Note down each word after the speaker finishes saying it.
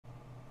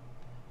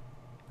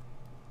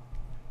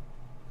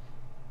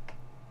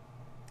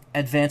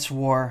Advance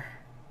War.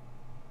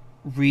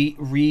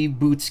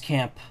 Reboots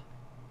camp.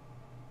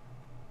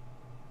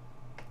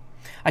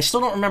 I still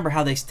don't remember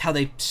how they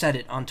said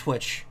it on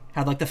Twitch.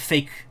 How like the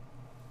fake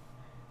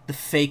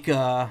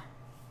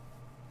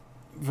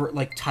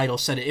like title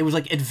said it. It was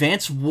like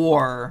Advance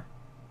War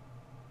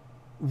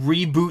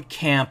Reboot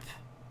Camp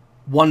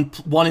 1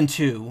 and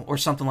 2 or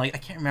something like. I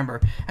can't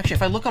remember. Actually,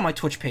 if I look on my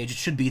Twitch page, it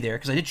should be there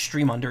because I did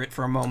stream under it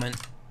for a moment.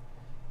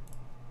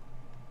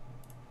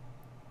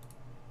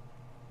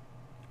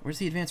 Where's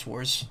the Advance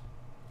Wars?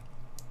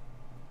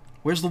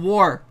 Where's the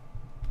war?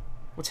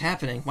 What's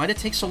happening? Why did it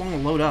take so long to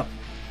load up?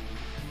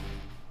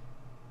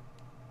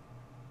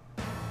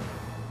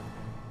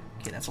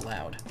 Okay, that's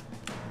allowed.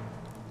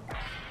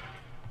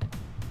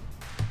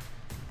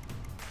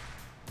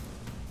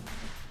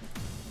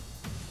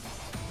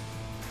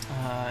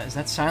 Is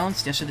that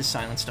silenced? Yes, it is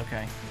silenced.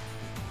 Okay.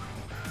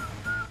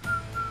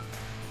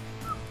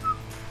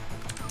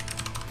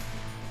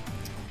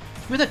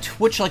 It's weird that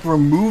Twitch, like,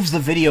 removes the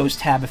videos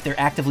tab if they're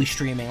actively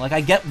streaming. Like,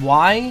 I get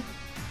why,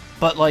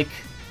 but, like,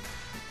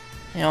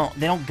 you know,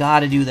 they don't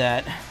gotta do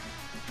that.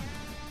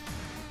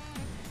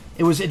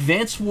 It was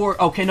Advance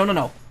War... Okay,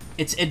 no.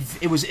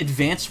 It was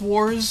Advance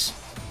Wars,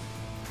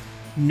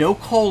 no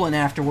colon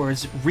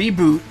afterwards,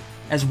 reboot,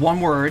 as one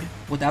word,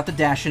 without the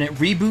dash in it,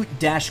 reboot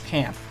dash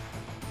camp.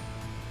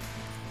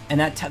 And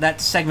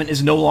that segment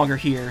is no longer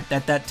here.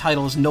 That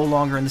title is no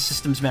longer in the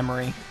system's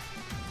memory.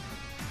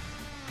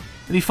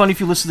 It'd be funny if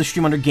you listen to the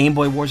stream under Game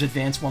Boy Wars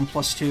Advance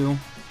 1+2.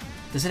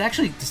 Does that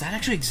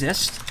actually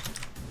exist?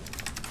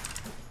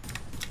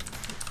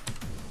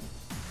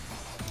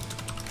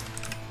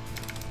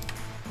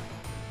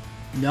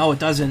 No, it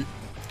doesn't.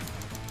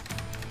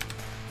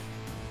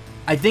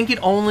 I think it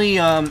only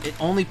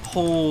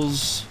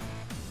pulls...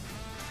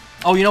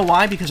 Oh, you know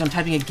why? Because I'm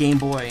typing a Game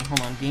Boy.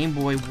 Hold on, Game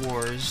Boy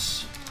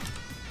Wars.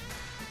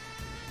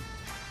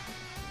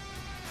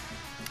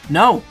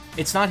 No,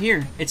 it's not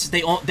here.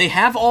 They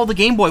have all the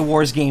Game Boy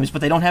Wars games,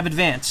 but they don't have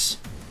Advance.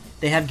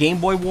 They have Game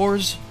Boy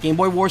Wars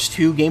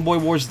 2, Game Boy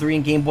Wars 3,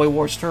 and Game Boy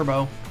Wars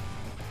Turbo.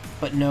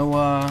 But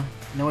no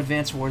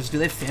Advance Wars. Do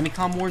they have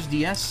Famicom Wars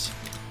DS?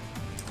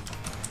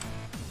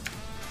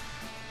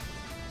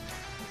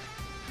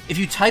 If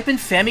you type in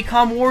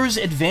Famicom Wars,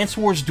 Advance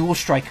Wars Dual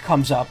Strike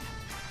comes up.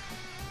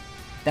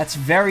 That's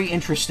very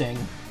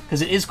interesting,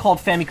 because it is called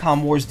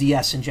Famicom Wars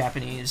DS in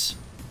Japanese.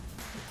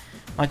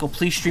 Michael,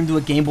 please stream to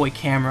a Game Boy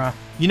camera.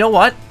 You know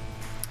what?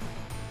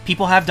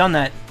 People have done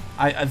that.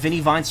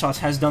 Vinny Vinesauce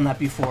has done that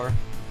before.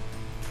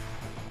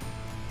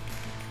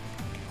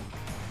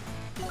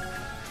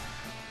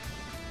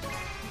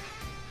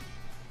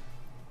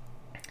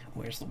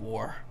 Where's the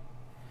war?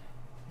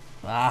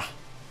 Ah.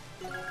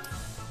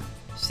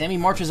 Sammy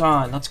marches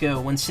on. Let's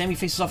go. When Sammy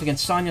faces off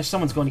against Sonya,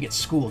 someone's going to get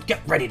schooled.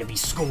 Get ready to be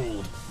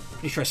schooled.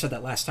 Pretty sure I said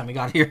that last time we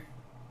got here.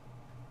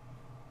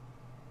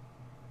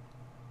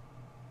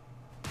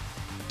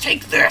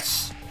 Take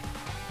this!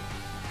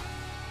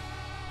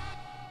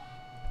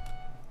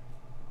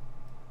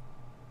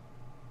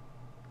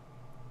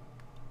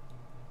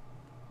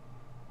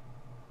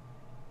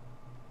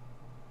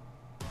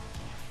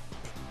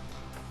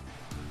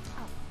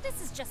 Oh,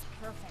 this is just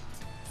perfect.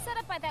 Set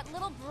up by that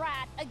little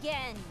brat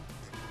again.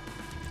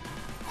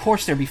 Of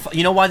course there'd be...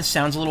 You know why the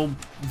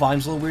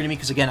volume's a little weird to me?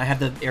 Because again, I have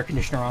the air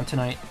conditioner on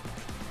tonight.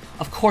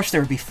 Of course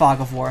there would be fog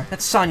of war.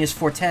 That's Sonya's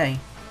forte.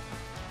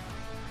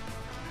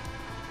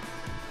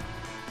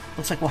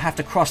 Looks like we'll have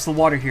to cross the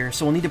water here,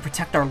 so we'll need to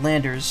protect our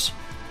landers.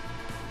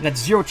 We got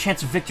zero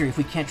chance of victory if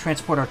we can't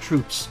transport our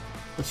troops.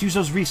 Let's use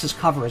those reefs as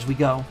cover as we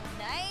go.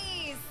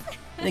 Nice!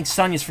 I think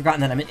Sonya's forgotten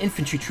that I'm an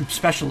infantry troop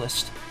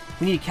specialist.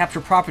 We need to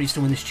capture properties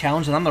to win this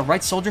challenge, and I'm the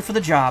right soldier for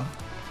the job.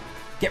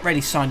 Get ready,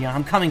 Sonya.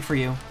 I'm coming for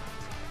you.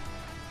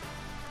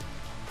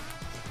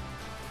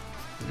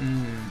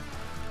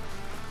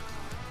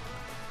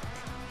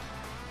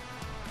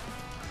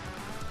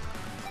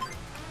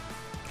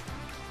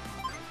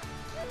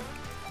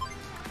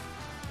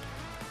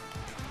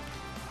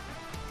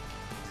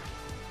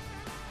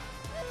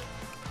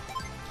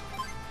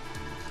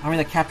 Army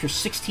that captures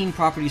 16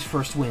 properties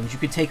first wins. You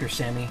could take her,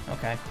 Sammy.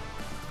 Okay.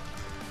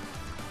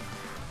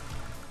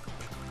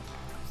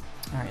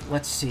 Alright,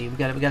 let's see. We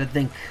gotta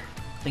think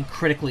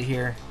critically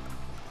here.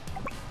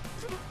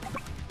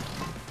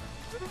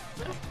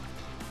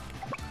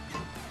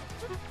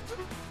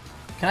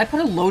 Can I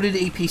put a loaded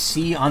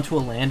APC onto a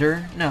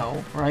lander?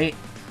 No, right?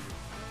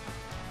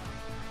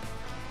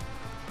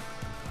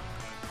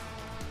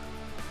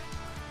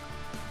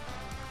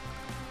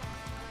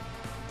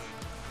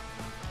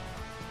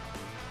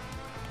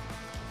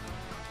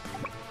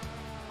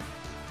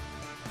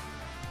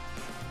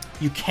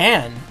 You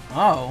can?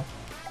 Oh.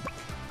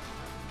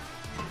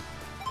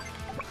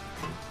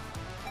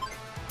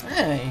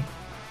 Hey.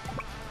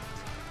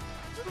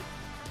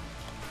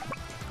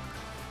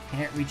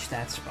 Can't reach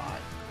that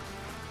spot.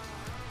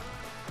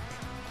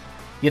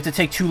 You have to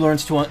take two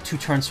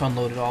turns to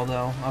unload it all,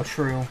 though. Oh,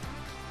 true.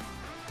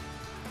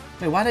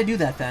 Wait, why'd I do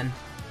that, then?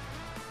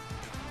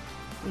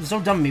 It was so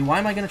dumb of me. Why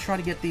am I gonna try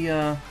to get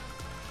the,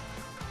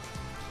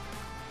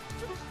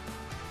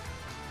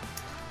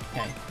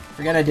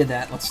 Forget I did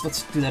that. Let's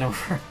do that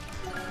over.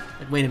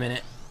 Wait a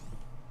minute.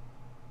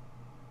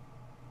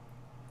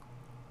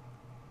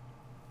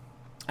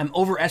 I'm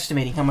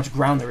overestimating how much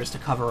ground there is to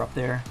cover up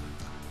there.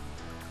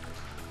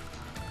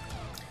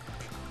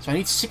 So I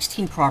need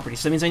 16 properties.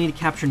 So that means I need to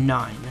capture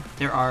 9.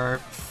 There are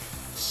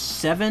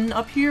 7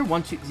 up here.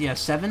 1, 2, yeah,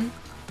 7.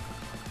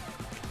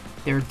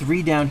 There are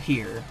 3 down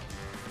here.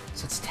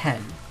 So it's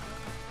 10.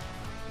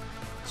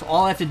 So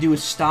all I have to do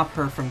is stop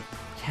her from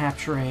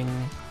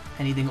capturing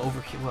anything over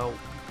here. Well,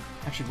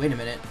 actually, wait a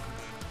minute.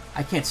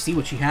 I can't see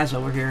what she has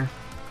over here.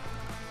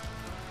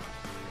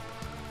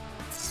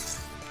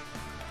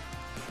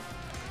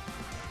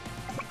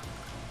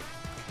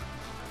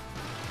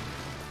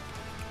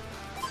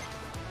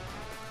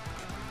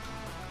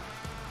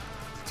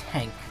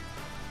 Tank.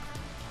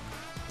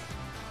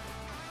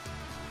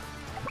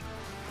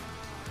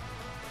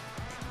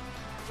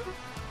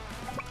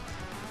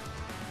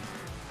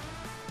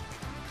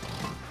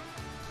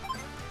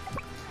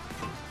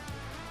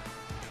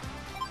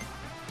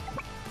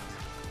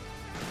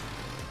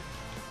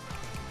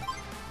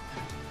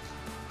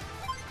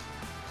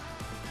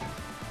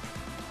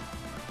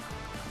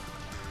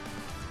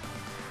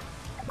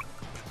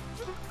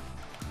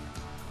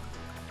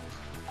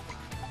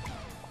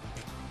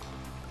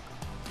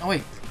 Oh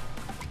wait,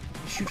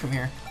 shoot from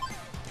here.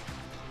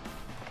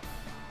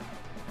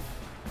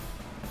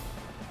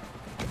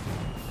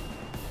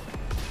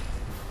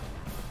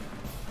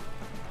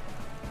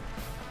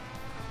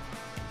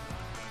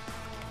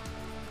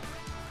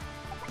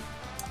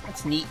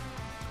 That's neat.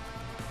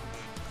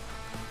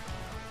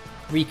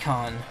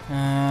 Recon.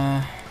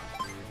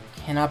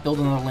 Cannot build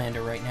another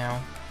lander right now.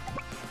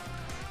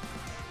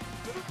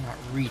 Cannot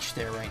reach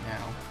there right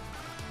now.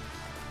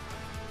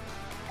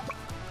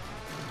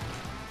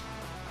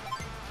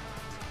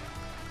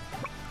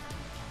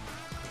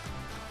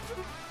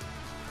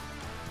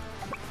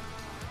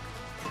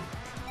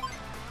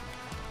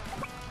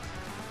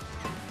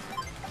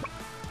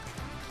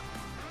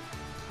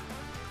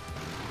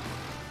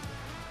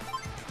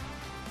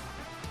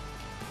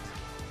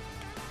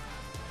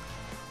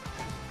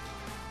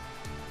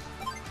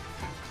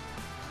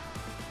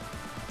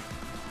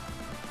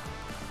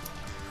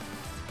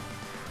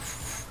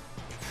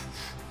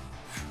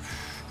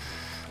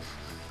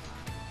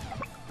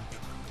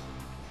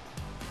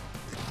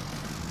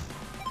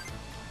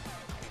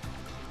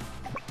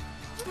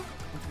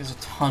 There's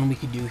a ton we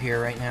could do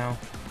here right now.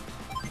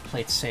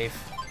 Play it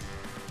safe.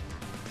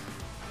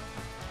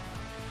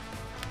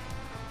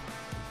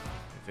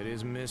 If it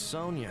is Miss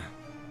Sonia.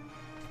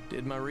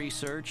 Did my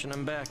research and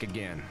I'm back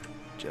again,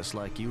 just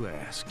like you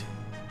asked.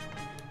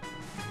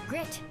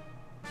 Grit,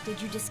 did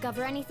you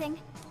discover anything?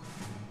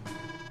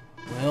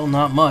 Well,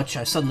 not much.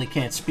 I suddenly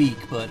can't speak,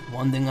 but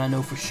one thing I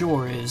know for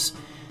sure is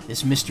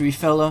this mystery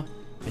fella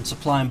been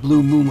supplying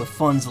Blue Moon with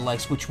funds the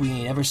likes which we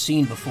ain't ever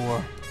seen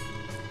before.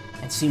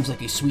 It seems like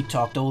he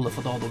sweet-talked Olaf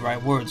with all the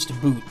right words to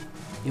boot.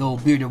 The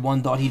old bearded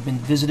one thought he'd been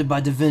visited by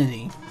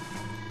divinity,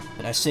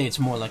 but I say it's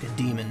more like a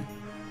demon.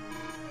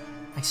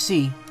 I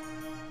see.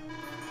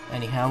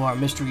 Anyhow, our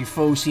mystery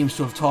foe seems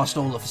to have tossed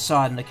Olaf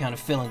aside on account of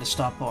failing to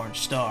stop Orange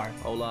Star.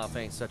 Olaf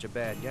ain't such a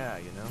bad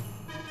guy, you know?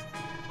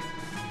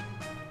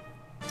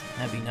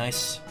 That'd be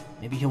nice.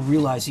 Maybe he'll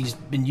realize he's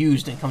been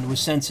used and come to his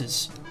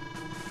senses.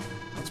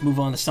 Let's move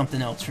on to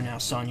something else for now,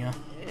 Sonia.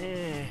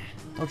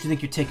 Don't you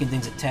think you're taking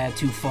things a tad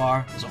too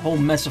far? There's a whole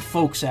mess of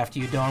folks after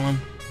you, darling.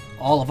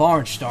 All of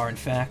Orange Star, in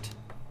fact.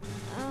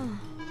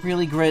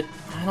 Really, Grit?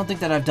 I don't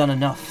think that I've done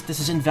enough. This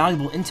is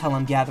invaluable intel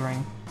I'm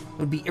gathering. It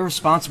would be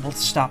irresponsible to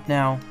stop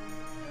now.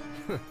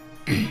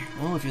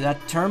 Well, if you're that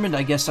determined,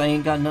 I guess I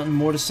ain't got nothing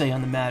more to say on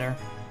the matter.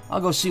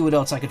 I'll go see what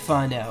else I could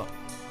find out.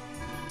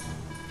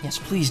 Yes,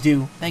 please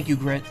do. Thank you,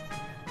 Grit.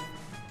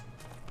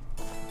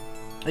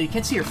 Oh, you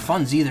can't see your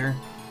funds either.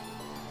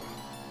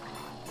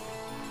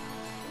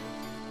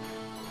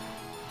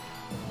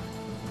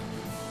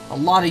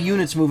 A lot of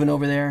units moving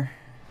over there.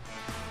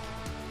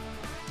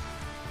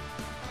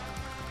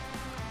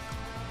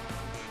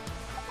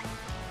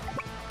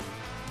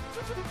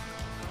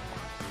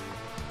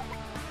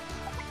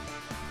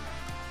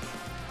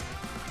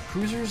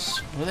 Cruisers?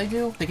 What do they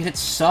do? They can hit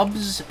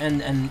subs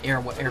and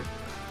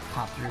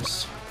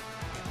aircopters.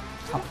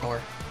 Top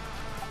floor.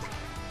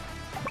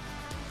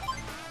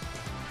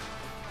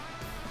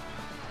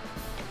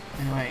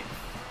 Anyway,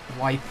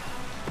 wipe.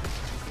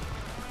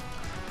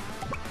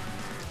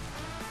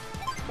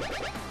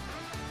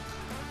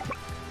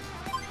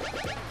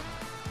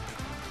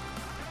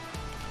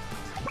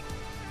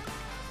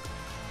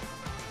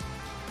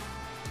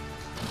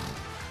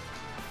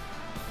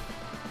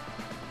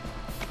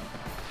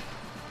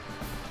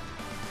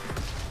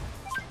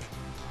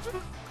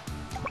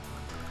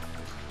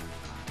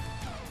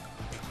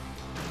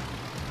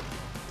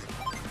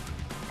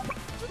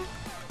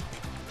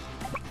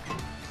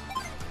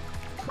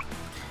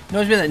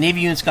 Notice me that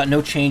Navy units got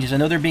no changes. I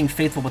know they're being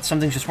faithful, but some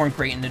things just weren't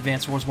great in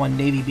Advanced Wars 1,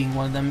 Navy being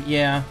one of them.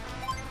 Yeah.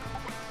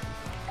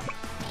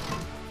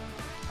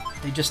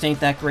 They just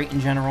ain't that great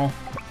in general.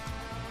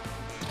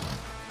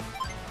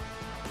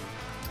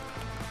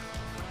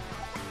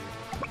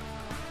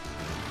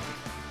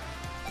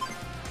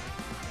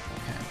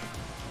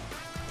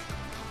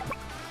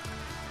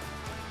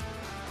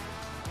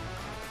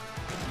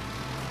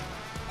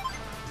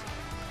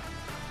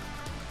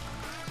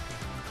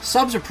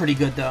 Subs are pretty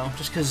good though,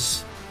 just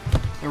because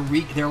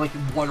they're like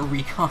water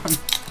recon.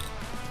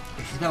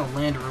 Okay, she's got a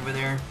lander over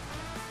there.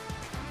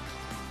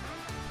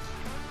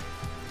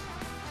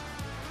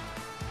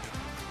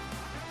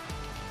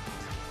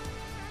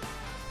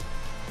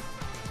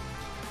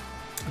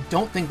 I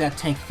don't think that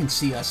tank can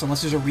see us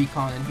unless there's a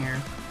recon in here.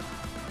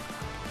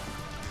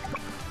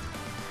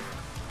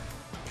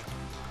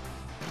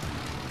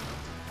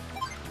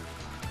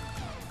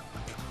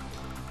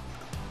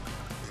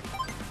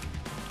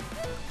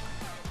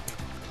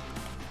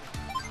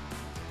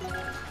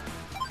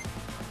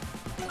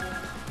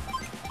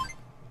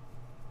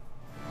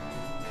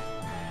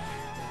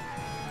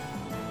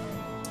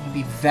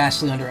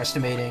 Vastly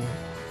underestimating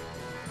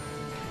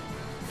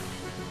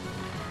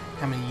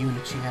how many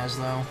units she has,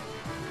 though.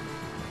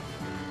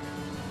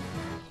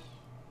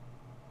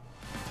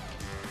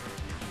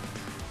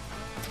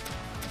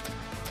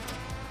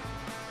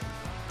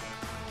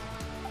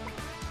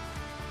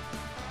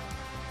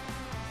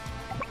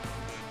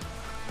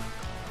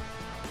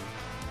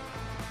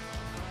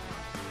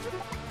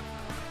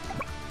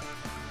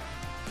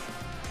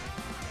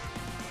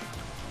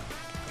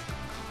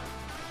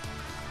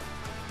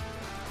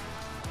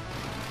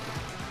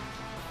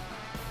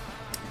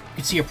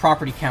 You can see your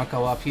property count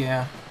go up,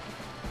 yeah.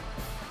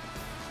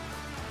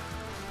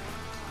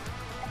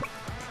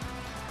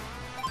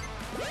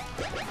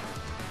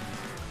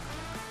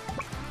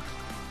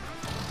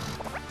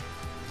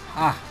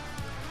 Ah.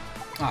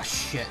 Ah,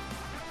 shit.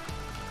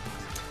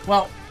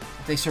 Well,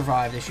 if they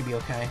survive, they should be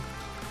okay.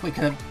 Wait,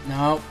 can I...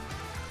 No.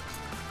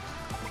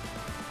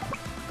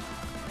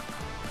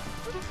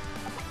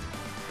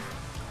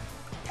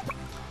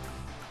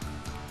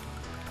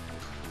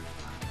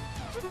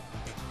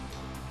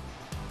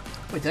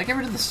 Wait, did I get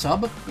rid of the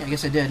sub? Yeah, I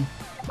guess I did.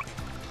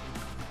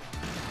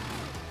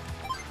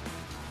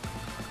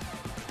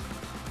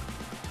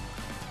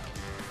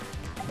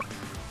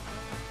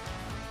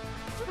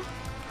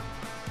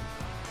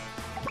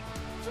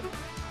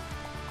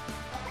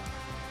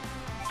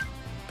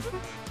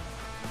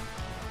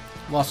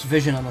 Lost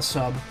vision on the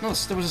sub. No,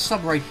 there was a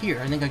sub right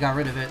here. I think I got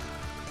rid of it.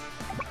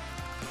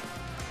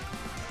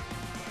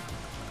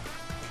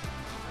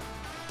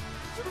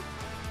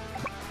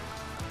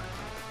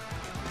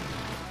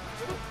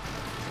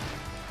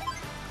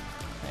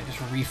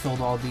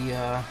 Refilled all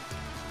the,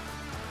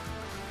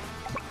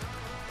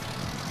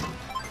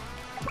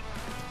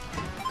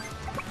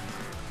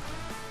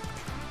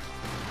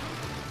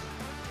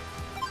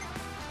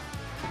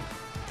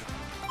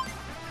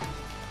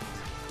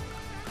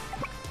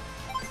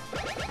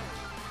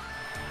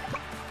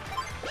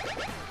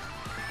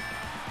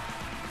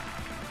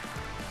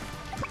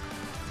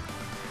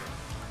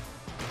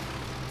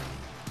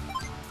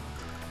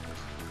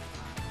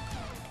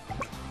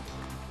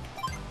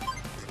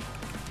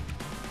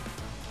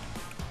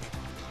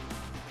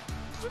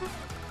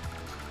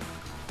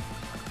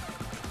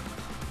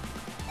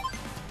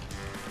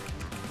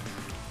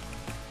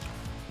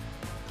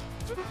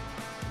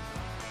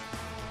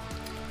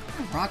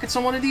 rockets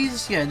on one of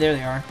these? Yeah, there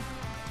they are.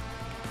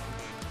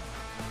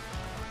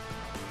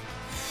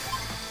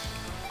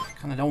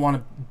 Kinda don't want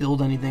to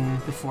build anything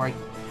before I...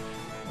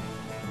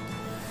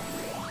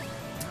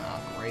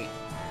 Oh, great.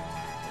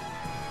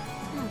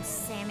 Oh,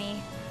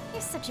 Sammy.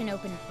 You're such an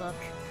open book.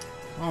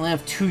 I only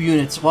have 2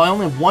 units. Well, I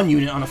only have 1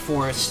 unit on a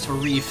forest or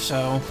reef,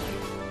 so...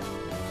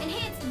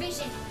 Enhanced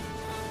vision.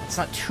 It's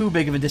not too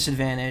big of a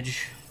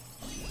disadvantage.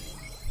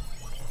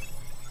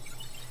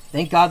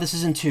 Thank God this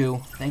isn't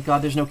 2. Thank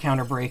God there's no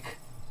counter break.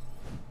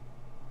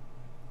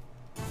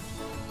 I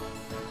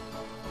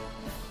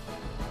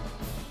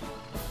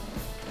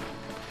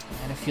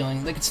had a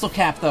feeling they could still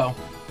cap though.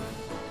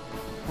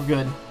 We're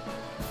good.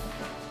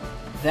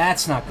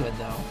 That's not good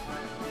though.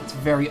 It's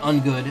very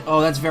ungood.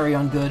 Oh, that's very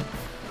ungood.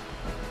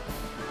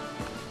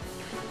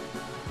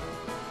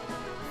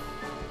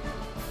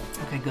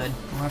 Okay, good.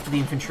 We're after the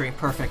infantry.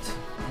 Perfect.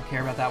 Don't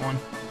care about that one.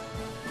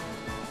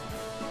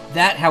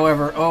 That,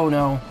 however... Oh,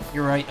 no.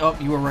 You're right. Oh,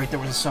 you were right. There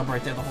was a sub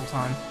right there the whole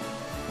time.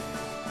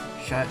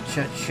 Shit,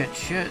 shit, shit,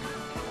 shit.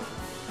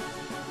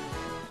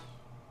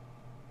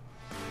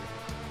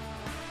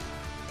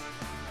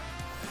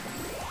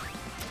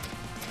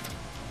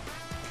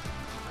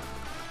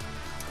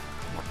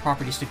 More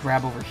properties to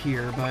grab over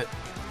here, but...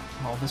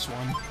 Well, this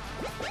one.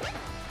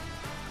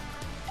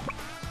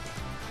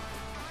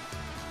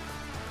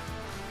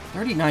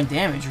 $39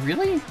 damage,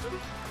 really?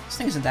 This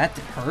thing isn't that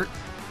hurt.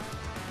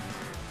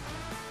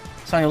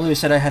 Sonya Lewis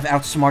said I have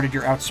outsmarted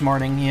your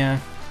outsmarting, yeah.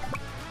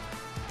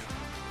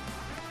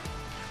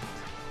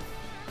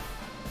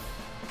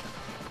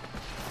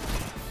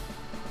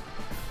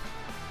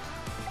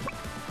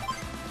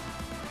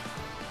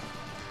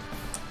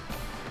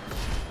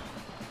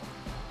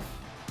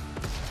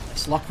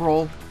 Nice luck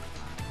roll.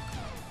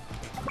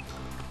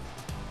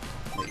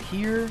 Wait,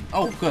 here?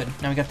 Oh, good.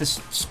 Now we got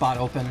this spot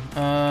open.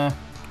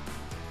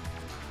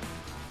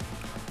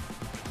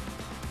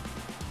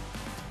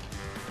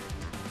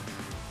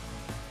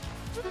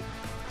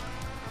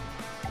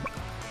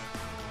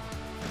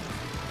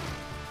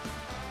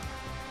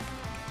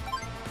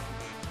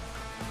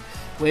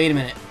 Wait a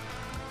minute.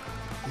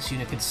 This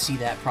unit could see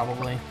that,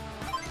 probably.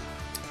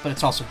 But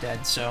it's also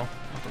dead, so don't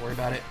have to worry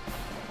about it.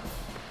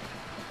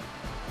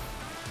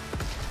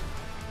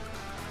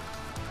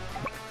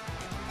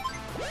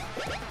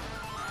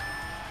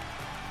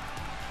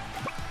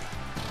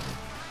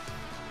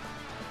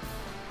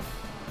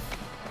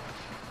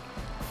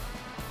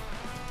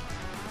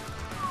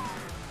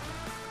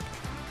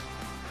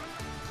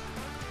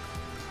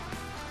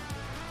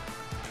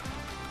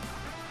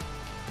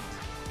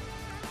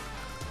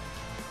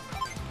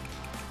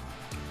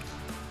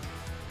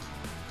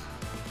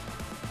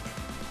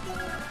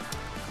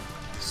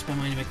 Spend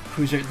money to make a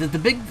cruiser. The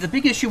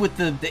big issue with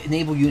the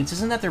naval units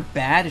isn't that they're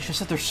bad, it's just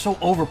that they're so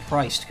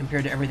overpriced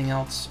compared to everything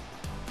else.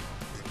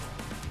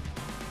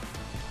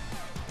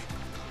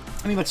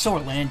 I mean, but so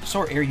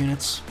are air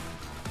units.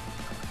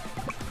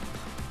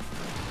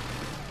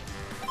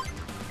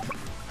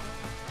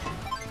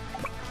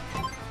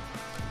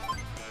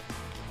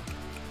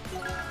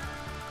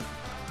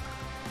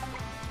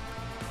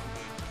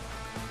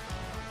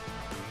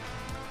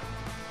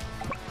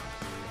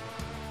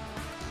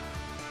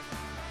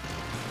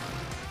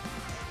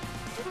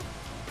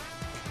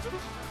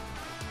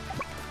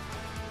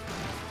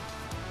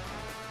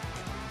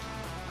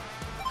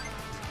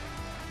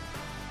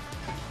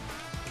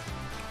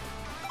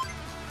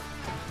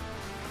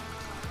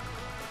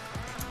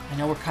 I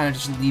know we're kind of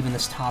just leaving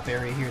this top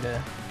area here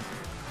to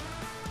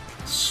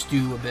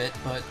stew a bit,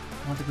 but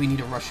I don't think we need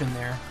to rush in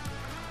there.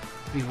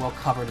 Be well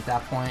covered at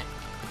that point.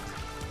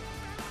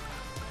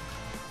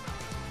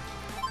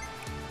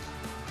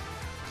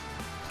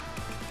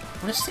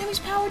 What does Sammy's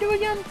power do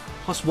again?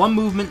 +1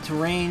 movement to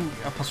range,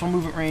 +1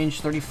 movement range,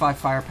 35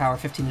 firepower,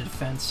 15 to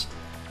defense.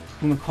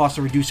 Movement cost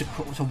to reduce it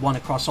to 1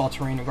 across all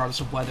terrain, regardless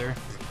of weather.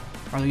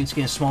 Rather than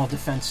gain a small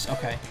defense.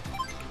 Okay.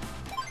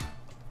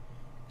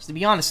 So to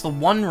be honest, the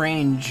 1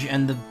 range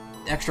and the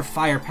extra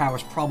firepower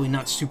is probably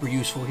not super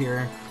useful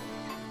here.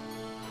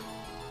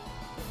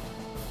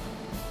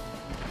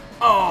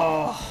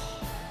 Oh,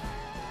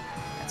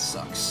 that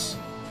sucks.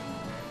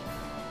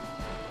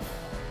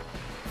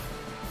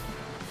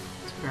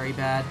 It's very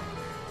bad.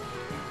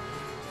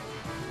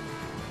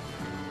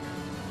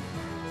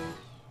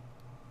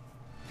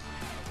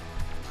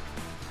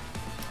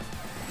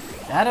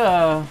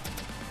 That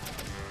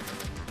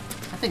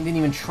thing didn't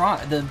even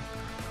try. The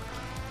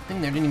thing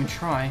there didn't even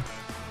try.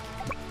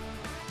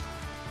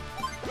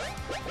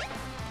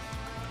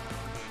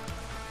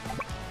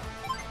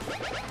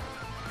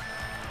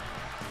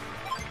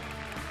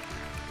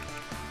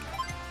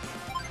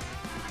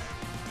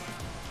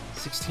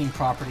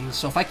 Properties.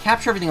 So if I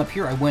capture everything up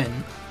here, I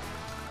win.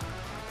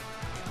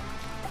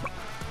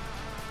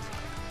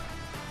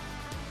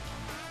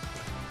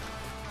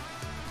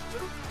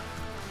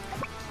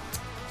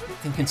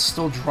 Thing can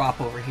still drop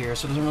over here,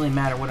 so it doesn't really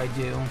matter what I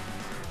do.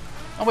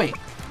 Oh wait.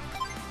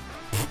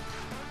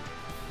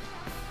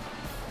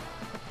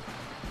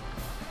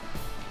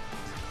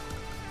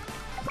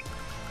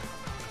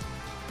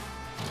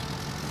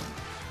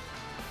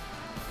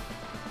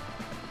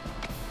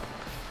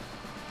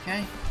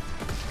 Okay.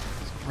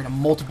 Rid of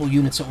multiple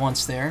units at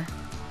once there.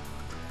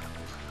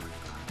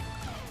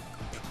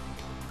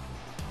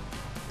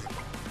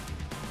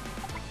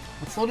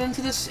 Let's load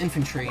into this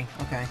infantry.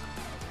 Okay.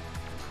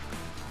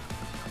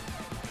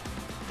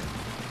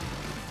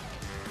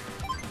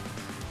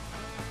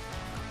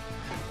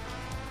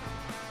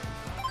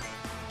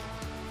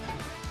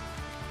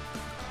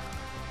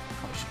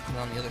 Probably should put it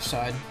on the other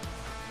side.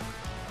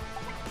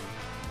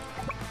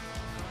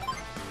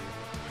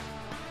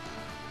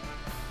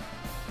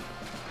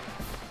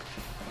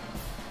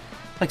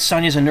 Like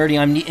Sonya's a nerdy,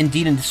 I'm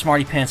indeed into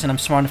smarty pants, and I'm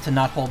smart enough to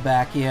not hold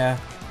back. Yeah,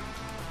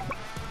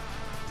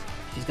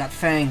 she's got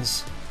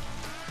fangs.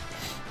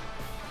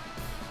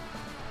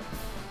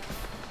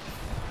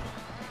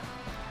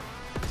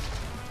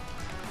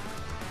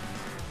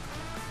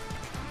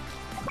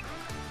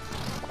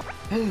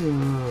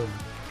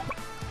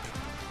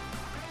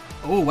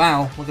 Oh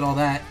wow! Look at all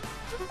that.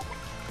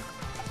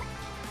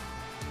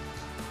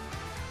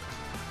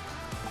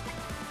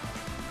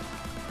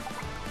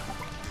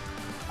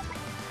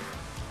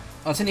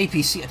 Oh, it's an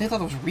APC. I thought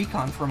that was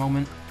recon for a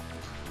moment.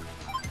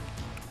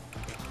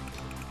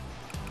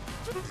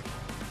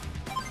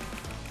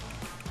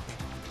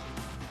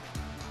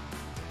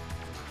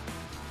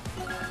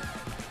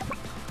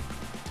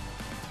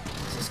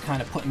 This is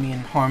kind of putting me in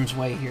harm's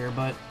way here,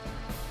 but...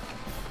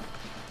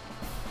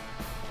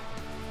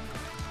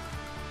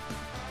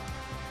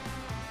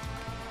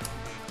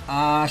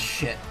 Ah,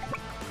 shit.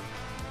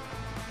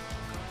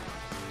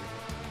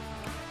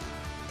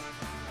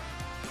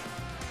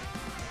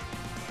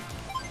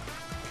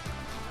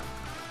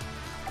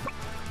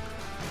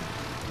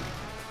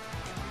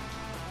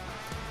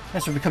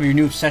 This will become your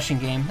new obsession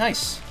game.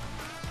 Nice.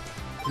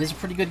 It is a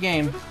pretty good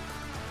game.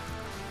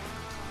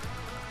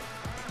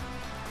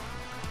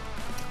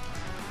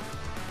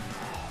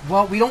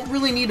 Well, we don't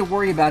really need to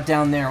worry about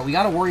down there. What we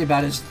gotta worry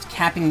about is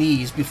capping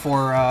these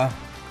before,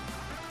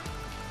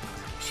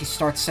 she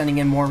starts sending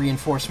in more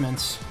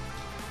reinforcements.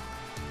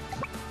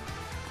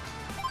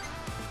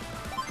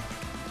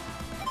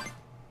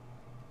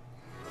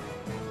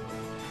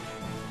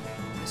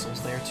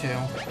 too. I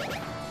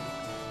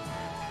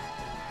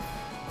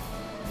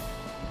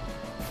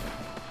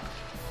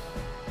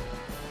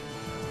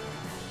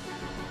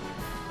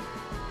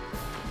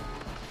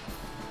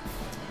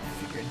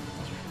figured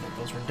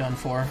those were done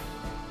for.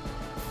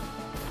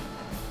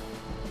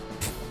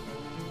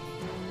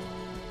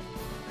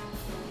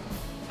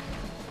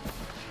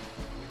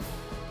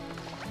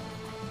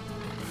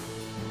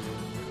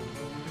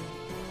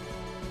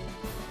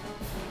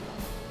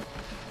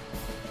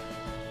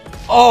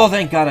 Oh,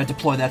 thank God I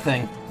deployed that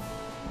thing.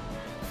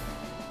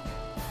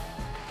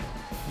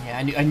 Yeah,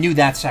 I knew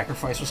that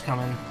sacrifice was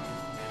coming.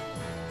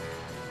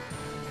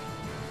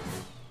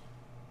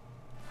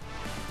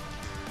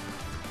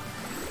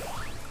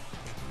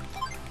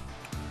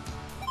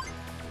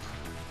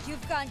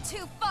 You've gone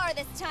too far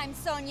this time,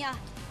 Sonya.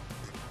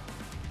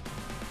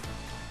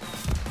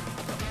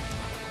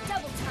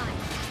 Double time.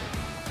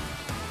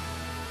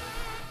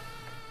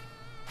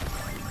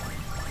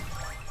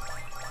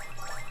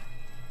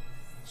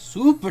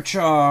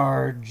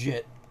 Supercharge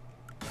it.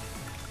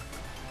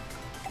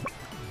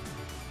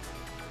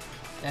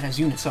 That has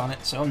units on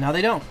it, so now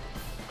they don't.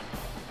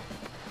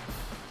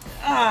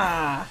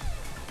 Ah!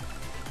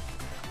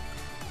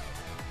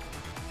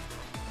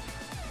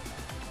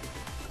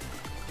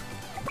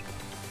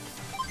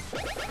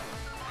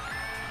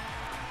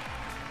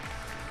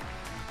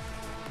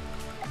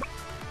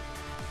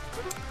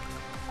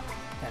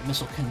 That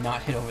missile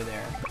cannot hit over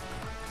there.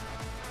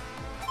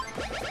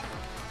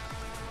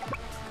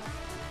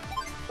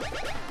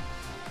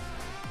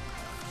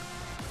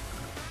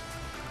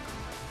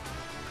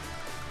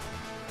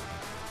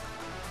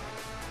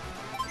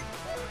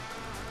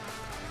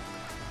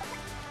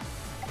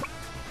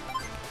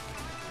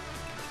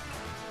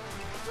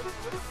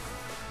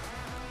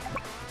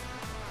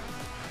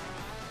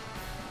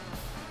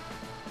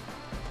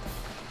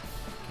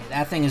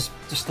 That thing is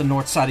just the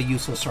north side of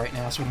useless right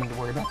now, so we don't need to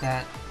worry about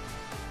that.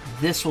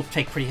 This will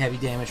take pretty heavy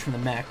damage from the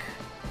mech.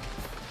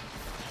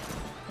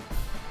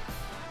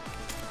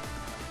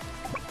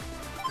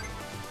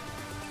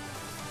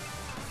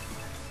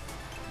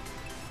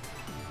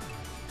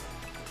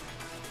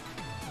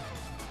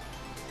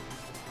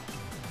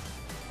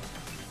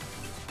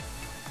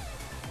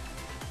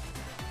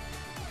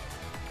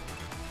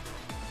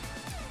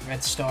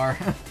 Red star.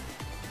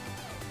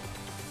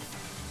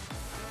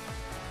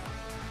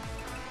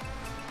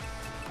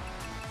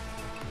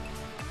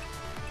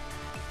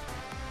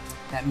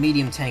 That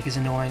medium tank is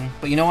annoying.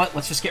 But you know what?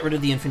 Let's just get rid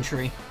of the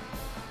infantry.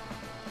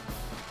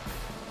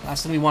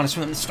 Last thing we want is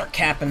for them to start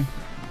capping.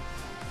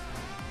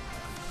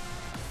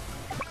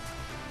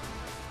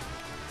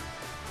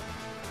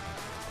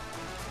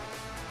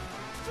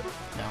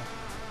 No.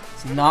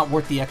 It's not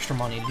worth the extra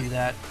money to do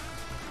that.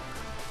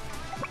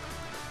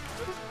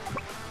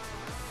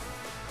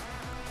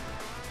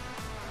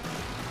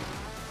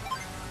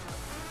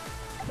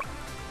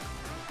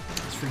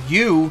 It's for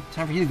you.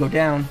 Time for you to go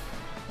down.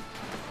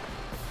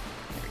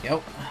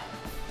 Yep.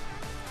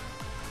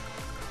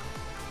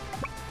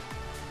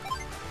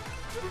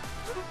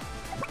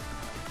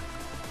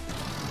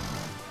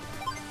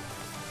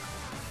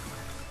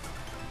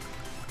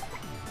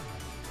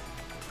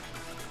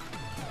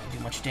 Can't do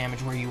much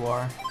damage where you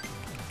are.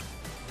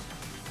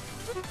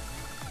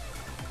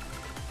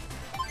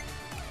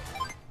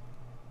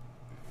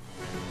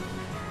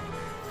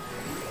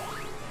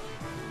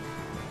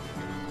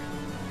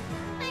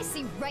 I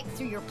see right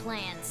through your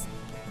plans.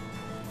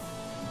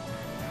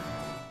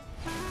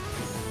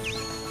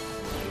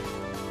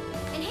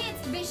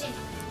 Vision.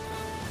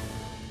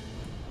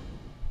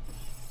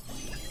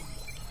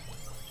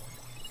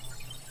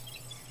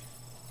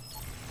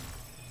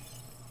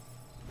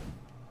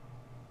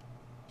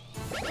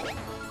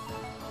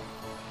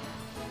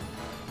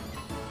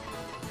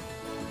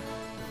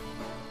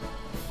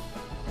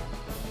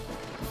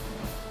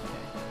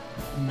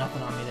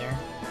 Nothing on me there.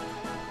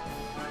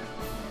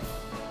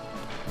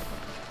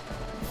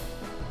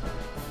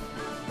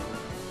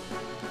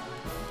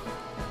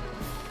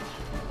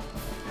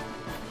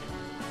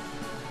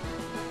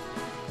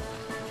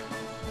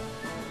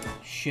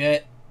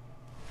 Shit.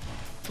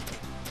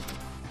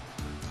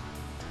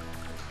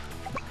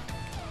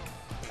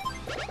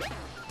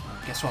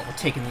 Guess what? We're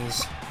taking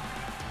these.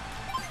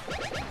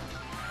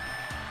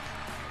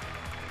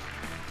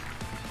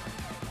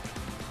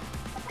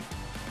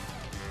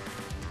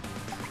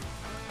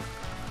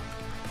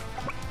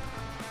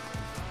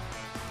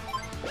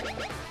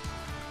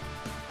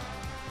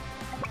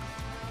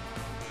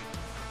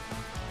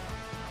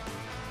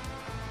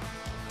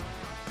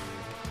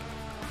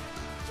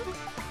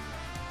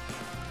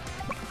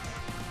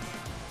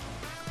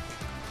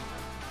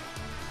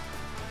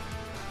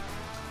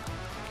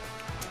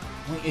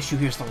 The only issue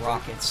here is the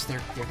rockets. They're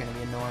going to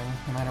be annoying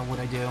no matter what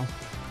I do.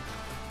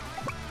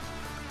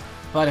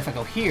 But if I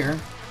go here,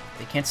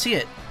 they can't see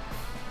it.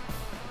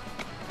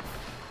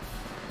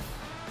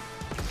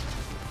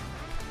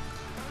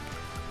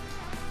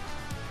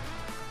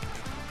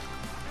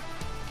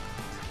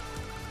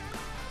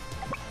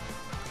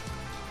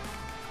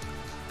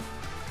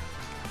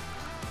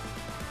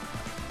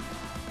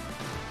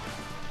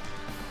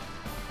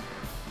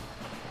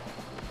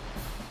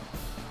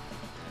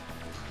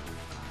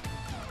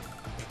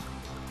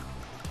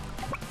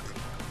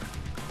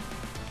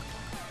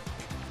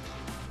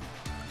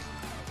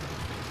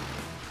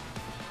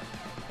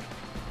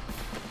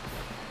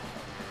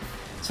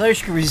 So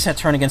she can reset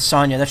turn against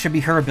Sonya. That should be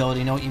her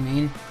ability, know what you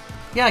mean?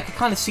 Yeah, I could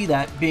kind of see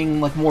that,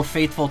 being, like, more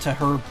faithful to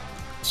her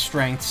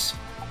strengths.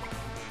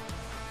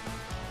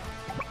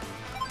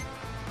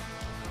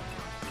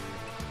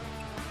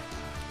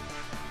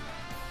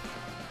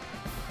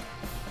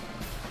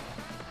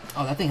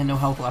 Oh, that thing had no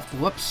health left.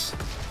 Whoops.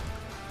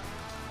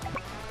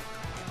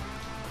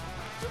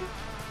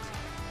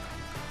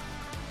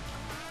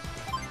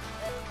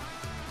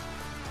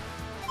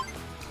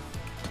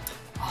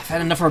 Oh, if I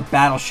had enough for a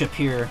battleship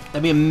here,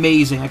 that'd be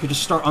amazing. I could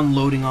just start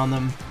unloading on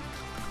them.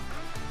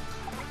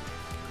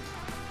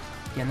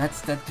 Yeah, and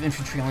that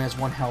infantry only has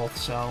 1 health,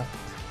 so...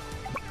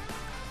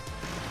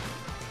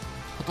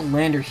 Put the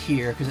lander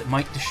here, because it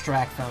might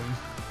distract them.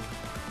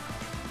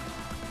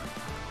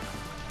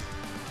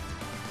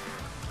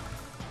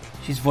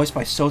 She's voiced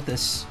by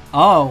Sothis.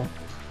 Oh!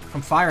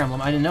 From Fire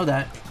Emblem. I didn't know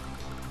that.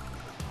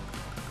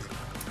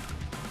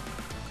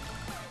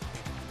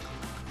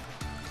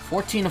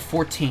 "14 of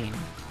 14.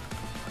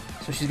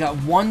 So she's got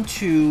 1,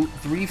 2,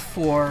 3,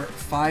 4,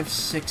 5,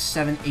 6,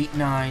 7, 8,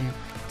 9,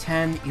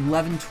 10,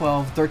 11,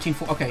 12, 13,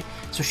 14. Okay,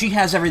 so she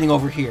has everything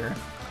over here.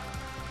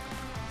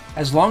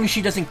 As long as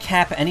she doesn't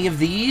cap any of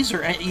these,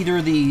 or either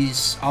of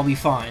these, I'll be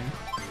fine.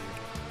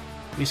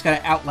 We just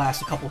gotta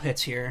outlast a couple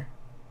hits here.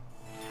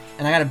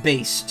 And I got a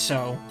base,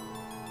 so...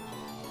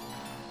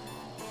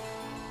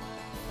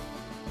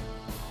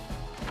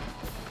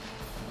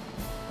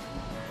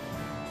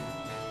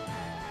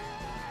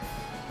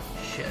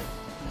 Shit.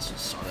 I just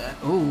saw that.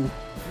 Ooh.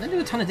 That didn't do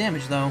a ton of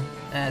damage, though.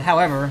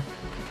 However...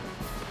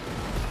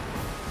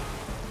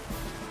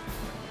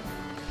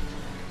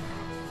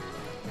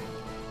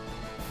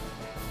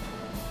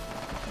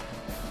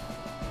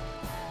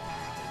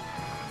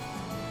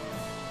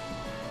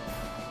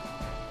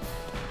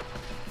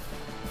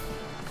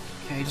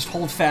 Okay, just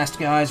hold fast,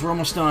 guys. We're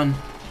almost done.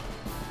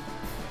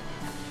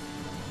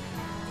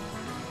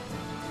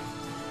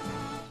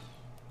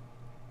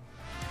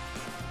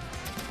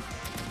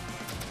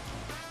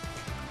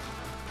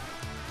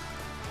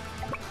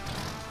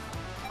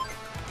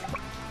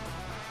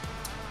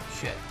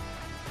 Shit.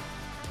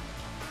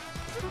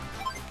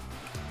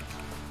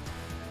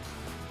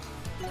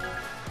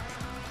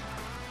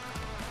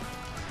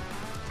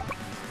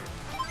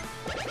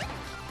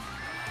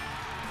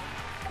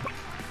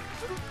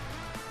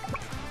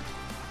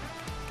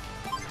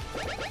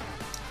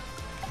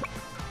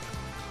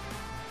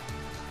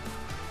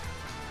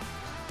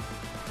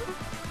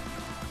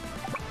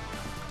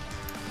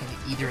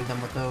 Either of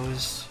them with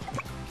those.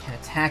 Can't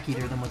attack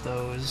either of them with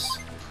those.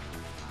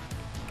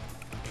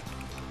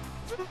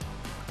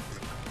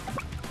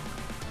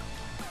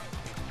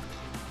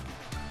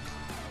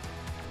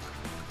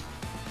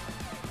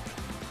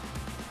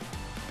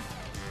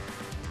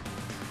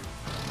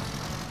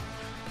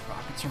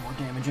 Rockets are more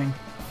damaging.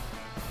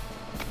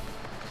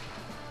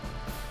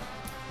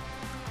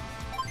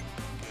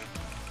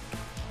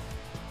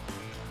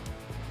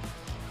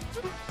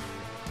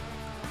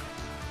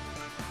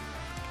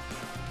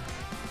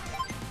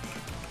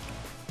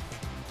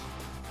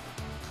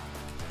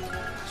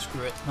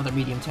 Screw it. Another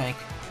medium tank.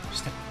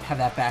 Just to have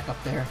that back up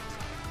there.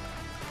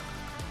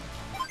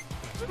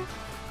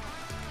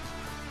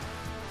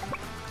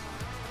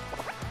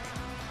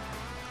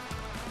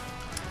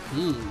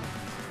 Ooh.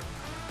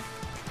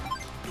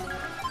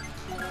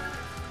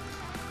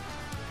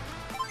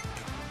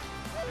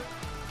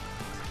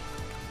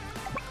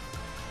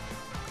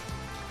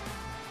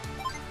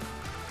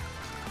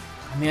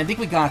 I mean, I think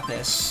we got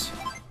this.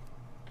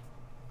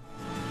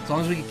 As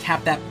long as we can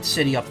cap that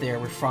city up there,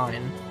 we're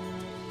fine.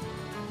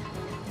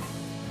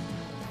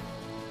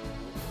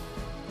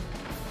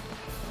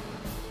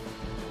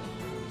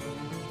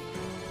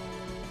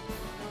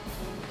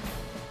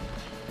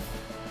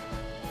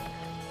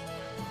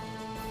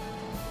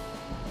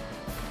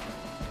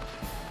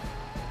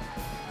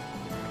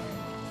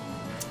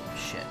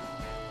 Shit.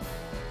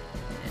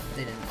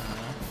 They didn't,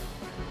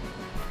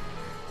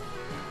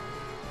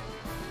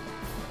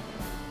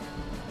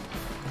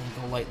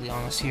 go lightly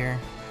on us here.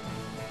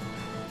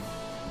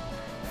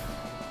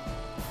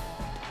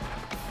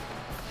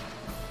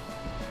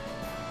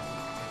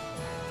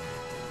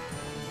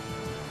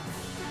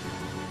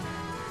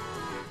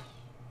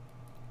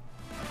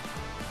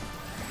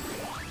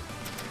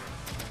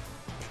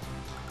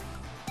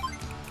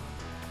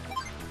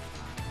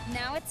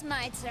 Now it's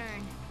my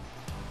turn.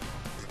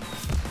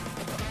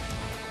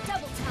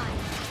 Double time.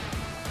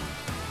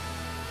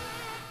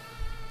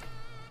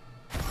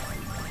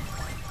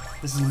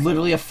 This is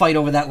literally a fight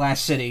over that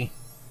last city.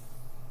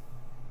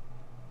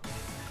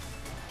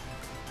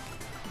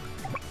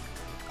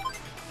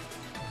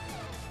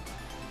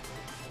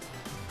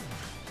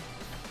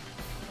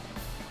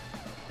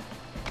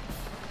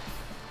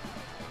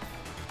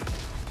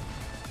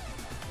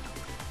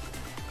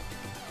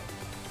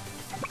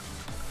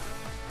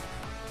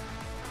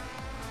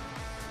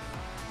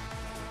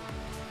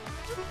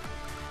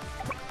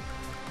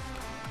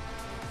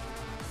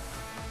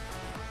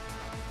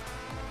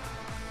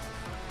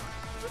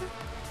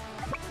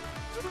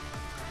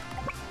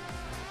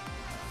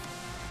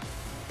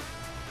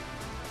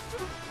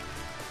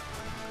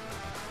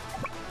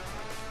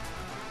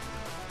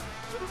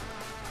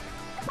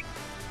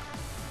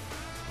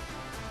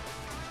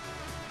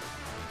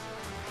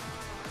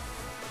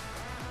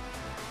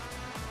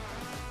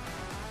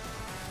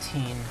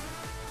 15.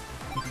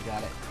 I think we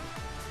got it.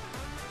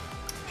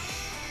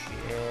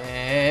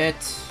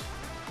 Shit.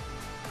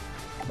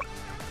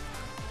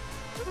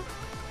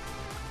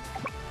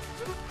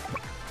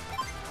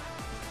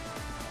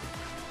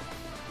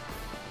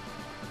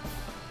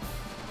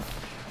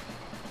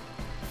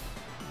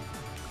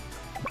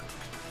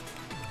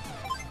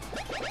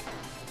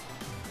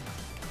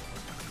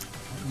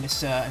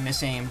 I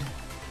misaimed.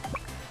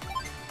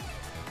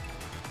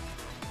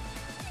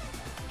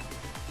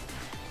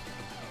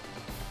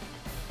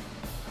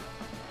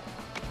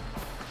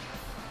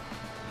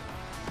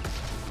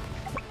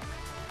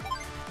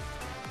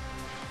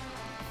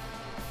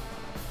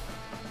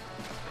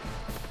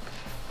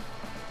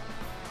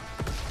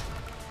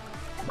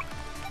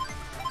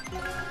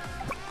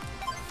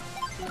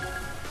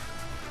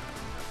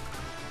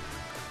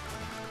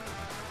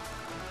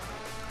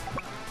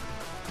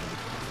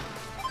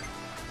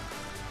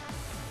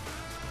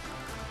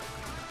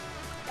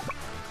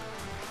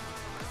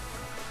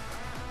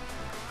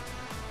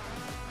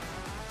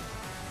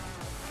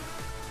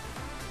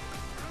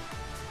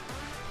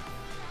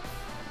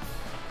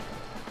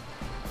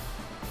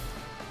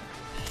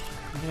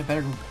 Get a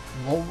better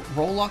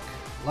roll luck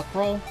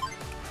roll.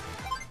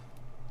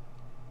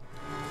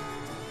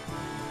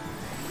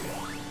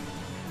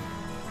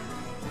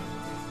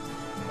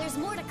 There's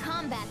more to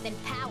combat than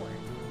power.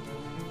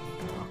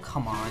 Oh,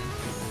 come on.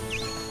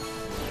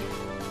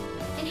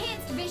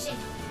 Enhanced vision.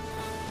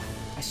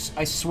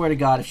 I swear to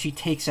God, if she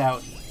takes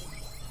out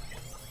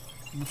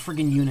the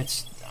friggin'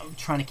 units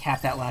trying to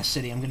cap that last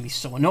city, I'm gonna be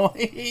so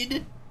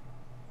annoyed.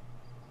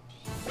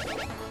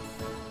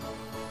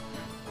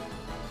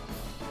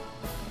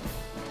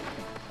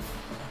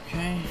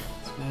 Okay,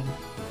 that's good.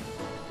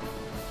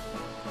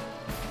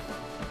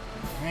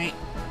 Alright,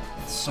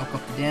 let's soak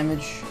up the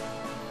damage.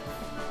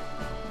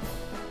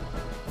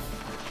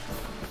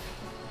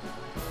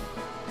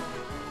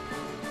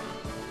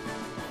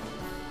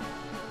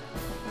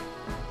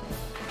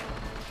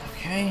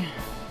 Okay.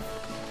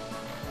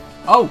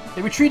 Oh,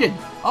 they retreated!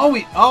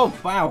 Oh,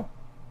 wow.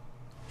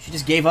 She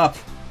just gave up.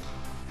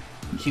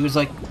 She was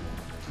like,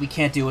 we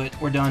can't do it,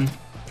 we're done.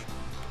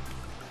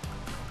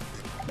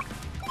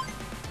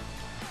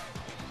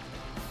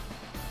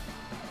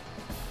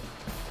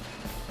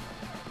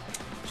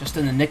 Just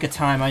in the nick of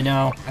time, I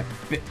know.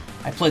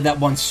 I played that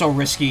one so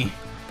risky.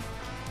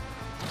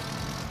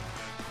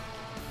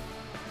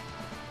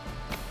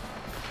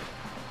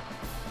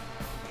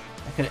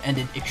 That could have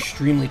ended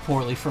extremely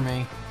poorly for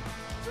me.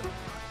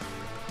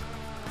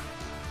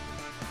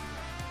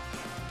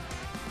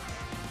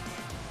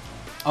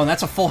 Oh, and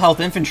that's a full health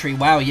infantry.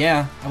 Wow,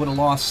 yeah. I would have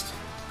lost.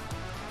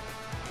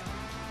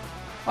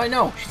 Oh,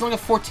 no. She's only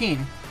got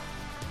 14.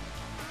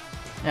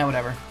 Yeah,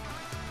 whatever.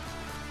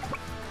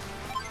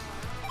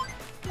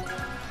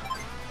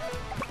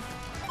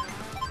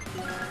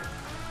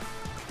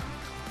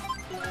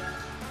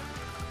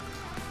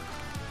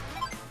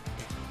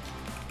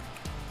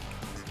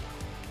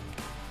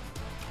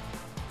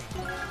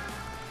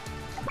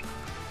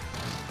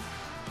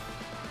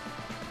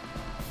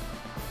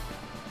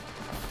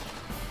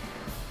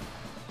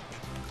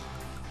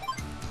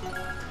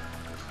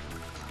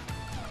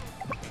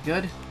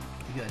 Good?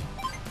 Good.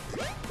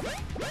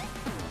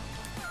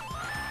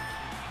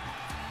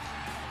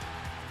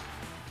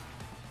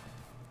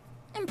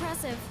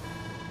 Impressive.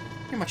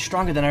 You're much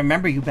stronger than I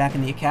remember you back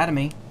in the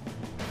academy.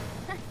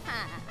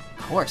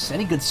 Of course,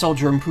 any good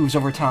soldier improves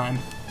over time.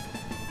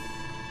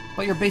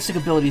 But your basic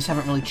abilities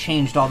haven't really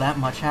changed all that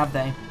much, have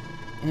they?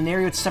 In an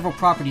area with several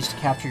properties to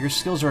capture, your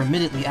skills are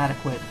admittedly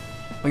adequate,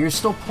 but you're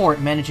still poor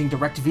at managing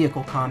direct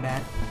vehicle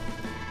combat.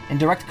 In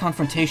direct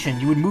confrontation,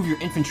 you would move your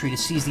infantry to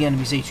seize the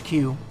enemy's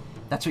HQ.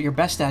 That's what you're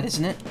best at,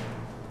 isn't it?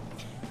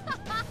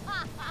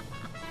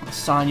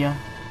 Sonya,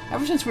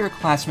 ever since we were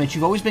classmates,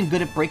 you've always been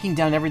good at breaking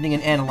down everything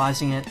and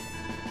analyzing it.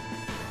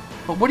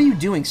 But what are you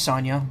doing,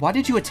 Sonya? Why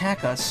did you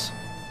attack us?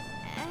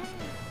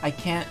 I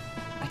can't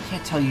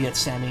tell you yet,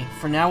 Sammy.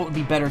 For now, it would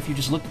be better if you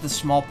just looked at the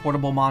small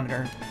portable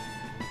monitor.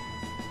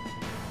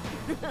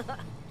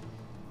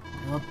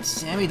 Well,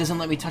 Sammy doesn't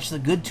let me touch the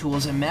good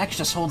tools, and Max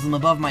just holds them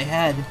above my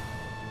head.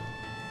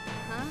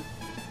 Huh?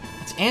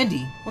 It's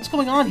Andy. What's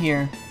going on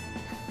here?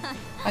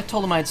 I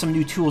told him I had some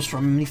new tools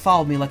from him, and he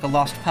followed me like a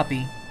lost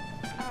puppy.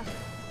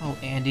 Oh,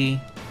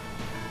 Andy.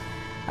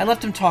 I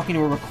left him talking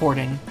to a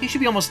recording. He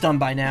should be almost done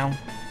by now.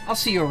 I'll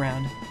see you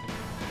around.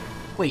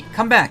 Wait,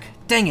 come back!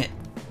 Dang it!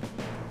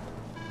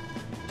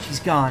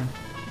 She's gone.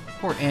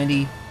 Poor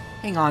Andy.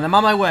 Hang on, I'm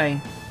on my way.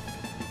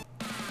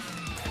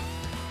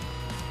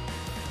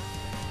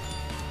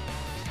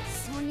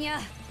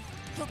 Sonya,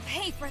 you'll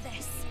pay for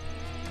this.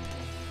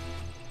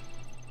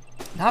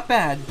 Not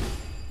bad.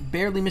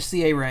 Barely missed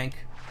the A rank.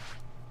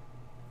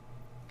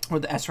 Or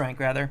the S rank,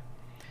 rather.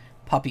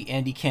 Puppy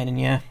Andy Cannon,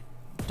 yeah.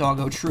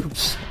 Doggo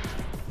troops.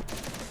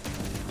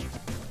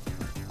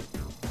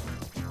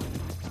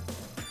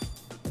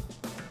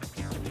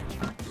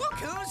 Look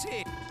who's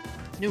here!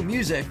 New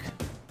music.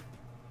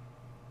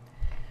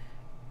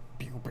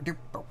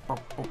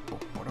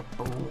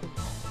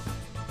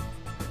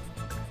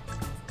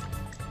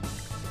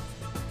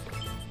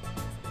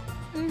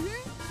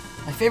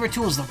 favorite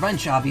tool is the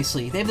wrench,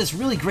 obviously. They have this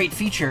really great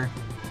feature.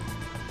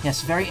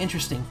 Yes, very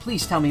interesting.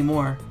 Please tell me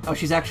more. Oh,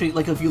 she's actually,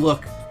 like, if you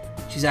look,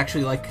 she's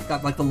actually, like,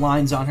 got, like, the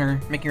lines on her,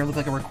 making her look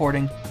like a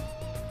recording.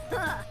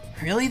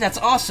 Really? That's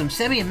awesome.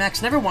 Sammy and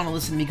Max never want to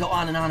listen to me go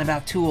on and on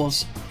about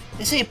tools.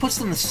 They say it puts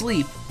them to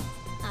sleep.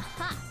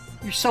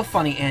 You're so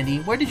funny, Andy.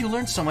 Where did you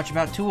learn so much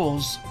about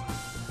tools?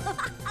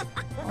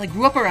 Well, I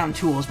grew up around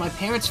tools. My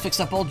parents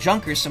fixed up old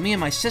junkers, so me and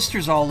my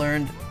sisters all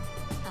learned.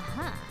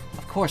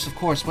 Of course, of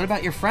course. What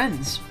about your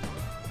friends?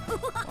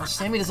 Well,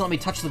 Sammy doesn't let me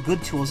touch the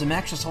good tools, and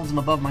Max just holds them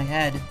above my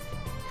head.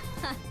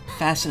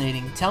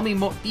 Fascinating. Tell me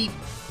more. Beep.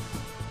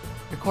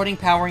 Recording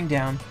powering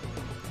down.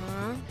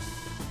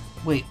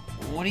 Wait,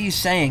 what are you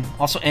saying?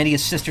 Also, Andy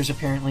has sisters,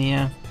 apparently,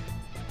 yeah.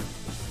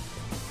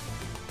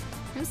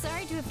 I'm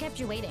sorry to have kept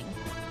you waiting.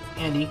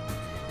 Andy,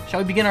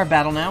 shall we begin our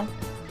battle now?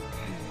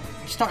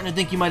 I'm starting to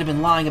think you might have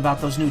been lying about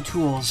those new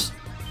tools.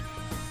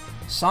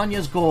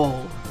 Sonya's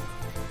goal.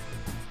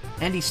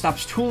 Andy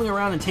stops tooling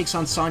around and takes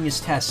on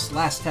Sonya's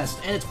last test,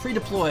 and it's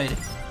pre-deployed.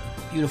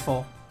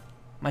 Beautiful.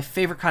 My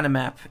favorite kind of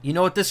map. You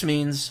know what this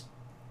means.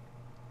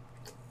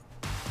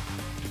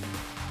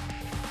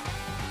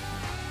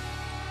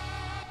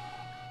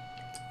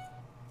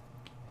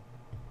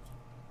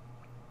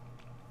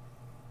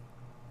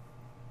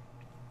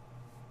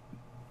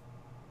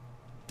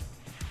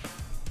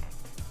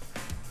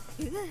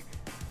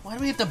 Why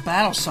do we have to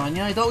battle,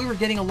 Sonya? I thought we were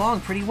getting along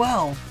pretty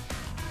well.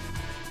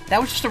 That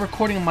was just a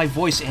recording of my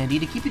voice, Andy,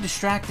 to keep you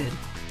distracted.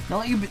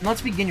 Now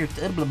let's begin your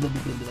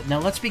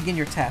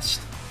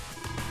test.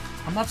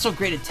 I'm not so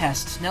great at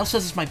tests. Nell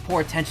says it's my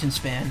poor attention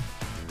span.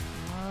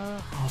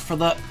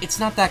 It's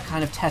not that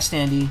kind of test,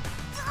 Andy.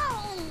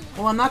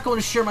 Well, I'm not going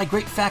to share my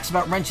great facts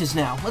about wrenches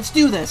now. Let's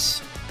do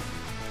this.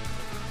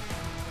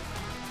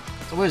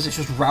 So what is this?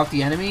 Just rout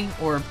the enemy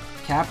or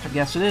capped? I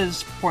guess it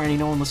is. Poor Andy,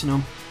 no one listen to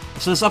him.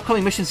 So this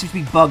upcoming mission seems to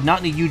be bugged, not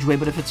in a huge way,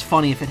 but if it's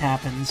funny if it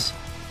happens.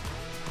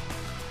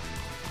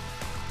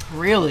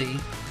 Really?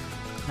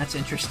 That's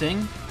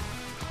interesting.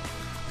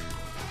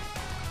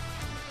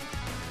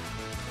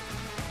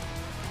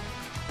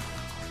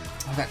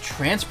 I've got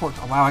transport.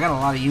 Oh, wow, I got a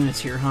lot of units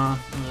here, huh?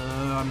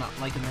 I'm not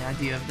liking the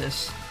idea of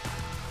this.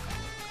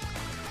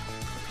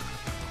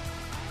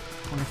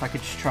 Wonder if I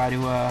could just try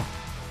to,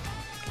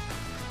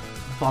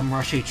 bum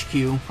rush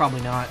HQ.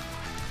 Probably not.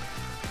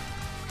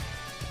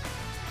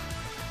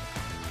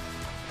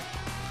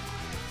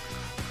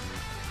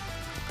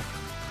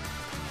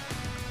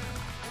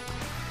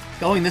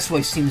 Going this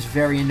way seems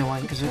very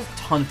annoying because there's a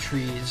ton of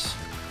trees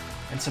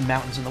and some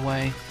mountains in the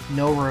way.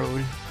 No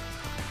road.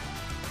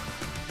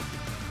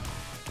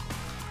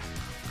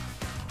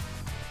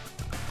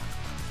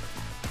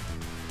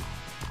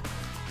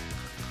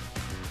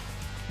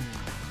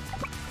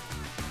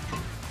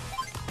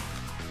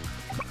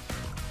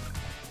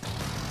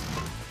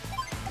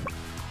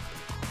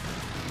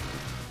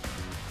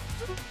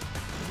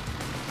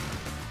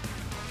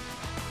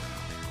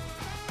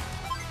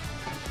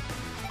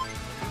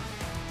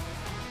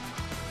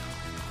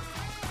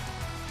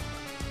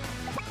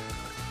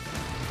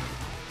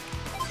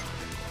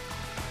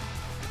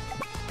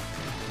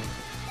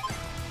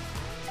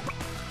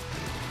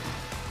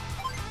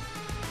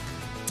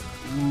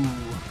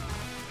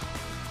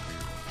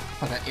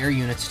 I got air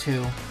units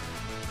too.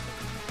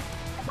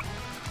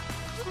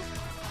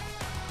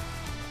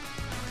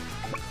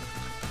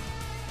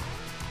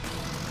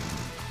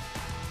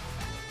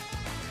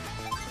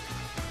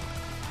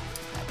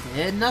 That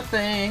did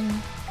nothing.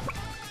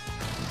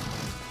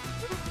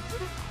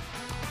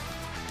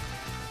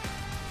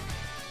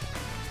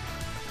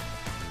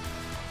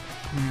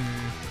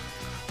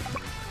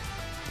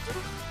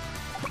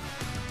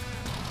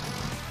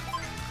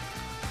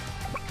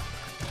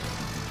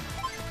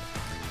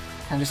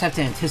 I just have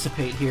to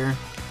anticipate here.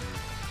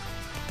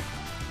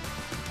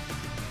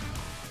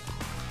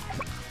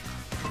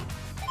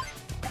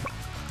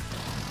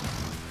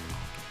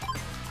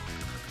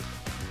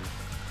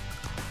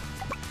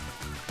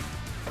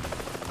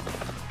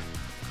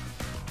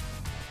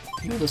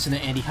 You listen to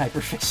Andy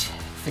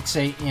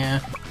Hyperfixate, yeah.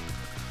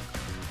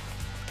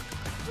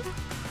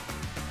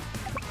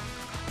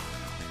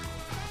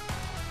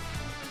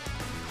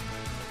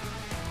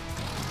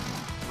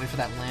 Wait for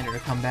that lander to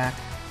come back.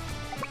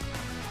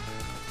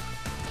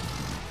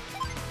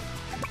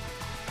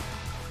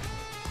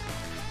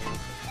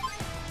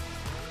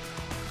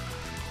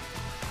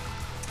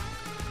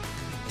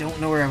 Don't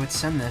know where I would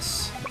send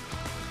this.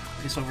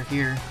 I guess over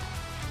here.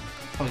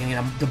 Probably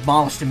gonna get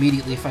demolished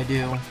immediately if I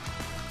do.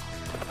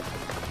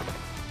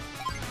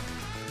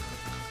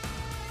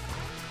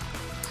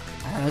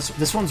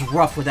 This one's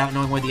rough without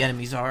knowing where the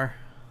enemies are.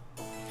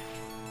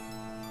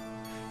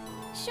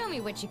 Show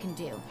me what you can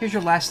do. Here's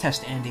your last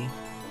test, Andy.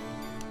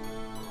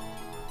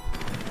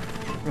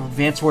 Real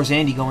Advance Wars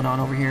Andy going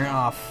on over here.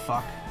 Oh,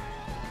 fuck.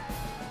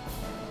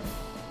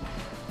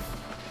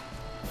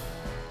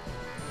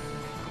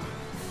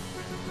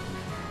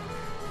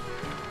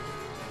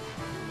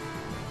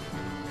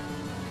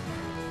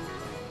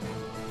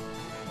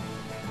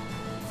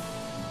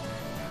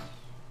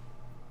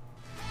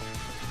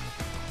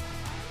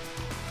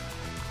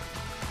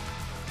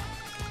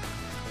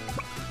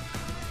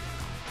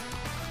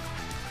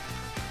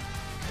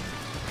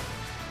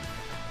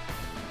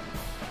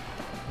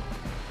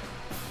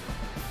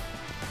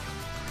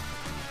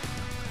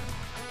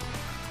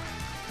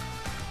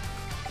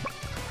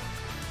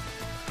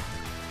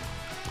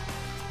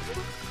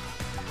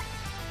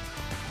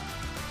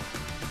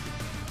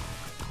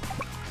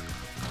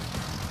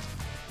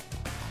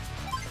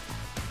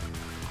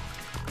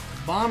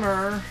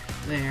 bomber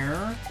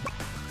there.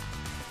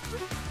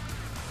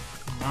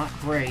 Not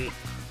great.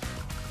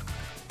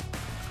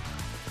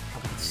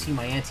 Probably can see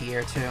my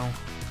anti-air too.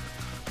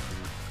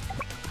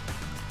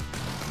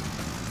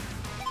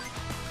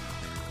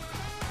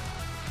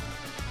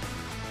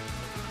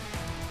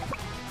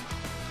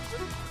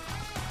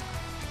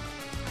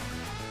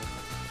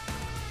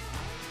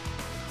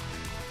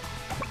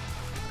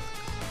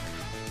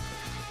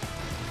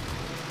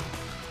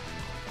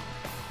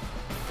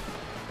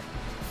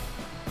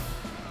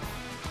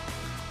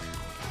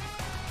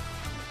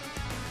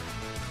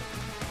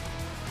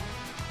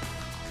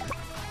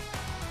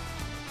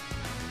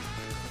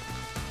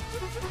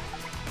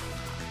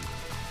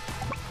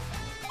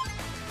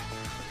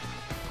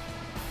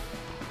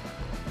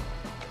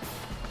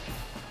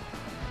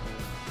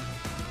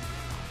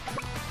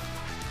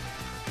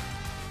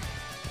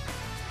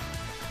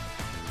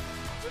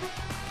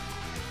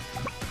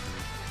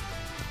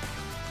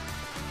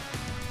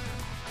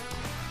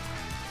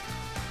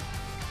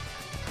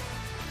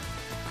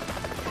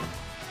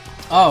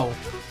 Oh.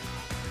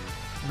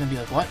 I'm gonna be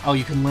like, what? Oh,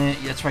 you can land.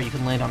 That's right, you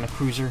can land on a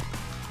cruiser.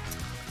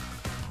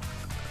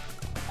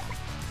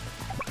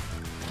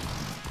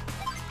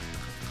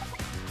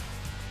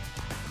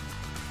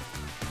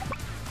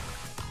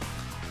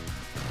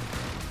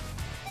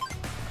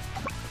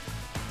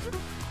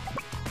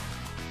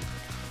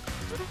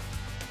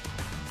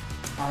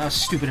 Oh, that was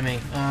stupid of me.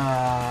 Go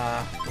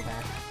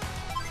back.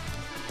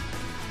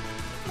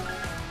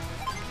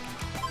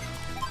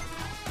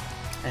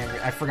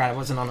 I forgot I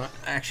wasn't on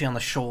actually on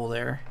the shoal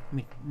there. Let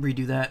me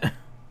redo that.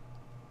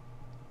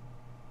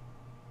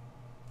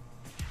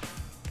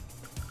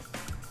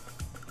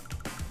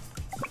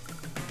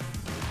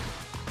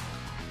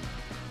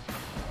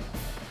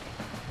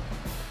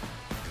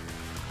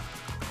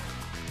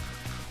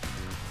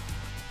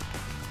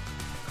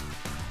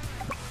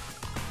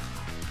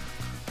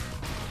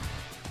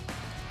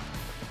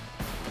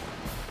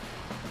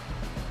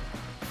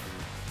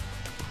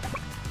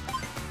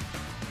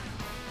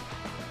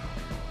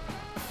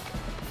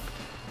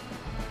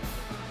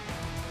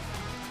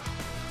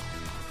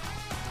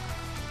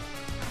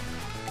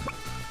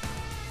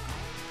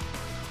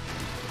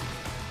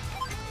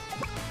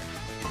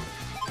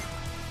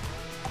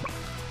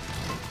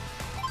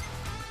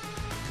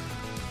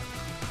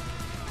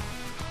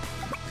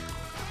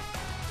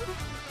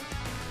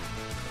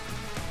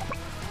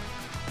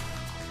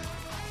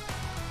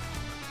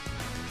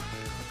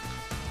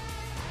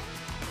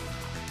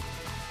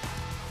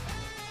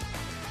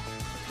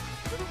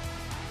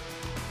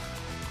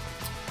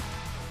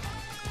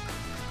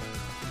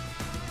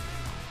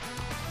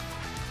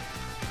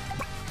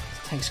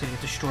 Tank's gonna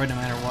get destroyed no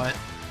matter what.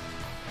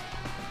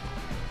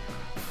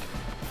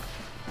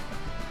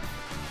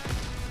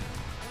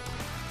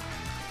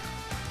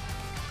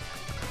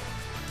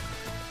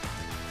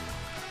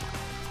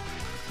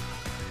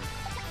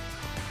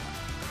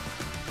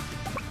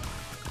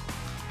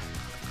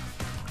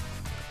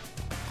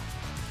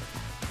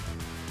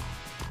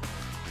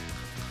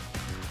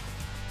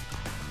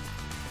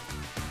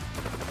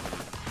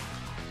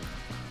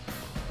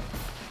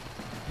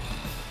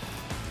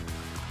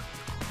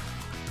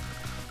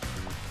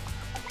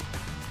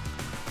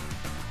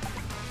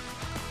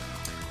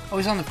 Oh,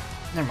 he's on the...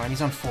 Never mind,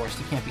 he's on forest.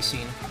 He can't be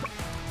seen.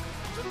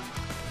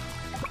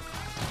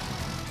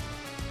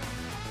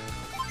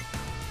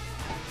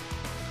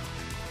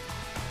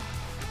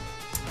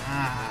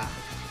 Ah.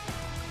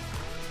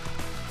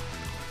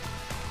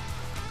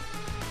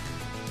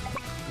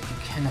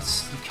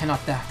 You cannot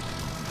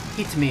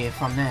hit me if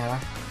I'm there.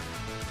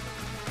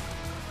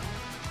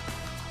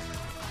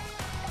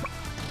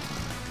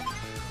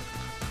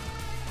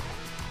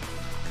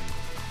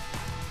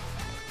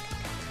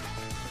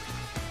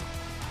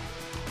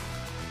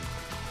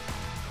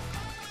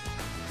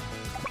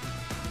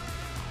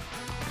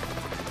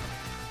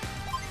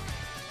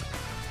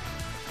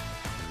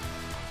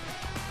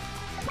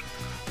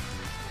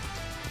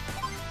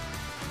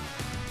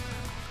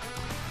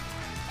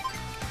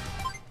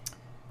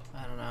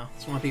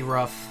 This might be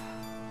rough.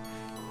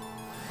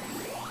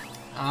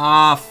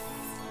 Ah,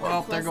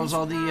 well, there goes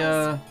all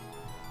the,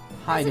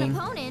 hiding. As an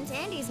opponent,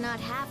 Andy's not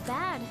half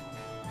bad.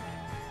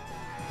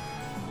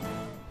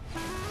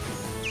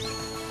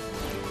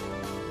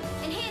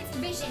 Enhanced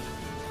vision.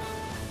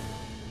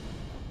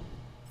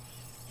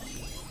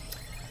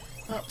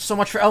 Well, so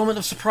much for element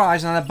of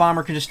surprise. Now that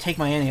bomber can just take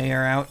my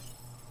anti-air out.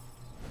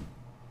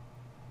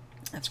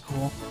 That's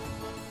cool.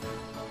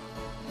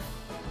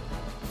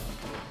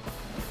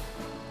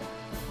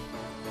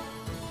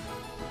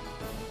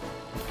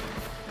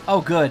 Oh,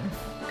 good.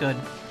 Good.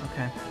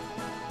 Okay.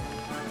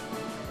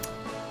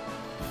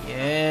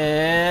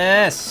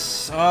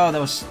 Yes! Oh, that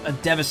was a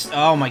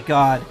oh my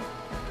god.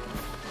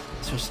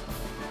 This was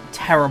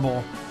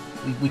terrible.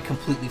 We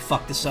completely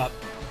fucked this up.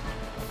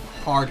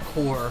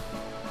 Hardcore.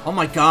 Oh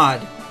my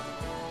god.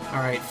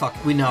 Alright,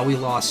 fuck. We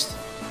lost.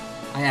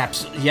 I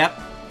absolutely...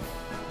 Yep.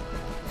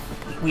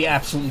 We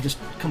absolutely just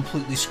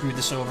completely screwed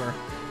this over.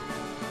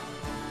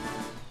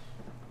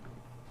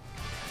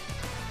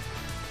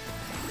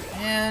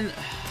 Man,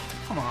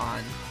 come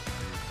on.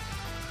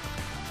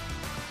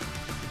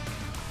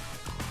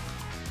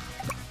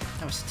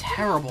 That was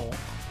terrible.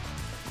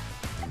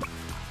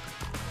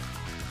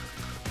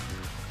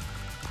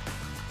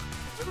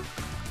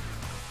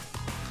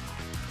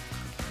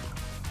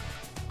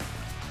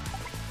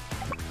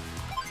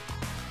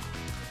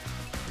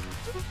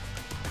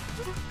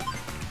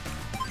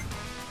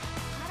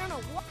 I don't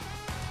know what.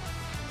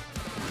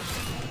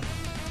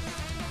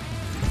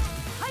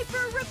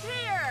 Hyper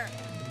repair!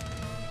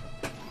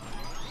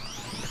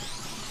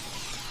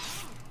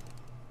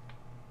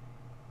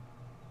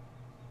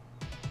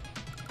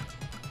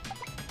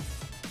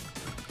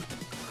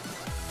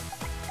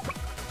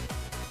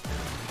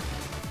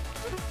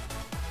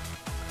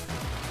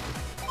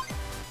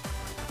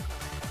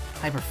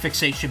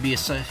 Hyperfixate should be a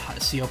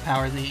CO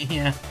power.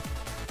 Yeah.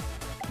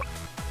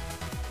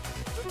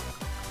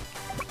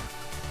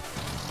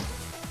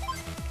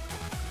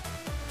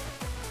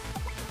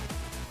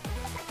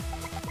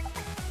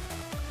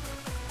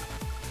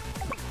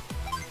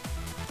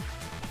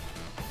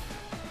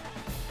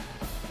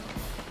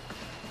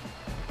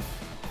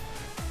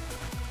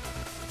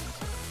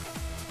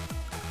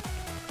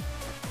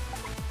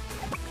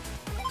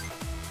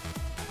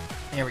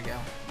 There we go.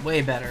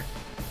 Way better.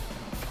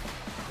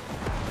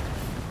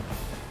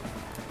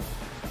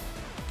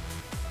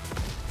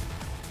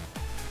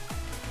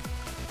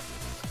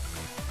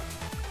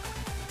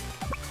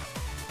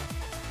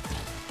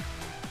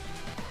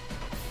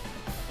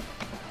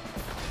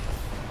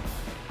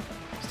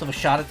 Still have a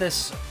shot at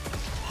this?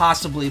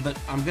 Possibly, but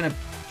I'm gonna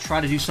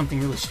try to do something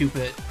really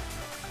stupid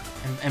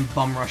and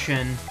bum rush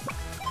in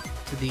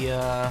to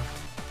the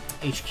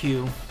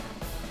HQ.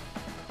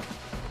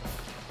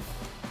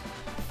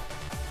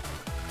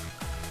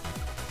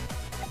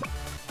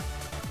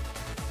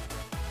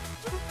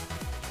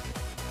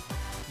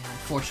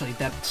 Unfortunately,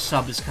 that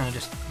sub is kind of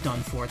just done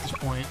for at this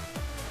point.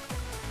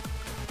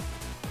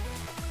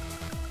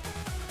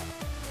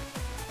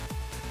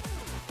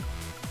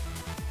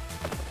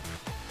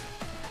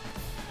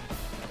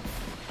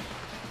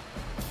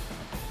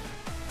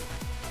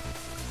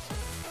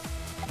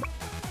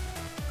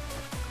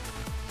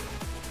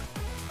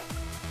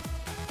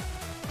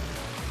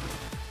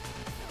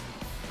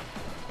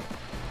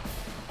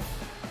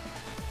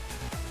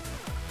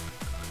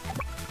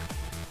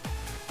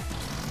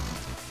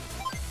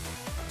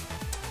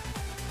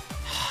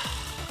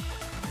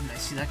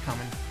 See that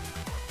coming.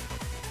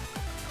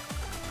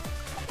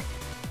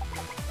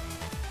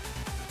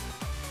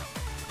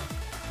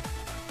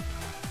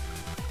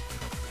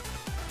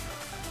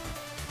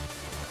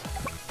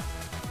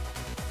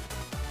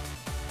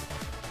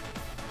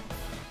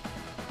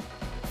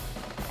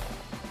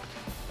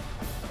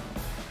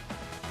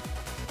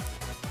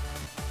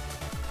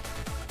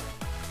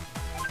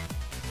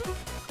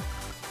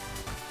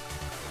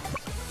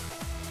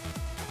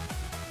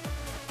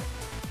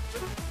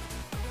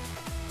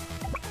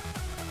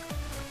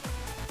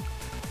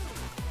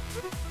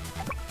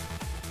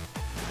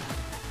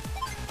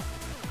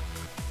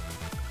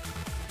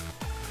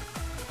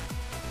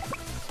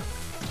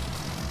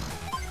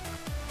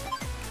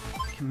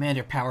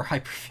 Commander power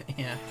hyper.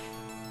 Yeah.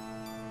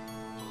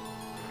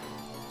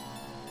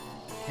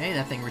 Okay,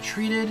 that thing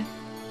retreated.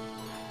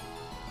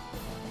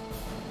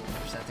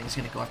 So that thing's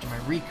gonna go after my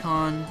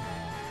recon.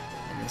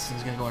 And this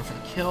thing's gonna go in for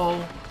the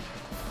kill.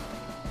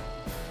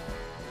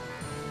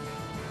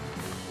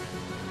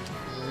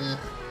 Ugh.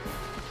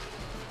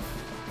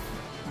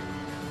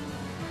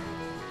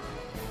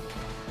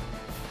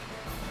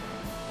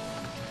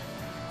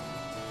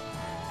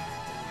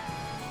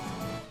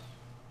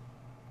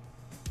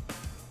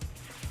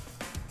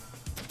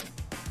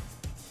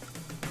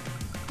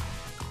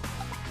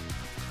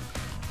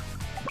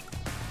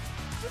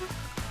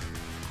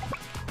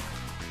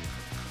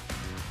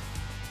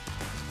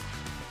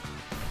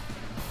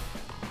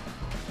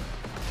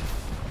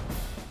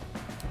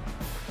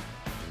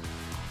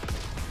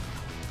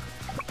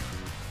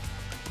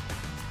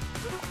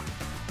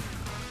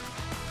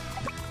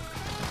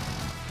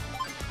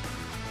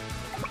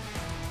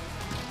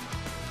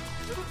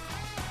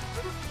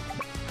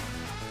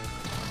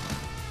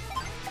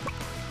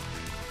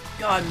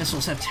 God,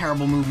 missiles have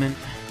terrible movement.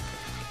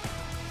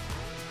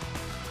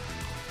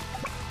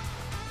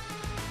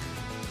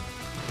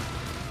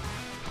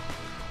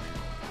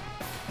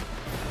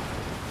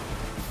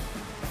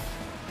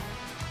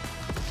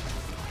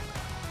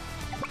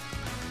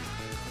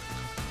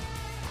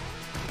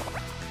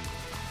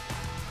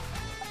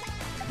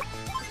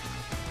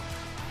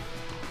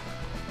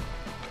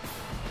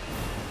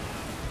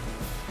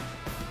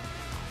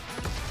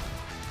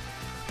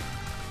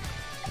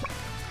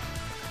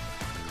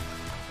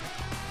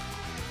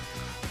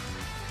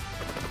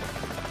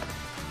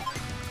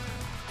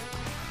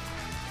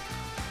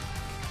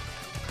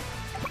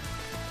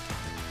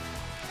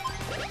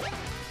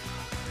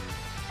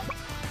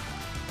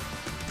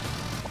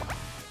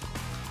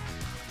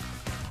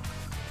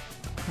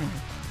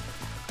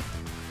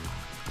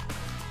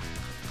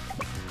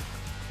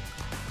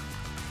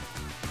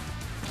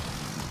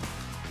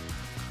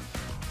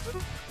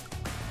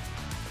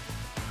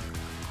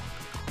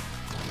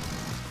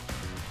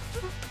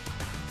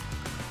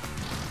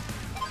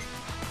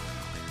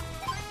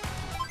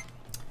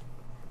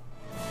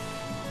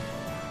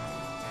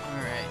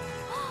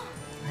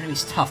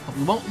 enemy's tough, but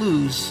we won't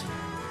lose.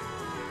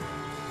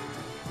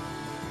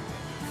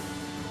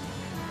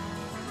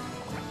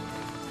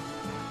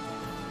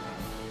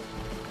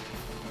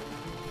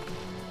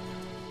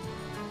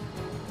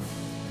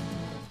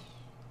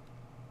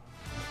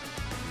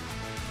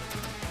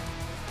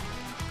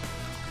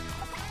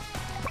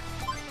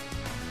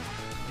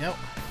 Yep.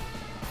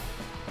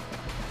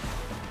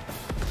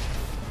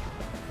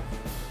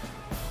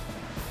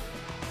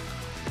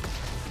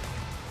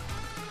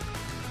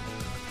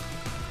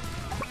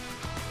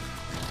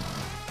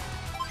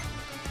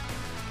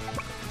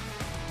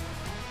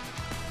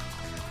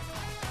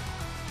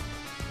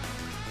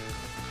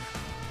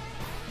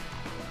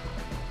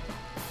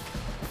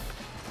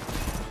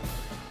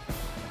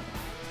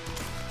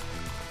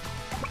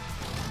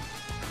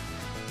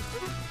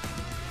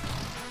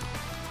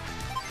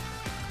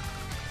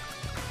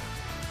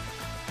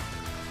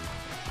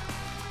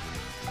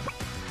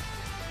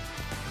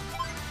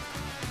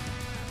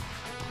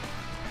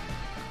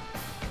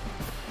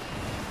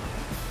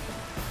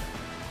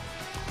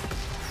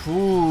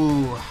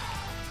 Ooh.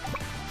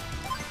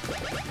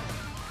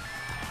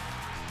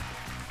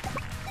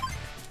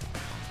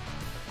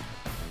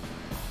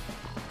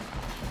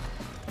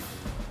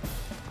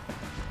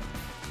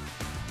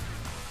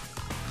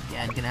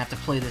 Yeah, I'm gonna have to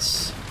play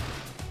this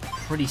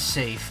pretty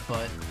safe,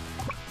 but...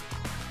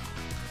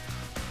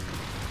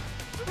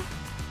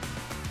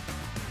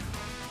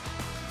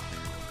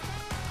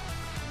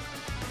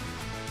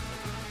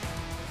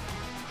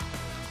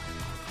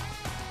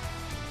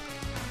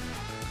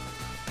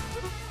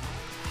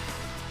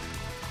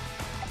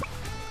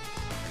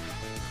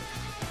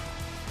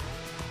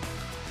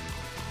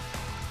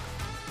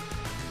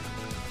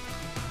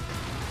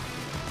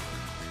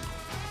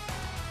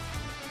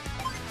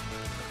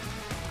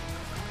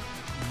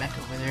 Mech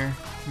over there.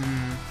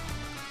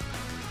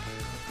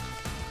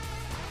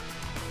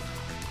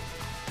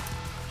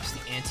 Just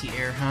the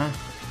anti-air, huh?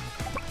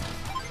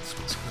 This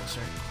one's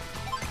closer.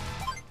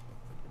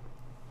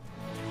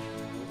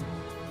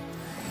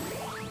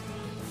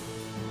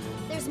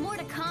 There's more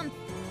to come.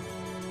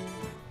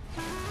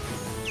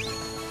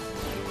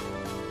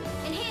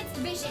 Enhanced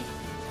vision.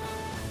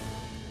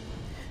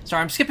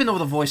 Sorry, I'm skipping over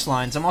the voice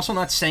lines. I'm also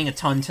not saying a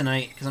ton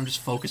tonight, because I'm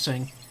just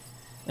focusing.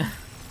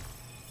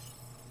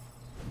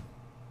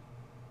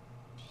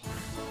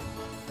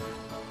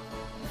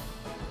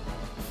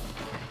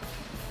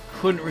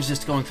 Couldn't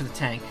resist going for the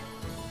tank.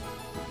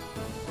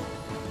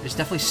 There's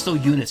definitely still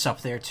units up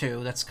there,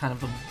 too. That's kind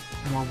of the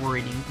more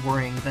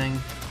worrying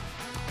thing.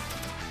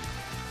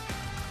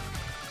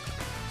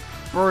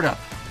 Bird up.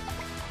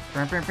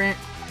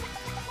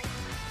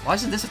 Why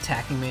isn't this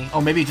attacking me?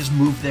 Oh, maybe it just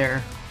moved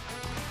there.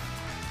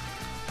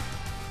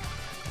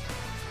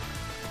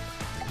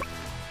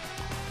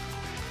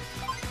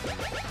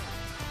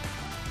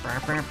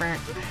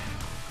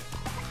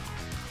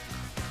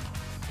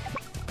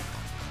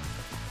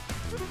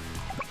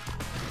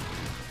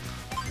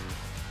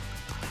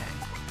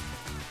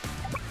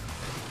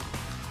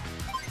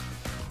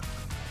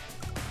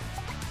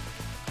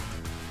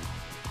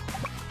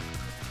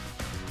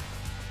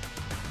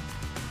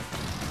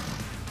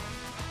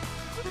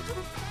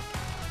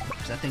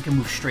 That thing can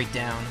move straight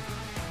down.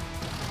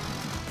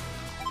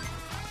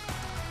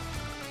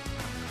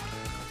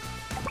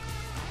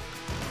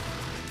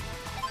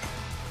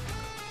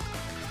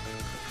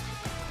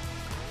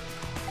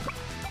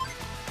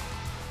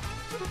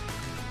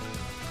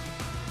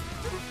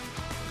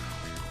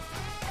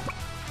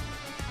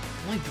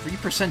 Only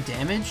 3%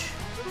 damage?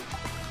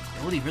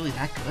 Ability really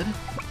that good?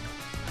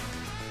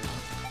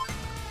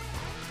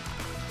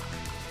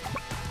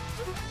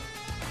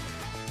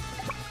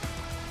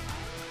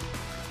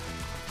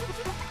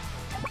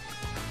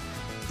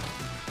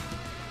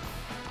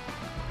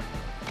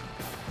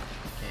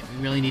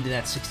 Really needed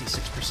that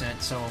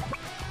 66%, so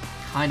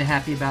kind of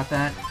happy about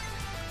that.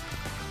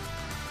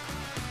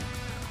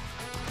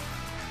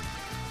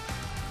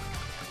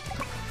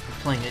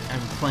 I'm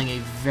playing a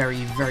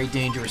very, very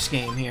dangerous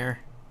game here.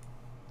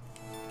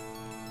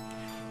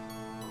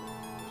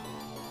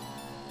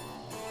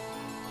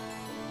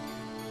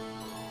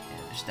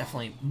 Yeah, there's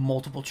definitely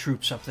multiple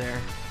troops up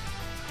there.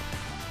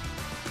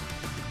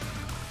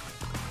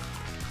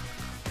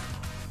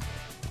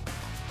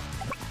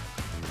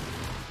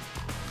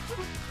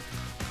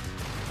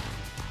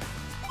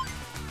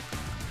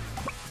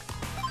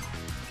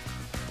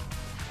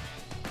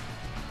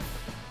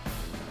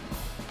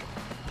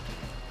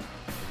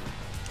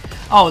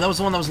 Oh, that was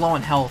the one that was low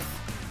on health.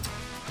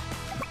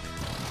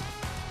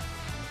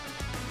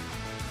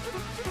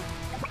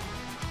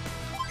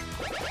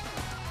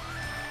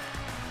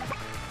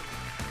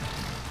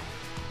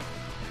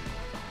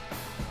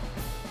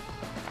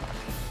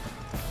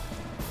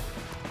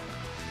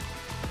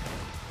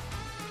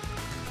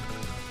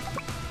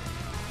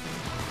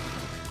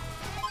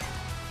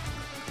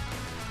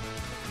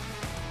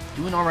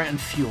 Doing alright on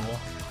fuel.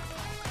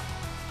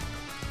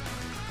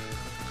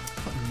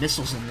 Put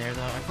missiles in there,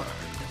 though. I put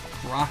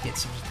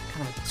rockets. It was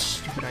kind of a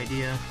stupid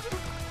idea.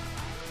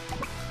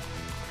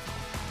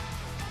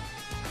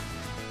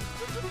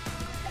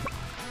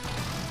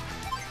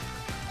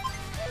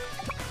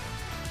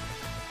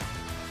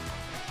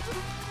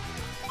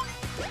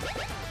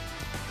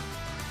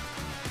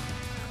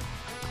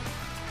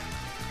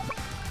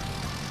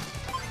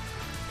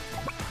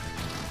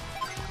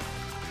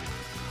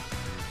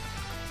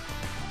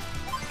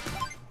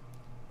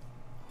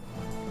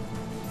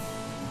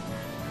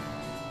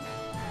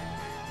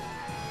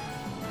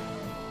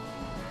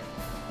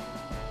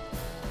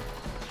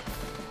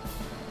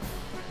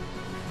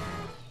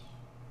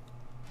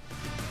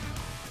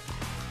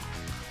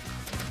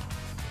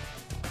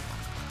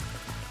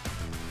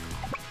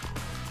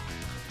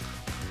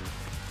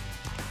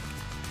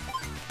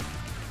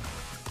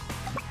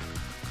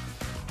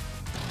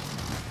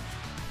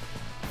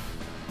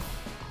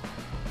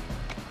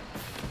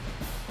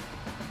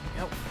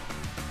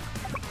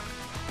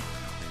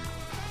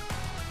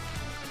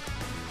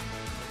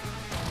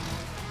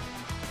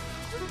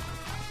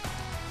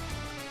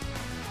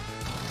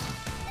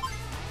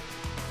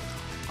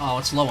 Oh,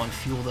 it's low on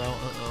fuel, though.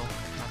 Uh-oh.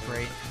 Not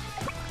great.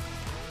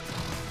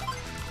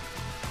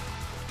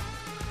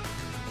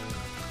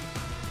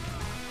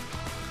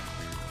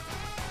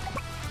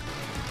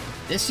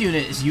 This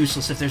unit is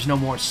useless if there's no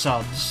more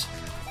subs.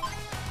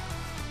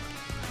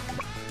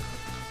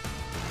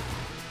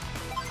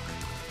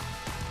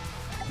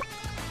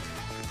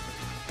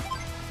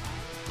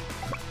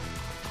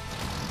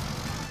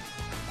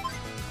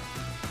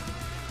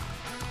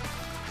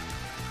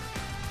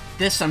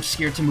 This, I'm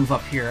scared to move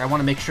up here. I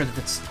want to make sure that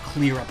it's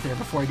clear up there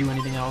before I do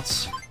anything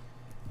else.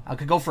 I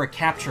could go for a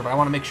capture, but I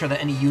want to make sure that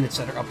any units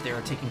that are up there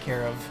are taken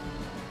care of.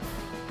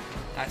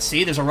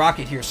 See, there's a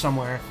rocket here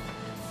somewhere.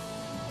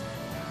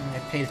 I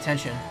paid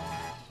attention.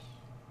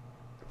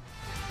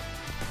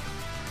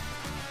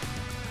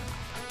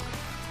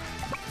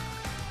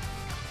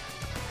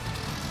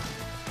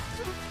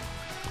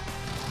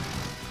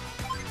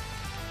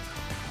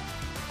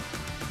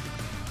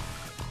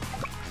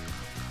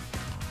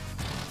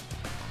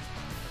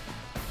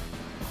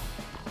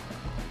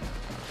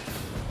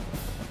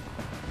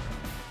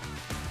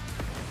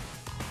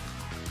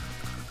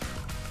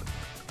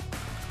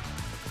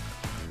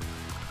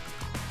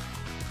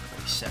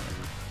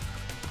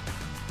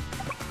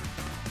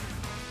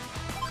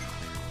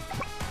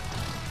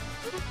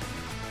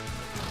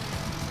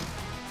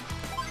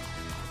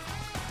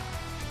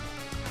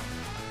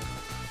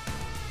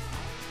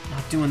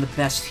 Doing the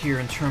best here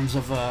in terms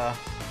of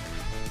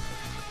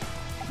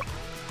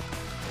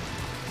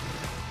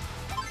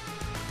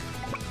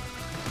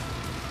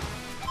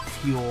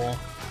fuel.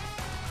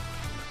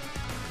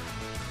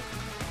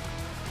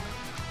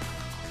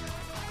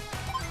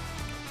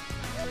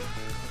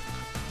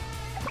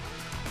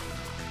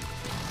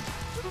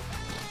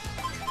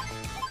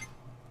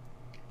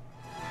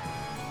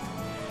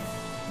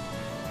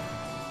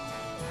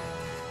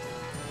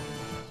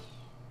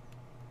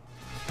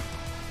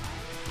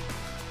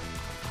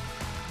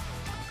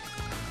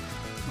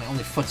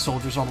 Only foot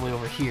soldiers all the way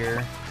over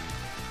here.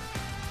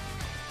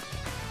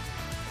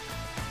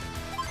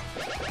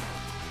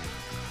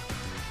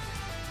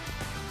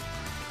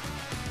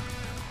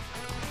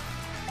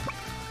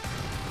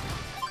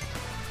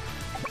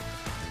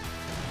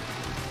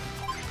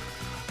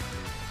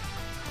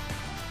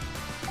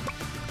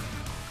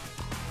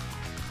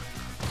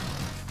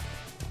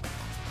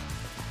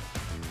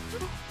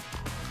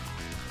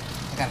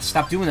 I gotta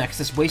stop doing that because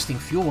it's wasting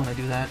fuel when I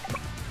do that.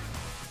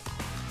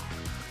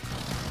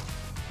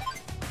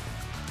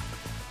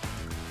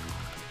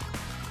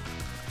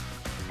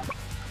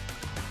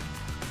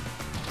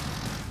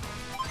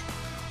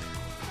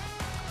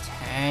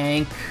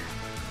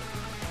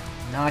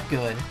 Not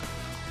good.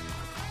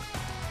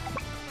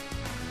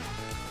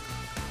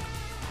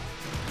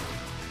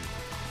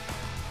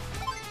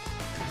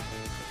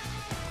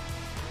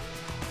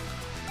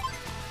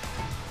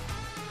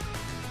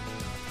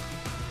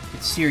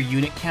 Let's see your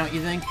unit count,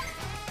 you think?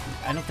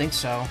 I don't think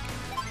so.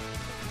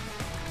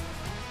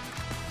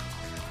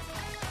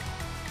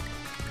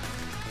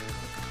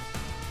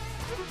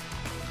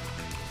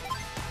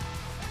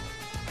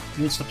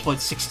 Units deployed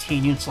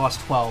 16, units lost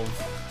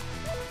 12.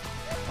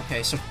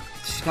 Okay, so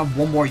she's got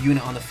one more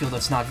unit on the field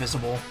that's not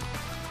visible.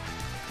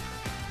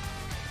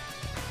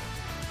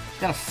 She's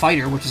got a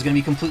fighter, which is going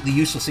to be completely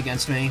useless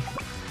against me.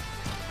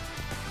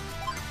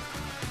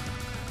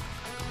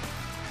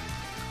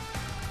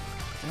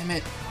 Damn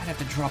it, I'd have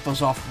to drop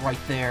those off right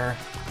there.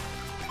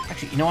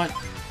 Actually, you know what?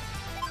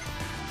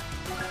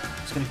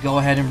 I'm just going to go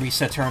ahead and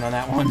reset turn on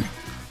that one.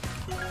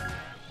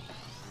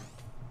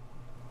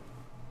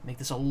 Make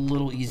this a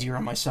little easier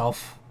on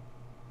myself.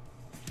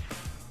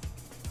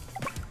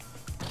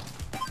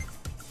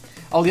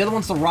 Oh, the other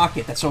one's the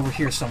rocket that's over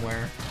here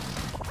somewhere.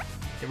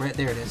 Right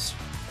there it is.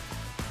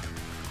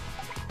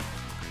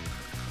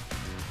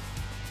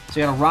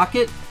 So you got a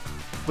rocket,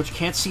 which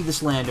can't see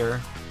this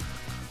lander,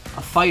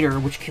 a fighter,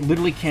 which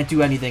literally can't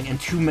do anything, and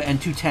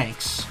two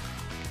tanks.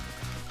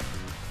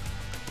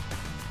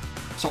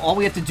 So all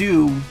we have to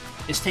do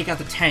is take out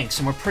the tanks,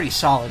 and we're pretty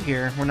solid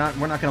here. We're not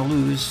gonna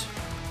lose.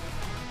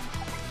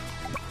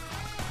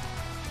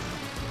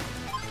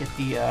 Get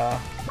the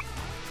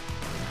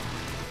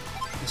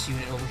this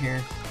unit over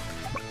here.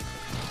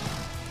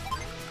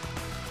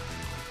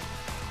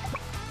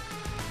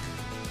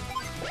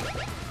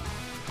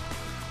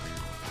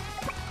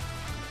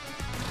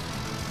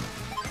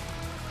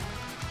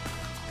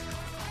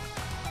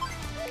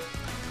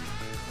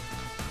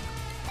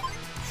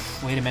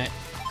 Wait a minute.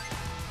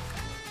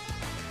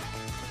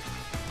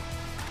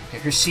 Okay,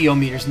 her CO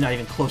meter's not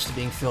even close to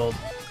being filled.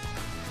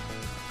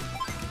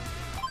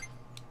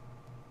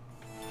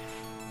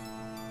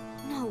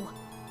 No.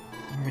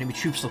 Enemy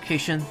troops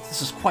location.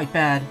 This is quite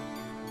bad.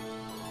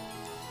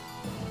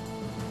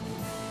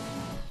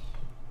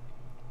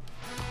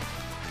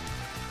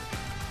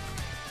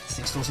 This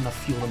thing still has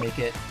enough fuel to make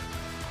it.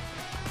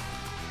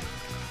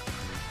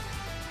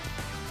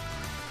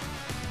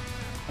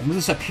 I'll move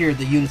this up here,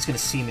 the unit's gonna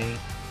see me.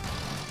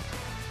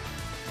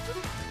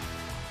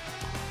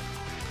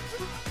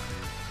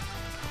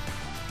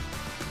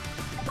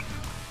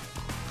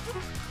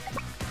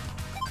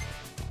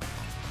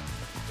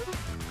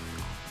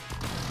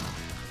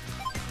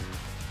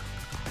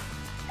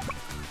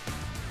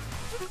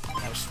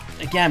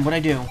 Again, what'd I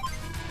do? I'm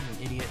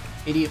an idiot.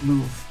 Idiot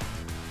move.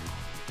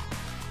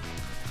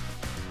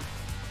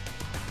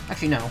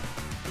 Actually, no.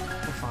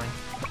 We're fine.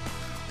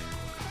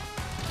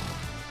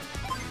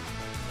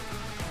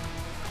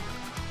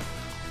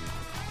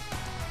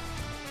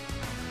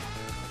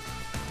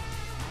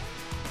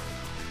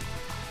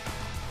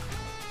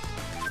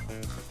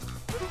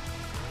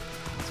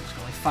 It's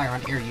only fire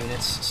on air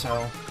units,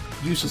 so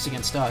useless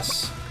against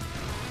us.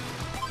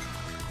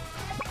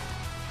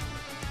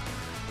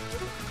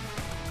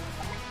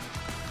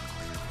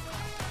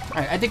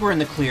 Alright, I think we're in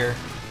the clear.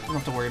 We don't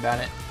have to worry about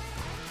it.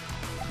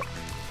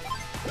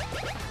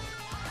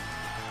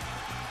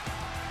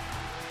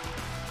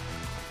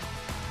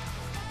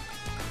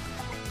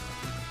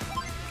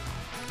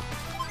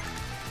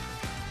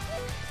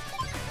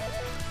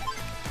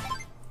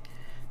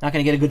 Not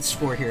gonna get a good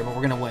score here, but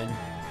we're gonna win.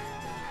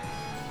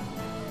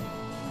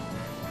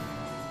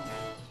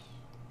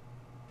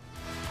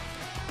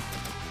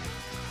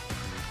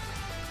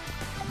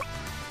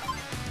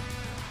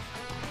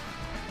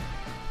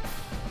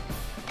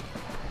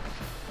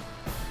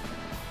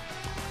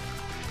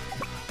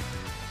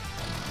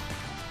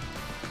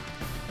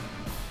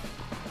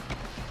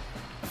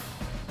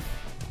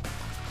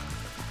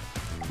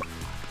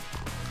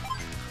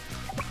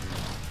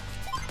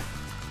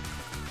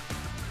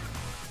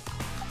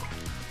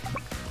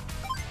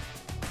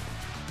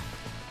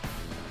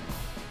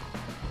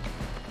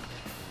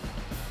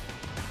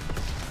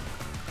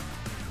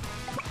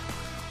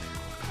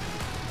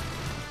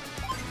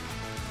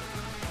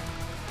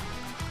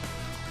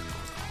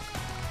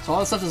 So all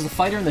that's left is the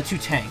fighter and the 2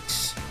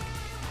 tanks.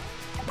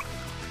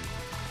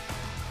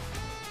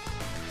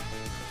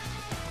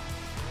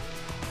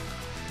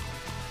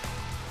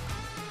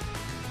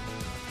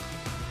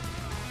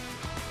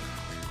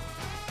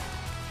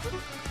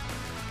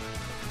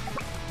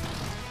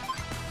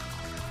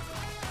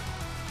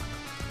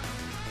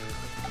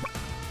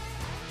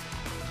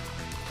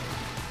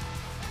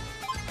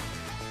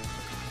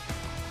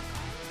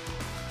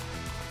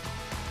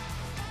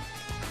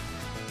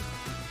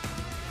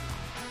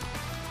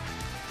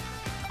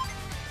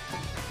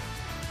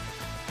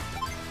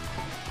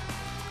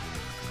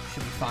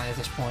 Should be fine at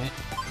this point.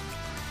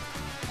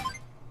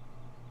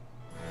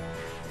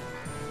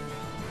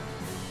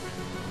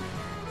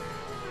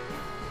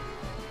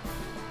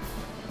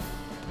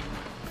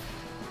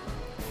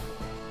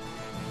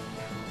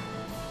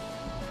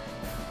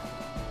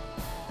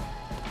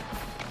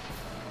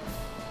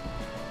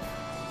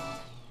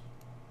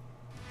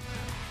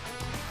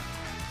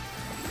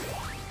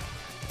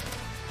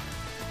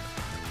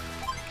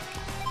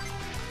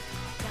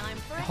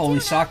 Holy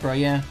Sakura,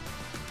 yeah.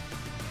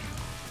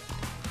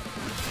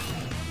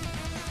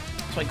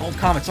 That's why Gold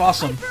Comet's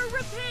awesome.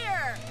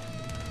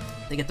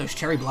 They get those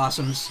cherry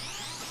blossoms.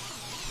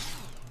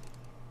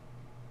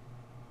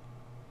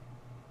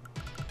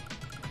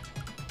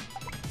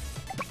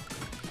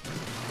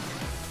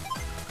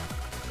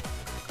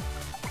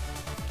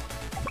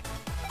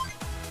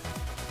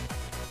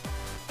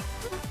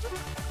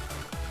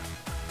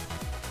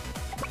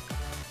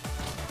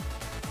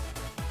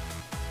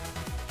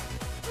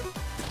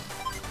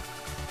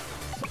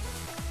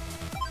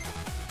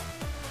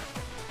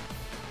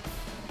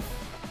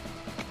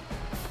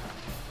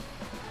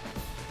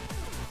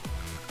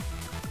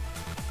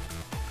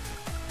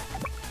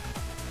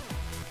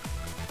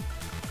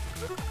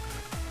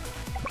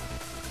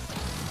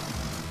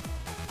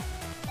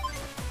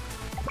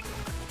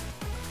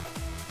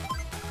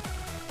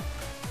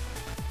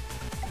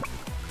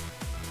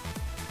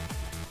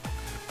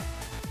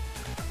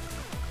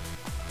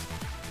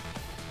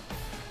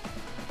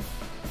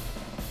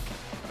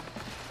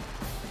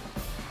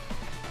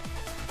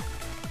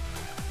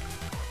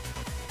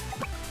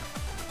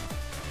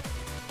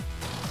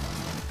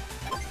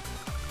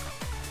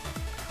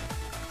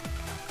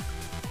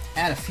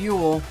 Add a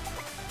fuel.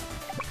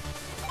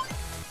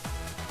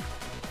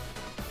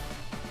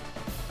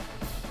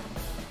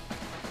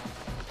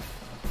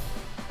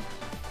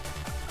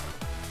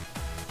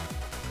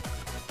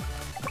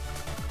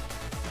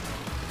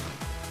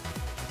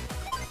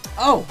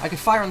 Oh, I could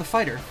fire on the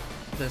fighter.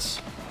 This.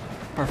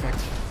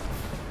 Perfect.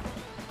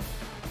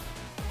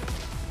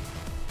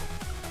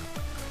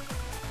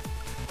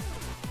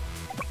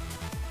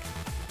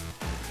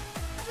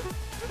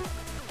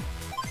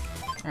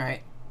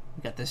 Alright.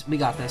 We got this. We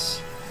got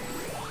this.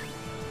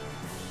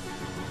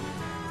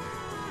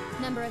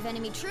 Number of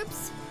enemy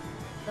troops.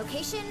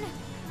 Location.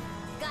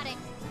 Got it.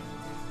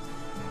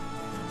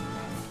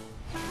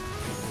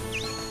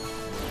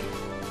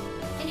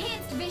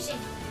 Enhanced vision.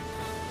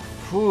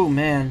 Whew,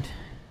 man.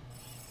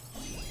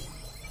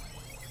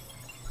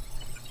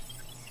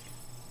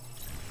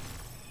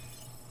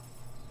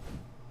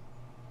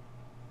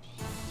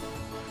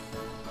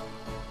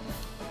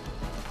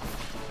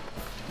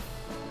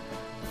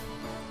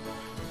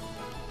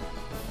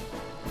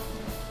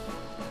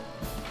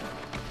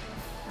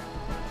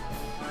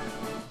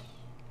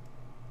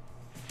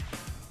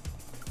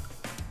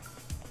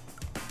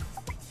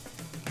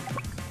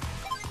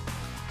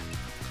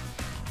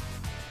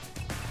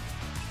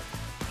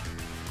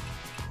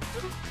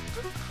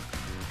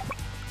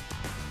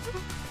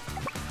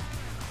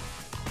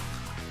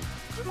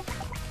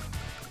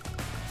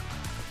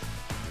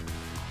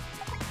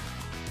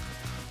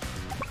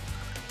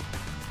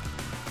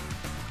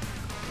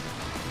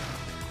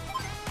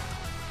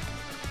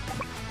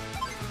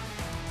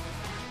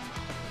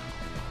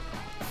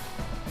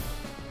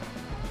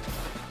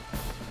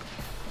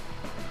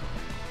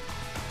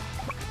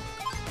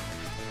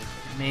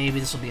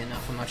 Maybe this will be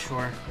enough, I'm not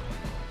sure.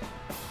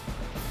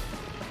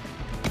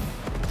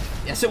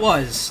 Yes, it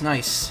was.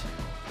 Nice.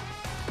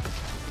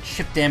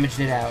 Ship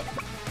damaged it out.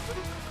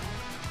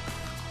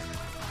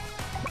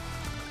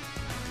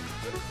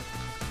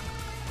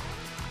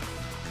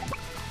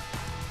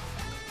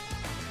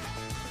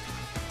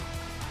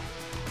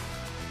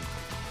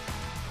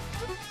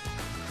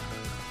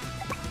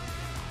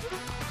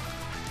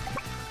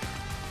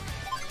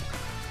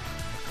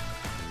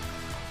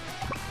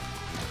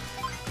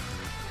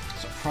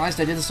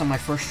 Surprised I did this on my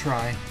first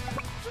try.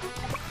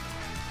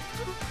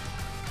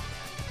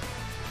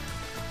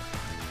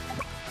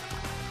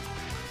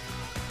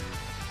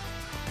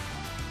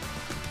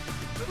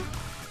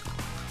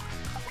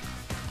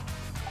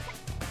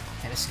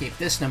 Can't escape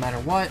this no matter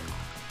what.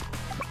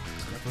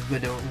 So we're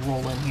good to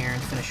roll in here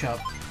and finish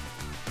up.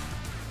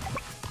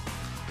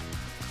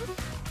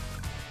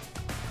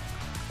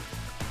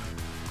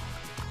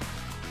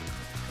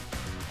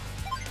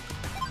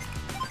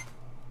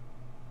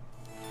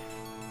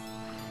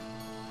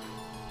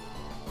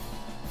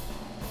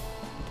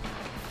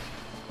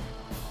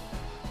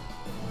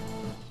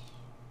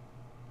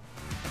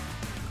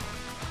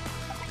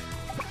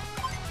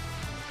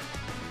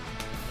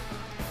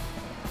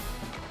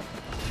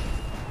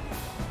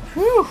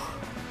 Whew!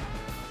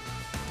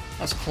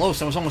 That's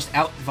close. I was almost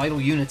out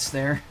vital units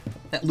there.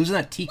 Losing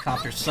that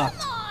T-copter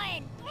sucked.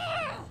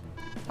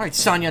 Alright,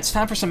 Sonya, it's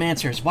time for some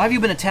answers. Why have you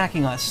been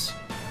attacking us?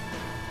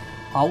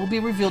 All will be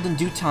revealed in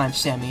due time,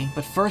 Sammy,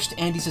 but first,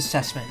 Andy's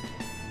assessment.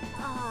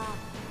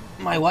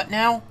 My what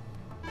now?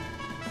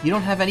 You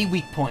don't have any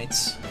weak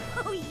points.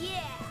 Oh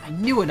yeah. I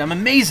knew it, I'm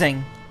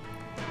amazing!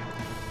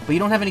 But you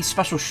don't have any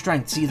special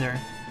strengths either.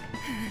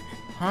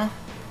 Huh?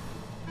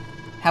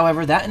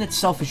 However, that in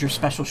itself is your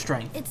special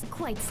strength. It's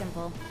quite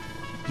simple.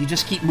 You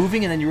just keep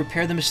moving and then you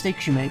repair the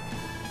mistakes you make.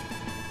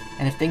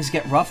 And if things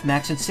get rough,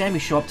 Max and Sammy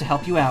show up to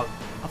help you out.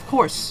 Of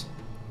course.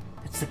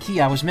 That's the key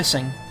I was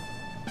missing.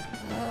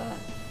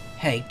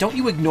 Hey, don't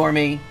you ignore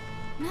me.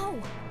 No.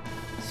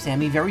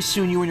 Sammy, very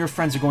soon you and your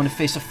friends are going to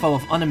face a foe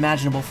of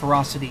unimaginable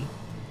ferocity.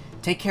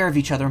 Take care of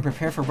each other and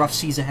prepare for rough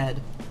seas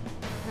ahead.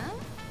 Huh?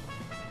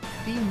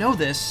 How do you know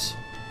this?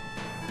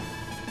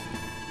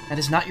 That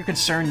is not your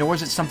concern, nor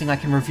is it something I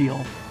can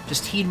reveal.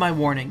 Just heed my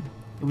warning.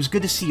 It was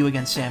good to see you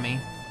again,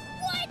 Sammy.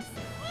 What?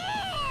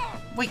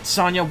 Wait,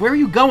 Sonya, where are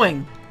you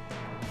going?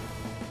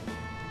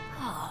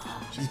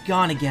 She's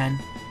gone again.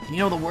 And you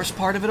know the worst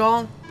part of it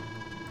all?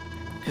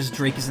 Because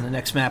Drake is in the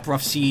next map,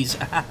 Rough Seas.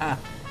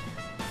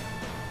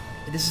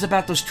 This is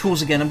about those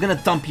tools again. I'm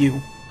gonna dump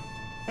you.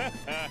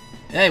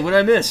 Hey, what'd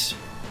I miss?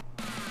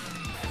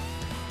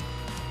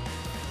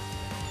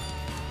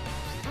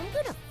 I'm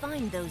gonna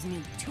find those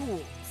new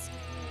tools.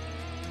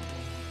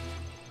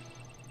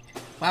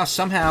 Wow,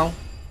 somehow,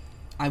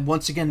 I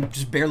once again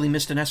just barely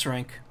missed an S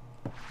rank.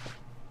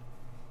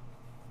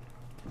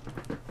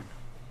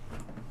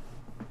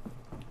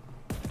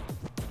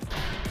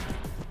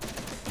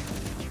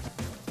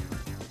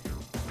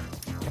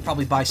 I'll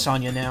probably buy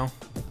Sonya now.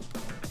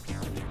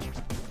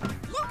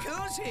 Look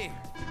who's here!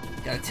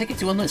 Got a ticket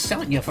to enlist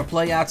Sonya for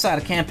play outside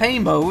of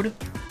campaign mode.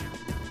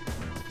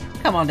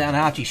 Come on down to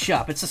Hachi's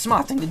shop, it's a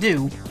smart thing to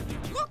do.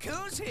 Look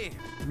who's here!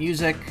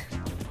 Music.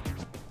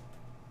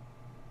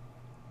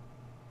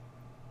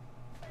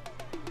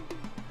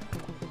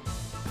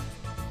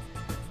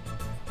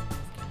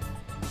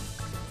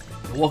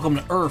 Welcome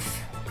to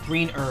Earth.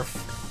 Green Earth.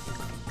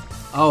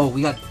 Oh,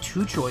 we got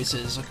 2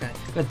 choices. Okay.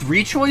 We got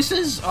 3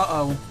 choices?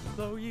 Uh-oh.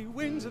 Blow ye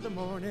winds of the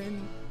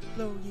morning,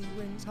 blow ye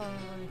winds high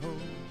ho.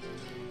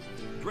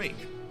 Drake,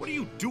 what are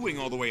you doing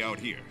all the way out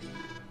here?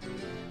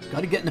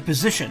 Gotta get in a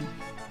position.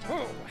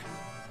 Oh,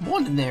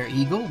 Morning there,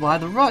 Eagle. Why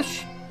the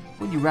rush?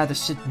 Wouldn't you rather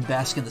sit and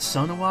bask in the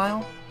sun a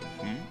while?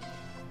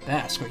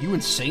 Bask? Are you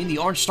insane? The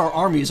Orange Star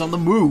Army is on the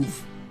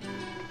move!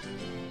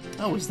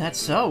 Oh, is that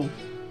so?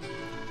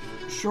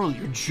 Surely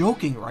you're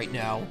joking right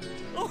now.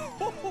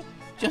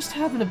 Just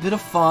having a bit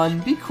of fun.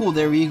 Be cool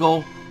there,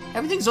 Eagle.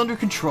 Everything's under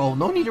control.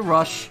 No need to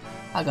rush.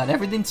 I got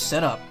everything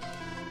set up.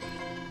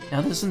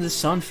 Now doesn't the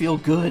sun feel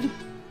good?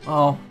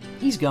 Oh,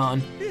 he's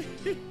gone.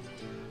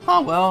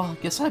 Oh well,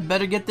 guess I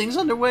better get things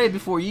underway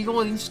before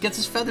Eagle gets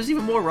his feathers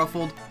even more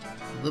ruffled.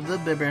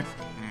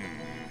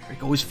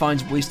 Drake always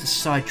finds ways to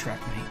sidetrack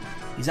me.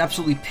 He's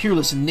absolutely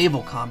peerless in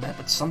naval combat,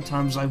 but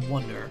sometimes I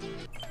wonder.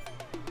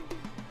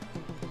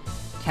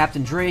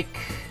 Captain Drake.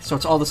 So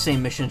it's all the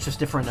same missions, just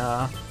different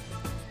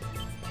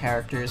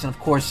characters. And of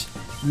course,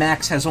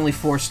 Max has only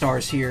 4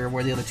 stars here,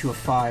 where the other 2 have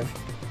 5.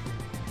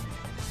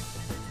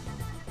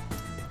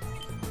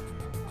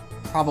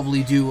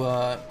 Probably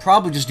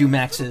just do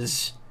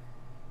Max's.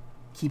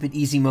 Keep it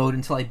easy mode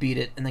until I beat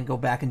it, and then go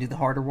back and do the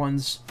harder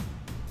ones.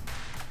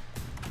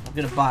 I'm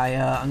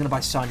gonna buy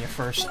Sonya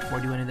first before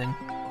I do anything.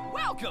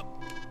 Welcome!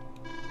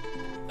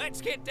 Let's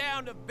get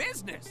down to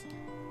business!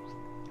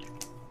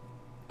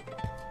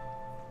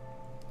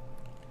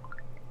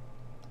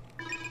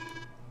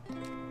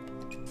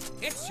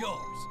 It's yours.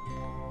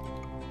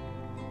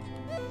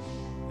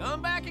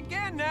 Come back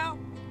again now.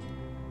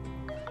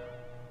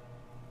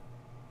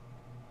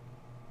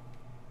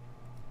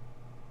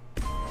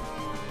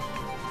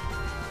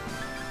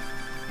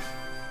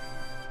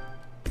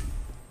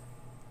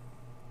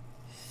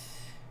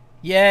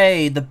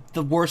 Yay!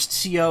 The worst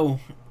CO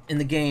in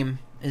the game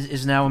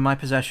is now in my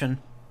possession.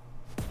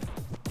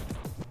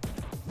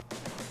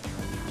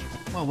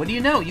 Well, what do you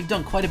know? You've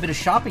done quite a bit of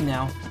shopping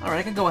now. Alright,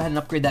 I can go ahead and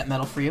upgrade that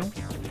medal for you.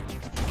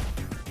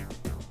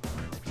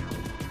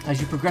 As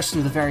you progress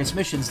through the various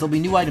missions, there'll be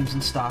new items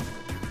in stock.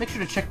 Make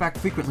sure to check back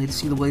frequently to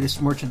see the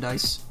latest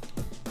merchandise.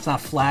 It's not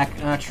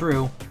flak.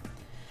 True.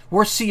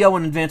 Worst CO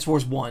in Advance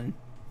Wars 1.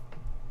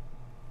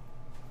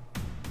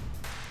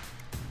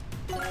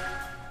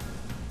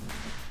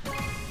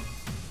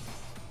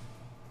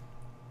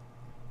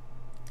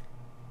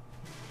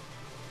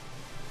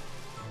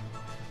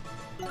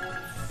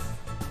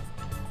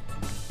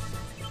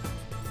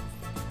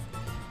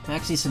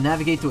 Max needs to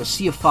navigate through a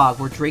sea of fog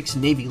where Drake's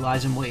navy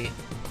lies in wait.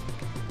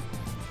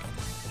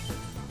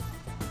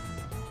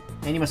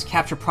 And you must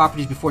capture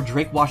properties before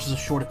Drake washes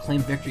ashore to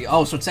claim victory.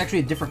 Oh, so it's actually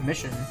a different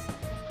mission.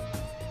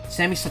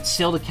 Sammy sets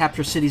sail to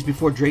capture cities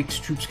before Drake's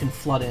troops can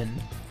flood in.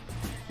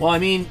 Well, I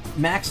mean,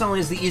 Max not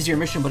only is the easier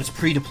mission, but it's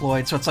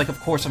pre-deployed, so it's like, of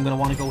course, I'm going to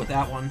want to go with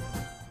that one.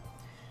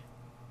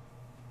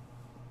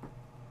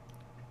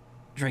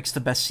 Drake's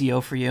the best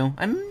CO for you.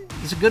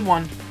 He's a good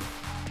one.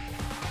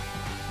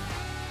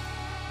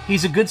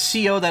 He's a good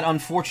CO that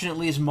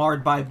unfortunately is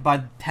marred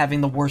by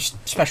having the worst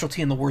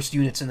specialty and the worst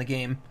units in the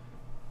game.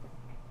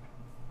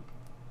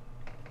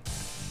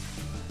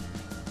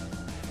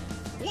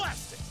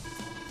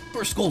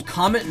 First Gold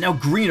Comet, now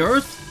Green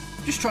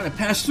Earth? Just trying to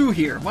pass through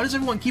here. Why does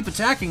everyone keep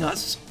attacking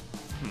us?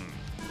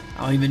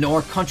 I don't even know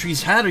our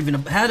country's had any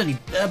I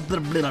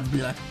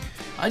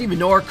don't even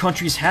know our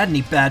country's had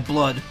any bad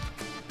blood.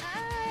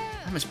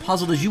 I'm as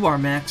puzzled as you are,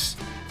 Max.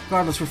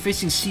 Regardless, we're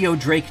facing CO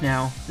Drake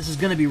now. This is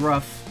gonna be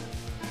rough.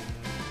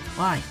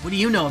 Why? What do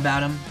you know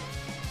about him?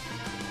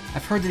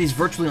 I've heard that he's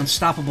virtually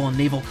unstoppable in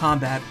naval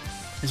combat.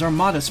 His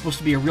armada is supposed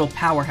to be a real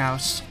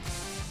powerhouse.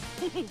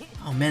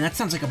 Oh man, that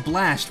sounds like a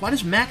blast. Why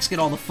does Max get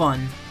all the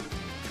fun?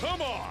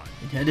 Come on!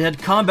 In head-to-head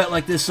combat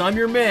like this, I'm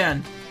your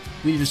man.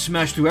 We need to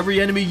smash through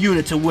every enemy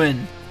unit to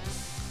win.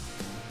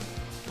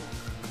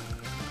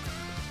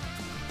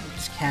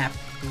 Just cap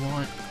if you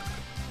want.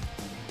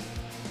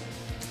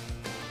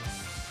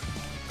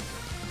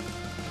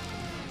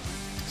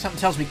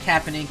 Something tells me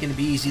capping ain't gonna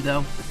be easy,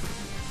 though.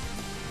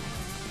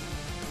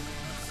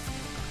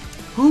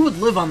 Who would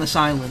live on this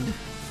island?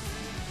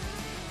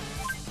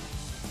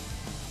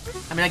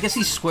 I mean, I guess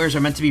these squares are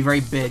meant to be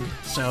very big,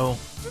 so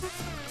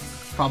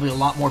probably a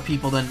lot more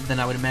people than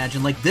I would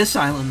imagine. Like this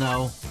island,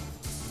 though,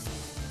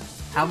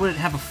 how would it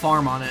have a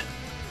farm on it?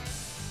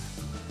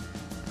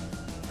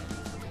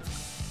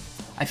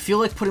 I feel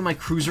like putting my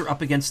cruiser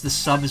up against the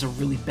sub is a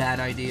really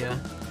bad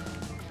idea.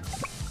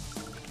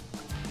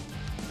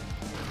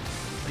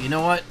 But you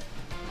know what?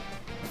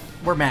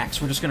 We're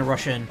Max. We're just gonna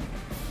rush in.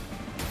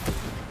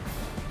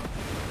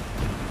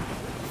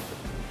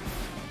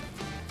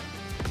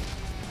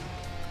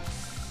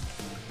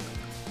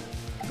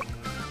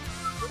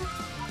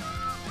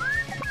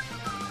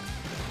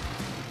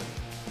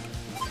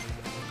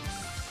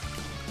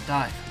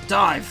 Dive.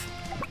 Dive!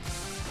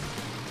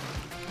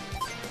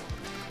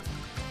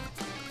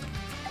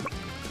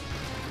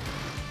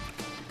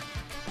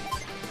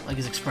 Like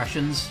his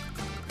expressions.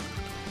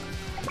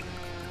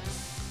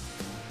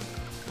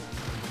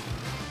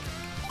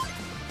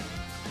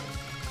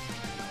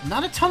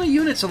 Not a ton of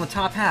units on the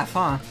top half,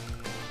 huh?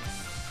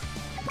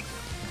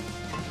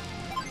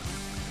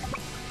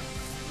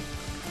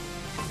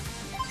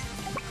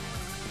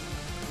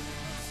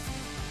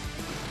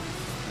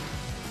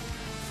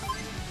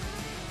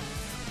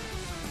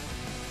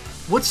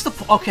 What's the...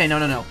 Okay,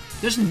 no.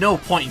 There's no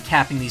point in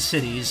capping these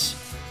cities.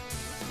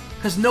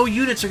 Because no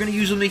units are going to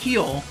use them to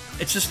heal.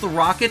 It's just the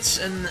rockets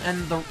and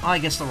the... I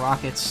guess the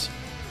rockets.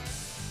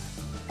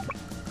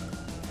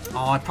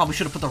 Oh, I probably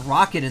should have put the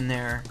rocket in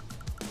there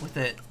with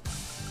it.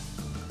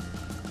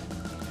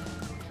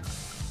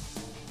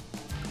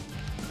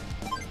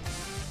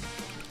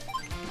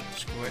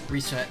 Screw it.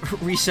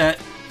 Reset. Reset.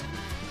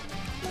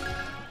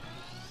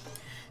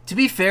 To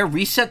be fair,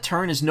 Reset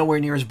Turn is nowhere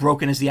near as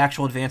broken as the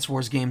actual Advance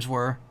Wars games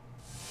were.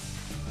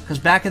 Because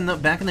back in the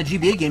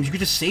GBA games, you could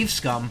just save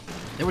scum.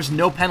 There was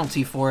no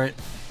penalty for it.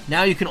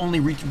 Now you can only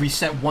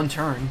reset one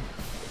turn.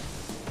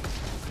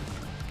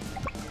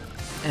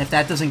 And if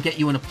that doesn't get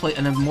you in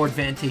a more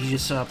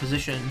advantageous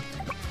position,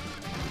 it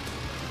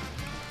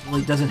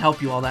really doesn't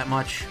help you all that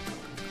much.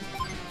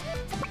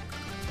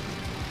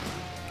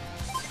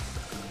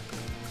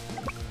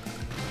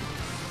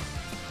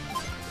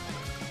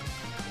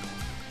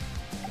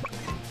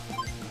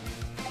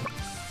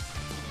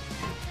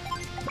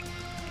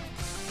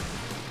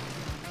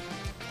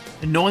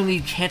 Annoyingly,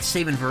 you can't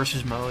save in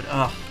versus mode.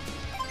 Ugh.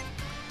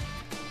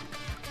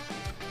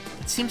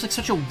 It seems like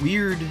such a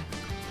weird, like,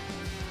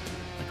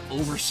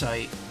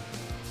 oversight.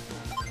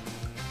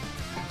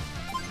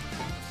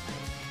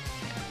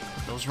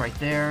 Put those right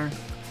there.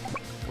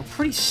 We're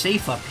pretty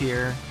safe up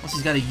here. Unless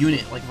he's got a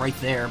unit, like, right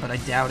there, but I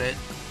doubt it.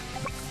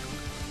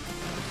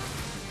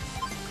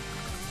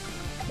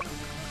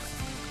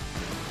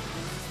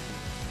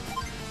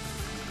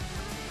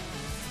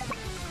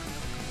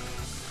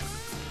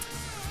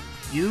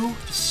 You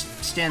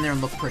just stand there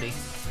and look pretty.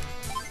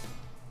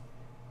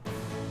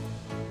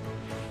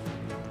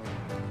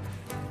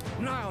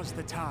 Now's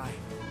the time.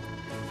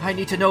 I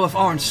need to know if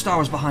Orange Star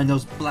was behind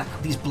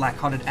these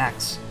black-hearted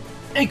acts.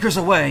 Anchors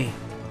away!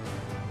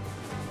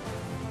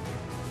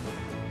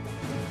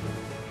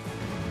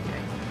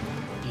 Okay.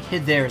 He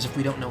hid there as if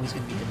we don't know he's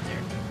gonna be hidden there.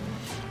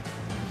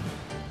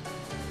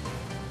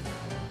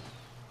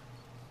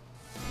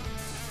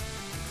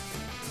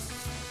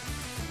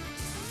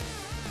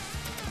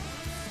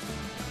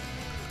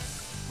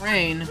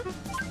 Rain.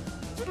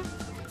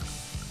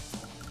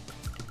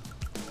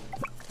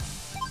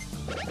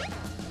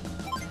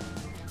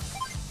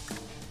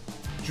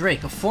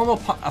 Drake, a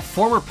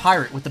former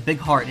pirate with the big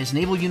heart. His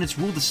naval units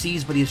rule the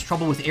seas, but he has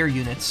trouble with air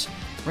units.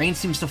 Rain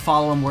seems to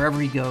follow him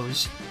wherever he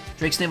goes.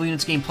 Drake's naval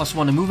units gain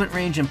 +1 to movement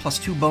range and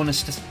 +2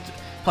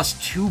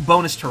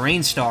 bonus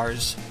terrain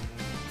stars.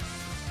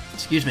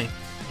 Excuse me.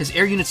 His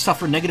air units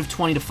suffer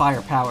 -20 to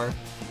firepower.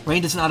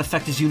 Rain does not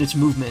affect his unit's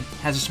movement.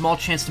 Has a small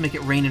chance to make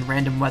it rain in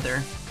random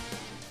weather.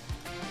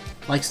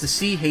 Likes the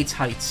sea, hates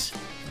heights.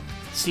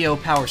 CO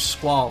power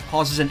Squall.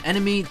 Causes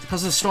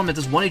a storm that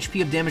does 1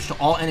 HP of damage to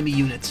all enemy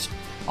units.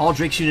 All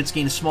Drake's units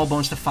gain a small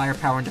bonus to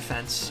firepower and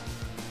defense.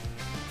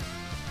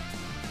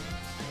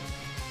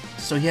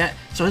 So yeah,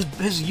 so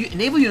his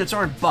naval units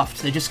aren't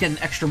buffed, they just get an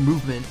extra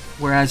movement,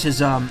 whereas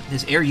his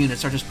air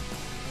units are just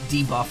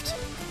debuffed.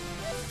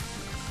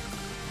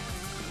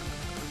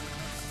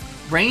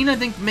 Rain, I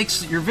think,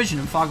 makes your vision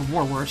in Fog of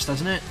War worse,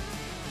 doesn't it?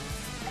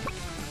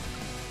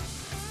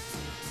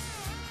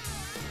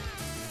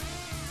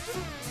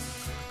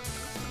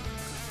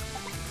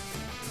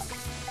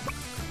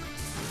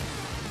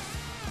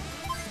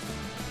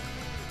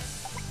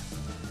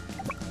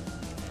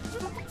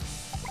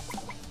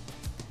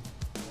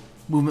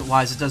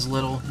 Movement-wise, it does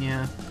little,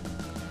 yeah.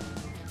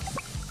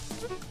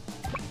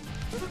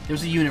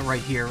 There's a unit right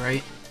here,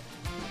 right?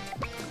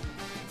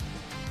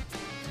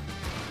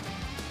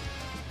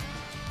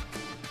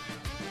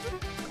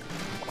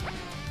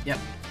 Yep.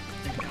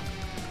 There we go.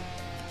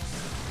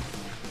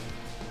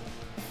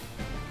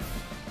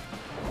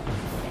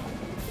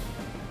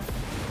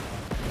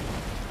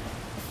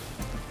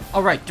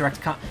 Alright,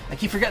 I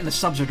keep forgetting the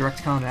subs are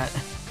direct combat.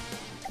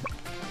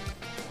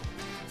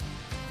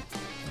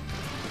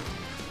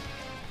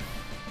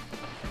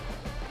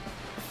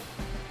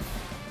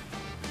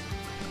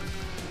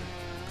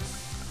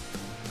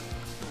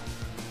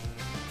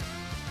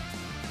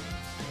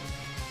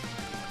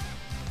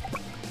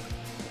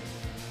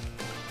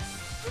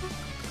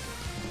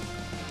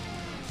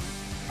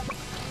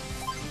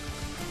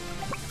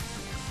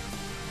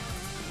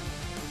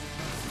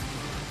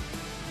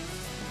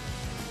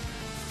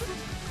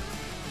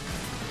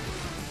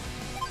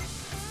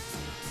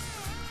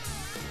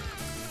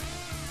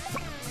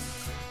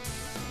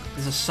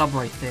 There's a sub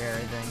right there,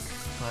 I think,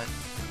 but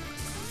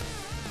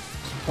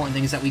the important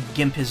thing is that we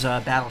gimp his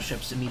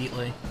battleships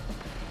immediately.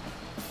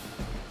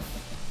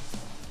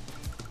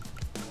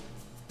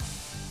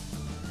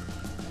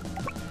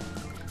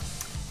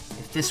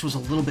 If this was a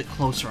little bit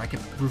closer, I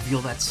could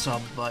reveal that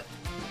sub, but...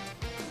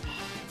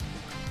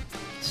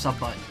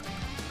 Sub-butt.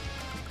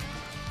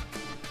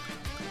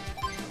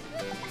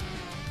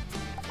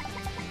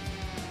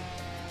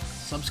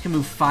 Subs can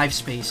move 5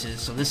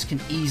 spaces, so this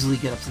can easily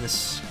get up to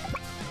this...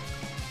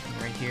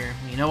 right here.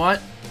 You know what?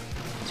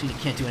 So you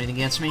can't do anything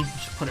against me.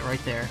 Just put it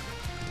right there.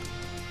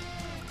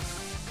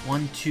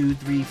 1, 2,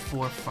 3,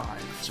 4,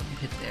 5. So we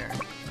hit there.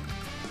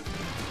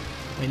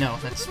 Wait, no,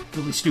 that's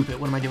really stupid.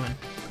 What am I doing?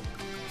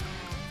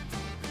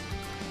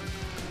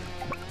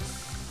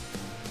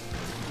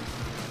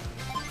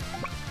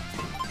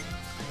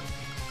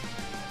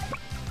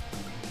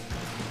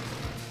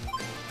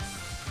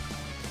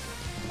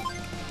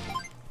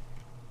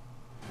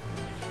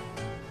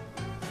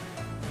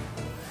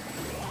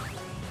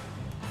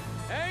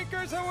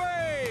 Clears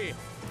away!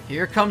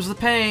 Here comes the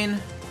pain.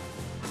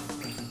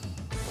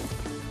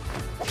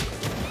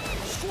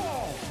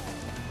 Squall!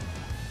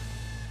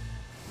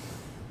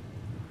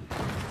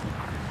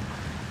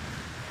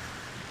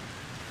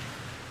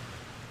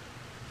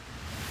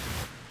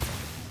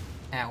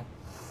 Ow.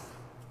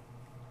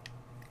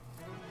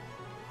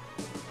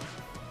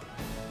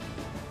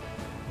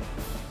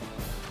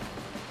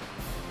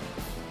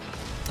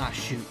 Ah,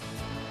 shoot.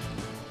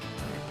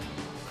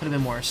 Could have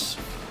been worse.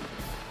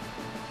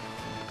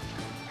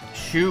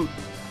 Shoot.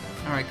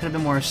 Alright, could have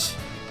been worse.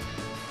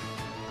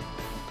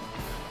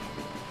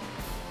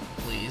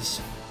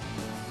 Please.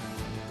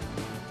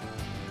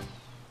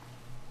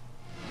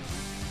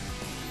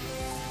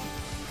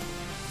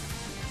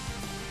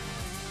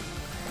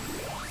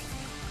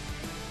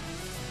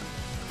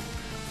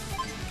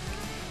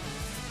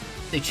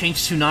 They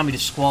changed Tsunami to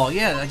Squall.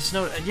 Yeah, I just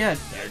know. Yeah,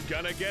 They're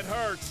gonna get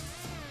hurt.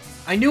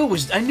 I knew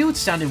it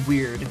sounded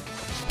weird.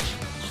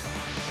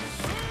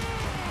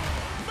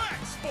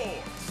 Max Force!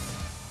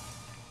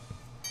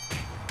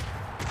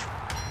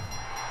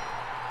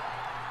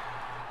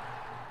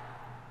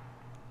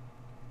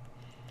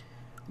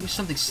 Maybe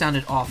something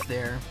sounded off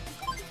there.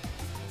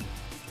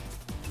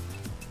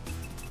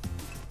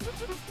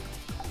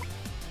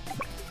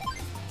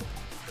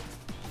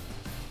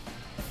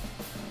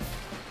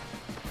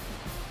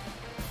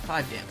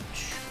 Five damage.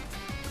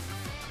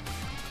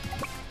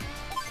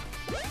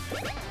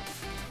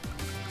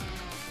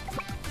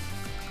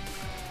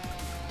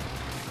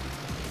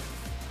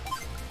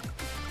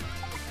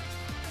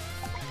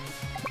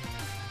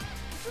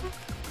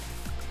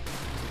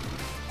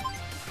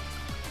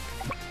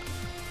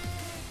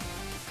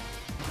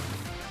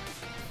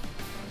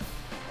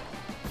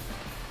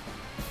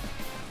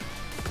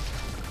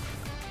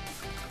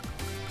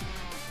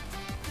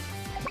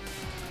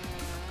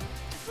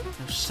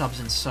 No subs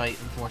in sight,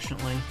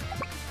 unfortunately.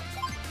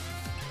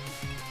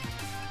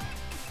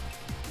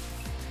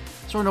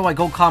 So I don't know why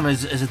Gold Comma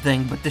is a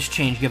thing, but this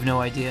change, you have no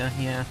idea.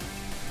 Yeah.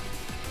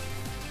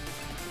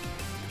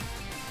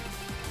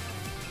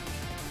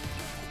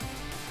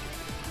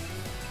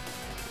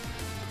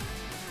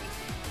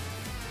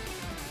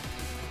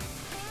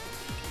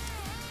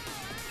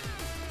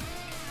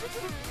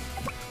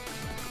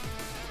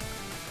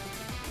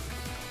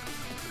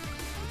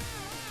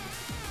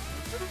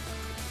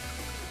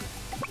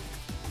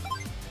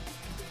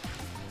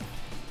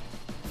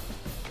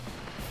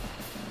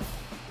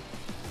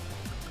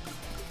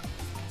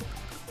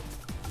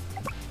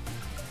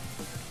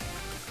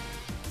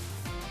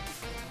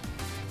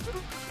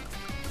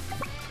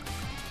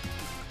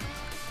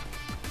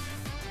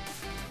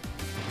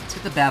 Let's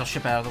get the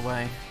battleship out of the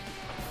way.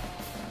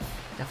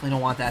 Definitely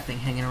don't want that thing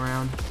hanging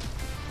around.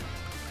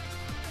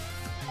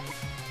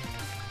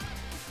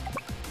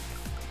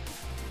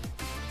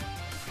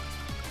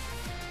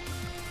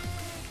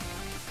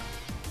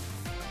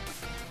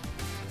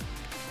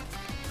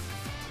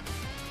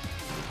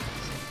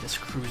 This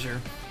cruiser.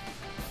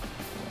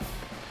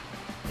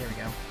 There we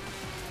go.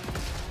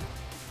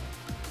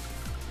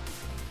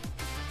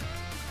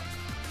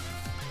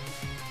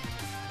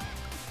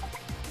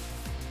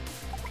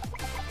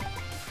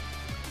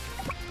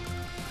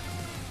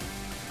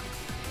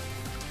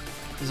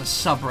 There's a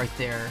sub right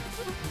there, I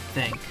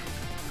think.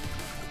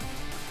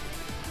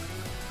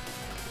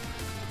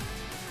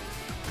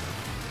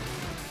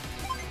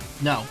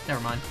 No,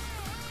 never mind.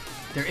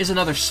 There is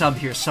another sub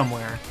here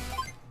somewhere.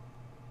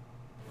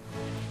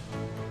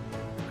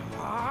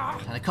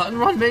 Kinda cut and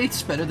run,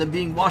 mates. Better than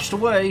being washed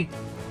away.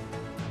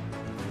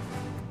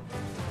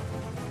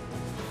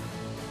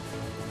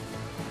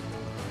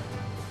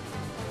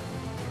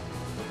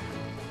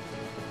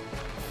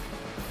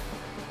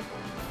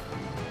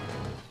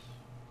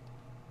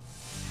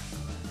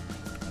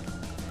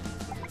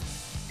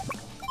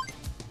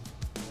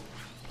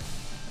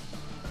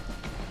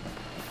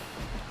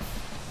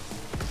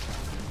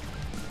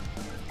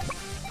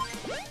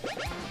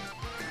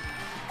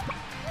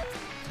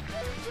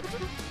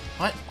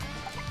 What?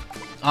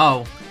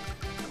 Oh.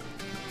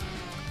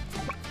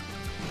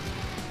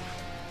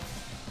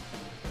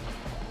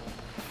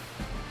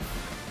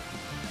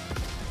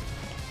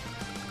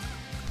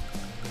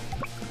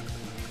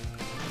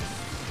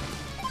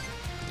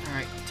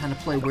 Alright, time to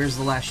play Where's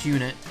the Last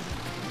Unit?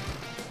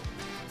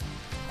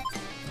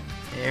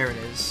 There it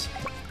is.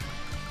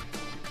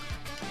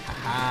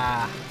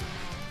 Haha.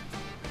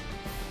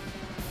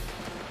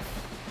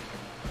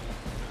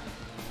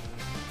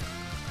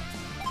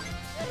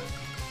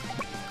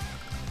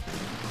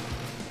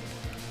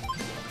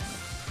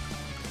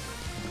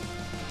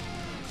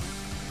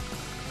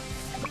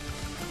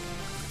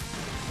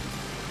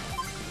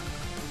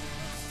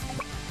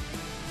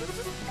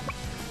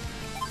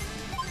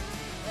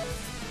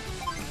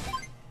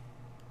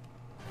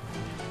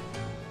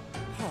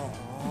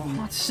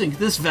 Let's sink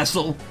this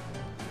vessel.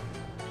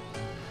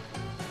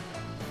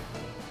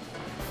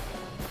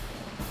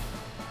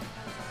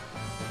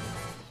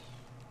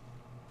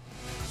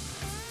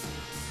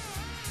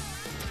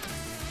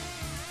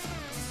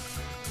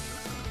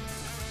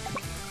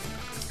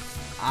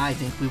 I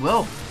think we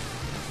will.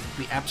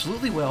 We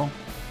absolutely will.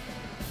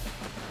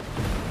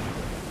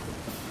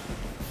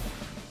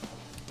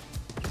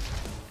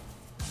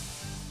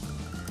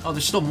 Oh,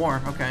 there's still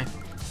more. Okay.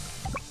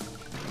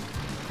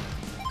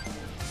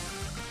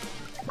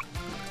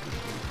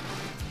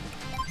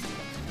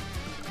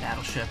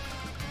 Battleship.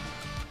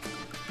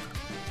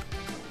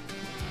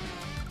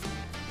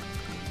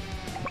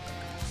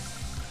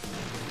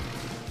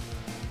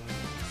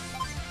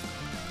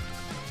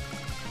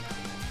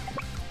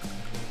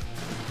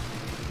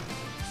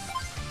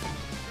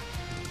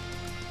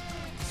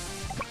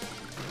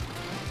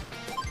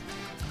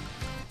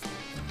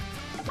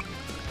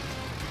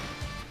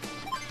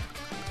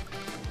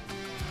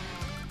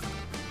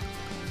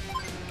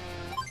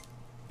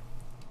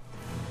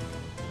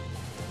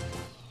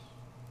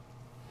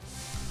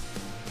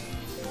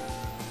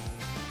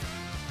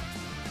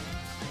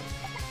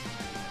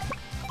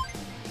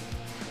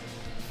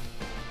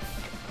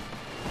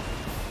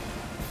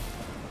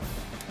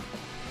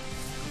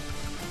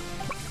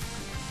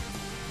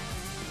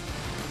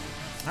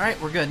 Alright,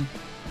 we're good.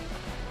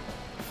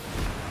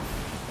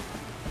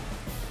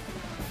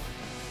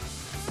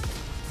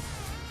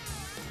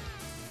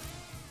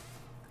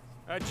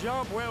 A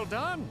job well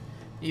done.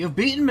 You've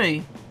beaten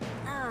me.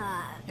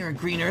 You're a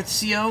Green Earth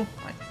CO?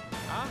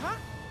 Uh-huh.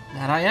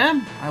 That I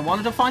am. I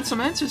wanted to find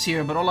some answers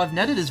here, but all I've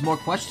netted is more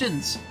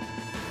questions.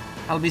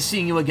 I'll be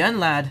seeing you again,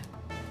 lad.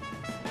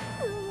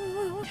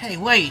 Hey,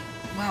 wait.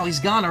 Wow, he's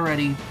gone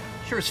already.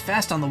 Sure is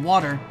fast on the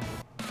water.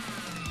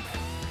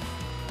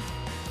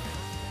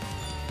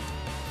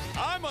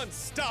 I'm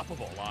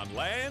unstoppable on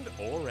land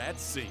or at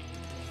sea.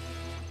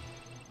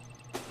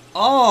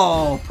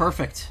 Oh,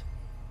 perfect.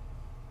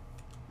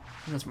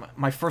 That's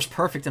my first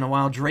perfect in a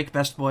while. Drake,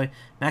 best boy.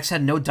 Max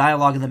had no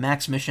dialogue in the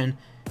Max mission.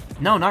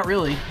 No, not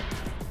really.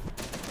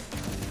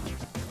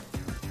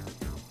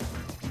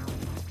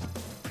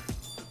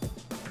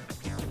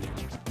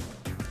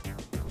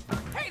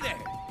 Hey there!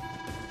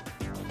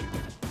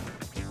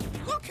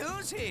 Look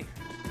who's here!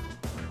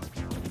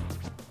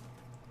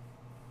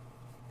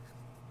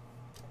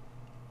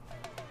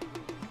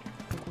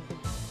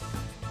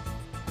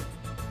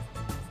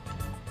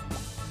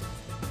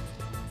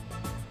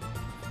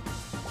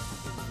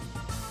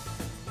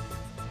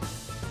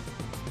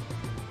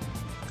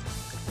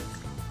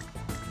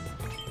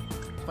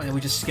 Why did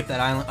we just skip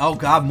that island? Oh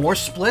god, more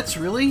splits?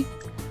 Really?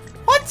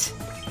 What?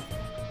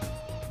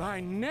 By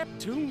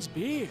Neptune's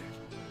beard.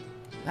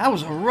 That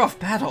was a rough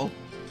battle.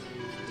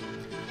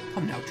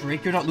 Come now,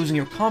 Drake, you're not losing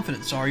your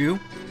confidence, are you? You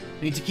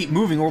need to keep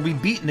moving or we'll be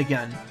beaten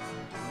again.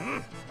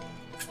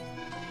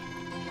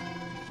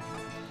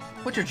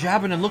 Quit your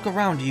jabbing and look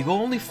around, Eagle.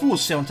 Only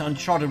fools sail into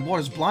uncharted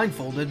waters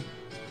blindfolded.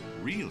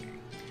 Really?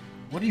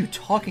 What are you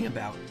talking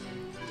about?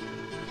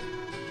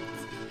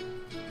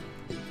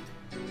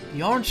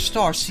 The Orange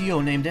Star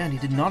CO named Andy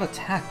did not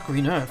attack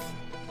Green Earth.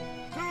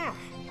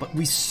 But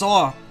we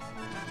saw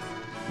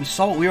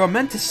what we were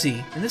meant to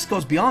see, and this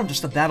goes beyond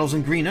just the battles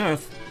in Green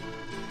Earth.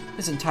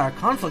 This entire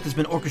conflict has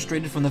been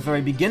orchestrated from the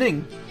very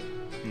beginning.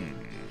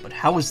 But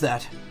how is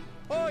that?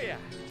 Oh yeah.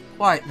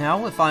 Quiet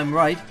now, if I'm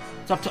right.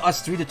 It's up to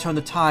us three to turn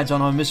the tides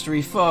on our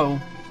mystery foe.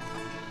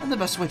 And the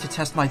best way to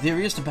test my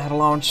theory is to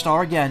battle Orange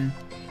Star again.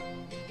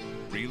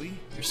 Really?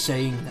 You're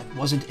saying that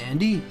wasn't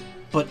Andy?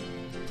 But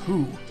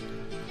who?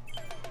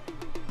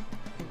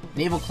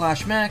 Naval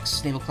Clash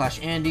Max, Naval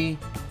Clash Andy.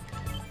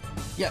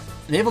 Yep,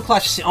 Naval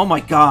Clash... Oh my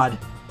god.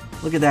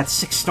 Look at that,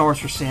 6 stars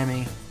for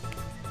Sammy.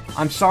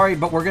 I'm sorry,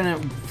 but we're gonna...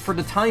 For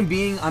the time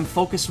being, I'm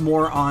focused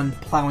more on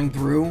plowing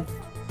through.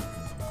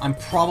 I'm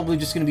probably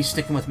just gonna be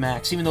sticking with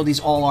Max, even though these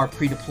all are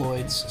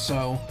pre-deployeds,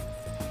 so...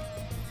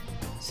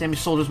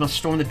 Sammy's soldiers must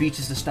storm the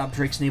beaches to stop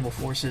Drake's naval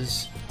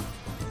forces.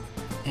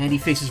 Andy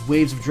faces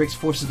waves of Drake's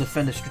forces to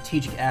defend a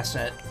strategic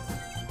asset.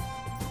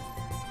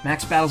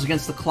 Max battles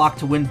against the clock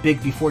to win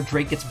big before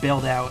Drake gets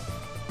bailed out.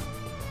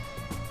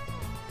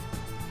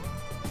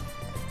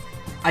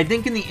 I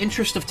think in the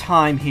interest of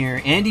time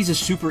here, Andy's is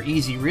super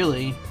easy,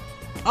 really.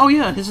 Oh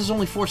yeah, his is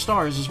only 4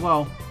 stars as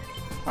well.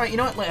 Alright, you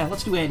know what?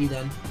 Let's do Andy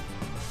then.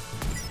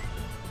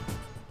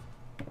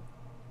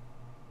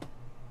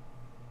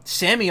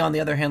 Sammy, on the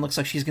other hand, looks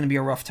like she's going to be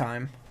a rough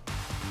time.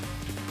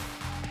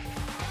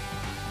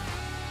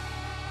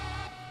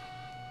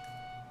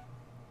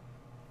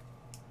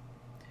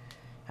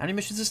 How many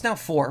missions is this now?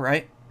 4,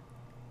 right?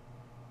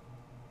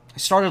 I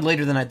started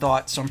later than I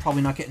thought, so I'm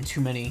probably not getting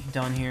too many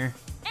done here.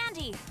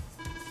 Andy!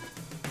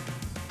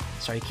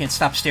 Sorry, you can't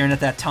stop staring at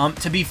that tom.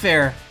 To be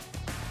fair,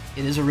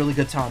 it is a really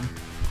good tom.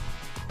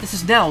 This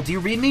is Nell. Do you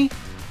read me?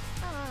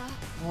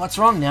 What's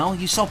wrong, Nell?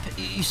 You sound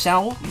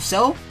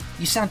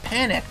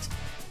panicked.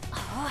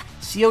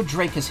 CO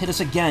Drake has hit us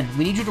again.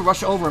 We need you to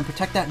rush over and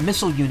protect that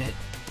missile unit.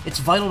 It's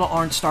vital to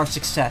Orange Star's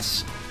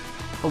success.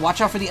 But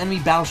watch out for the enemy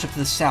battleship to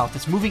the south.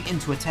 It's moving in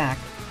to attack.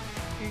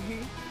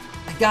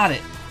 I got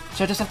it.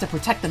 So I just have to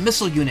protect the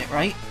missile unit,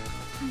 right?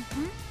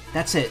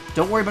 That's it.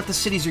 Don't worry about the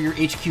cities or your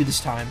HQ this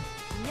time.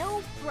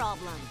 No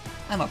problem.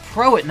 I'm a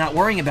pro at not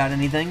worrying about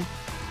anything.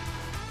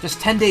 Just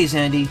 10 days,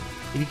 Andy.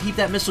 If you keep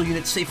that missile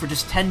unit safe for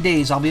just 10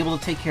 days, I'll be able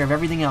to take care of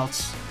everything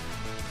else.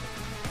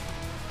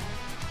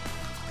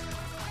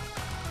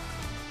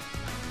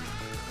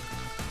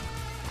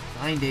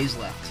 9 days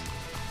left.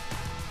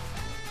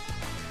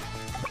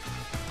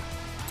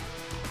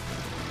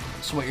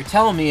 So what you're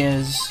telling me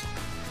is...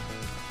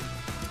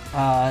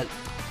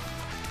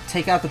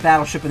 take out the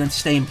battleship and then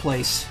stay in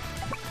place.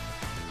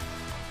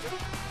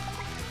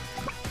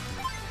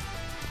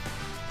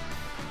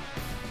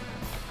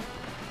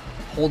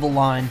 Hold the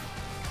line.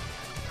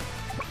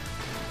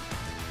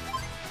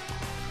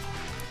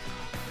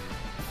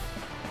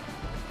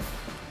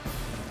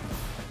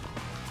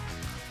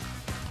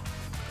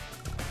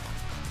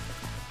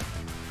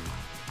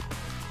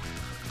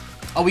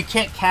 Oh, we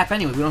can't cap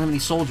anyway. We don't have any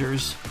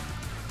soldiers.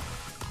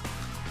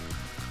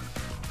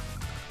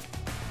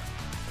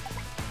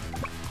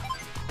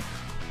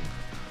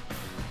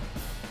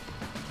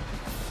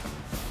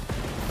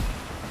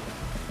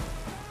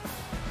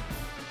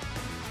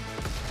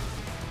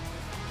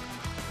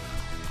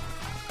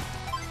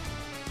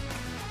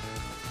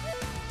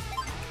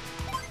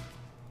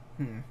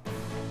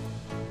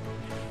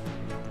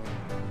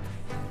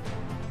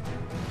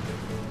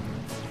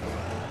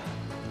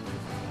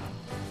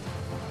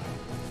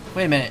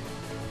 Wait a minute.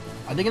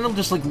 Are they gonna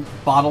just, like,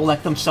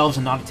 bottleneck themselves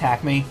and not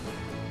attack me?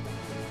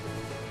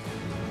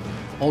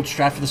 Old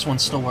strat for this one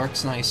still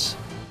works. Nice.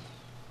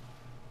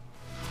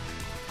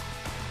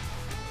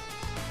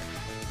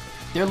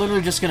 They're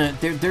literally just gonna...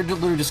 They're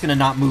literally just gonna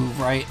not move,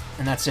 right?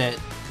 And that's it.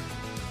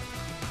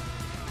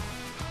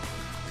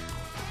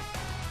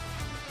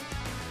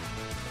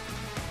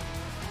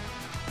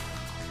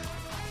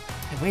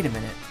 Hey, wait a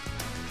minute.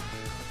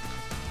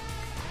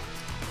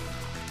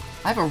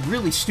 I have a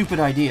really stupid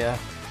idea.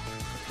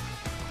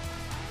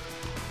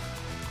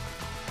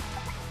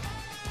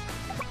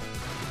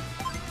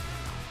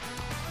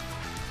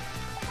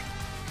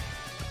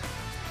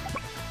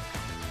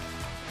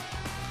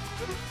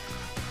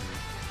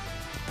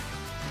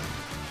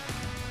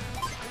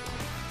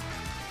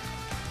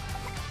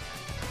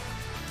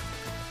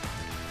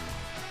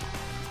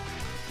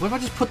 What if I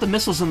just put the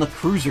missiles in the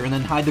cruiser and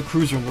then hide the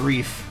cruiser in the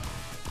reef?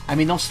 I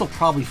mean, they'll still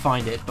probably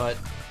find it, but...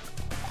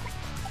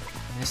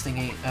 this thing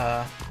ain't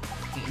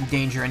in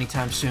danger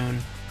anytime soon. I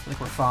think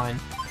we're fine.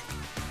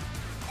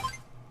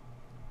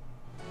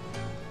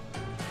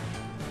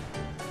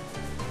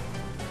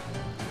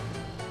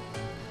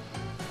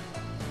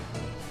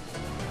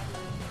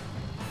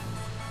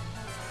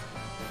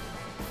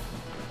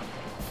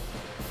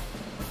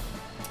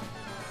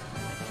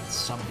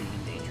 Somebody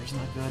in danger is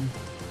not good.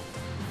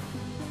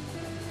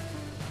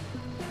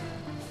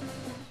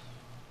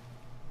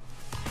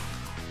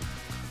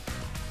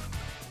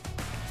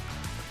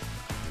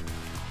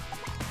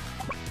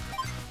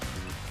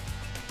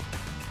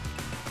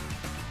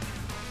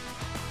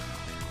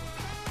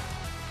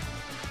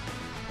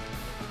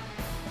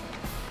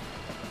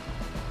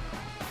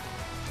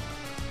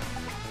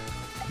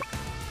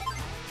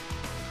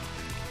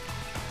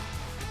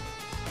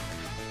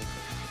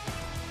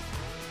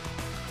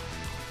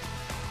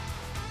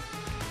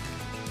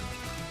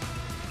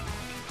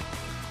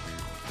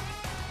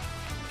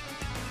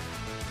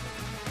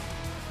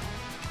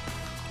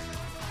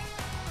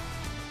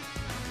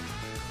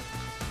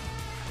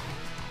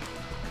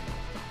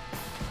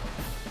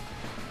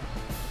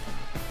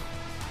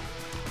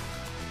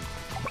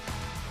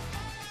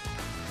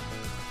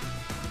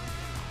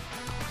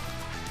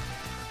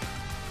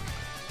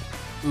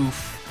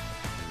 Oof.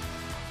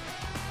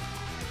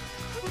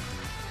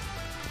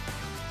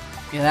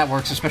 Yeah, that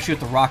works, especially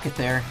with the rocket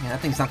there. Yeah, that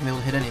thing's not gonna be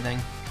able to hit anything.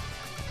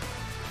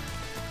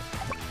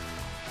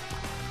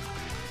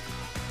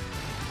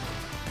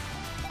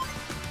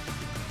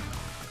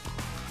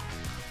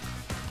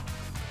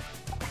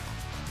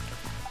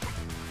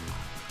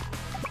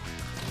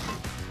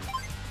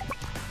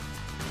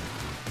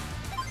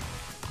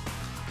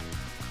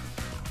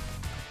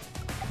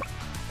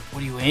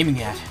 What are you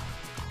aiming at?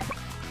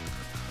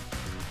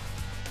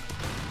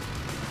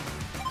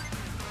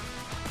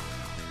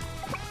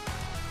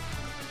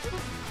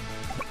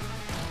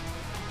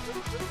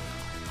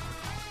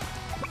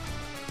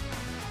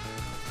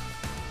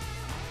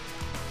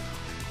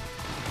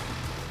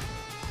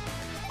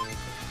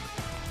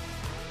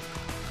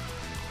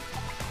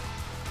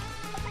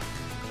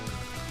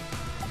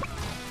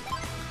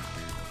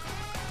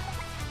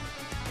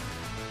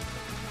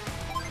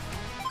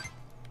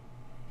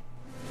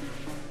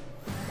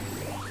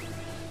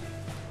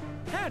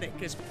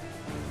 Is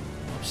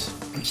Oops.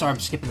 I'm sorry, I'm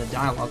skipping the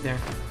dialogue there.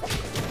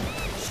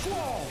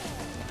 Squall.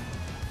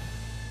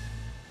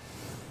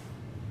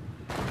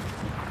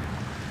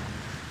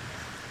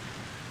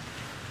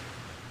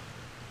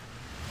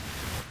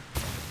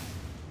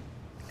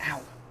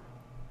 Ow.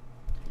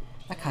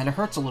 That kind of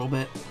hurts a little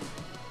bit.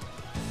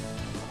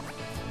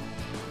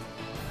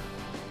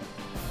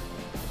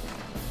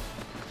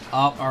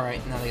 Oh,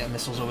 alright, now they got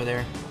missiles over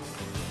there.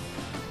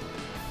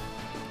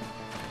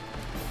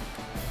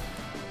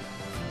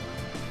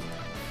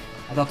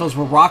 I thought those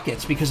were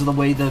rockets because of the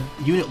way the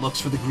unit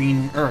looks for the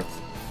green Earth.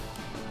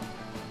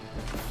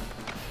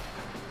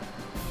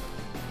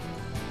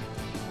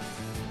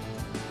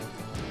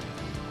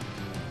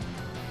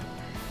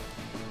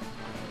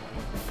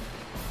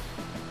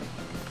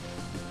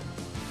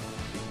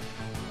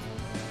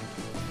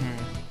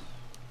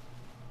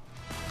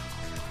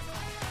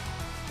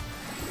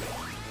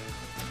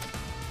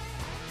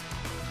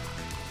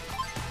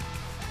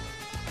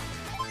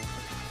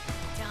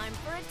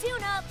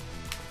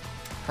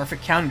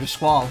 Perfect counter to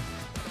Squall.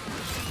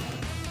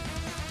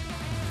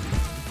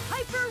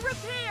 Hyper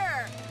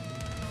repair!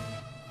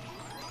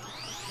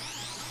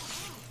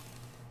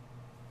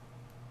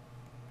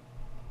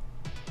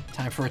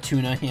 Time for a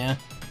tuna, yeah.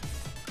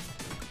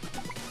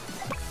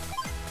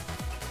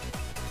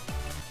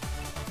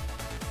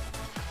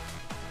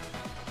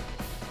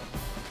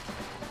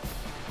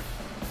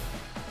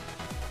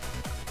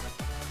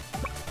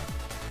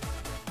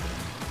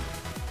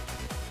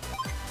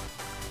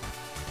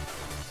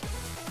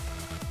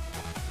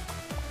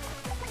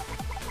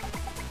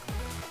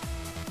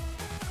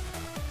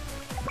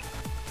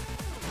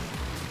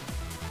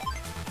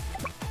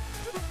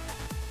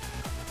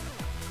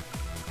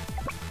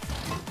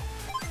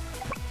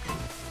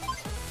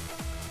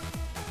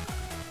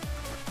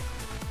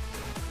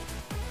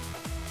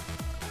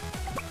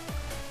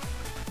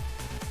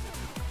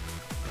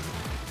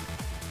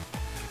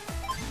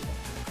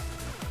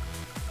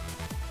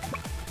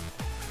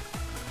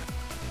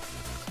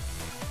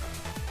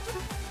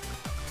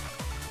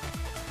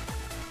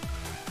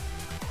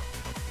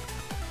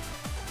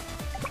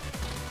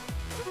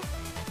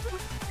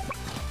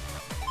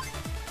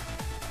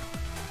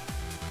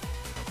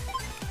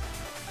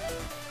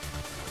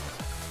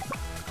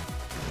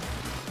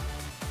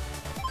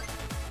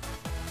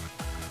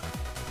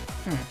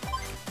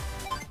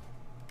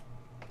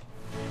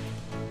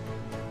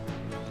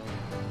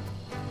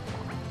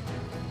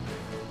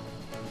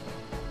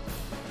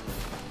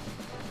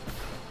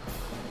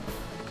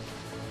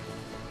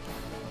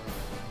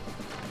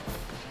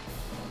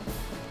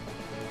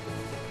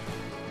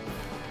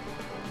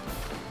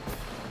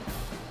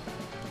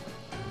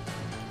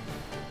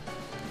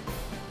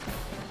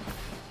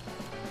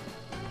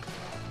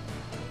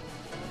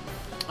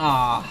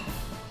 Ah.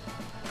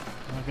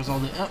 There goes all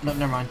the... Oh, no,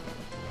 never mind.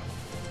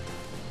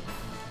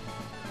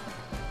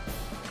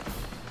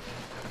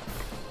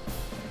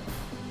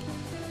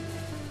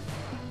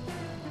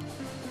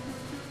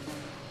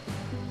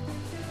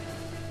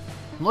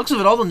 Looks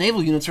of it, all the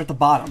naval units are at the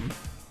bottom.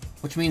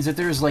 Which means that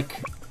there's,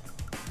 like,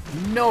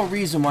 no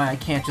reason why I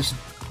can't just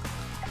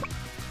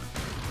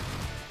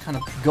kind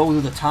of go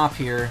to the top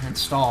here and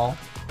stall.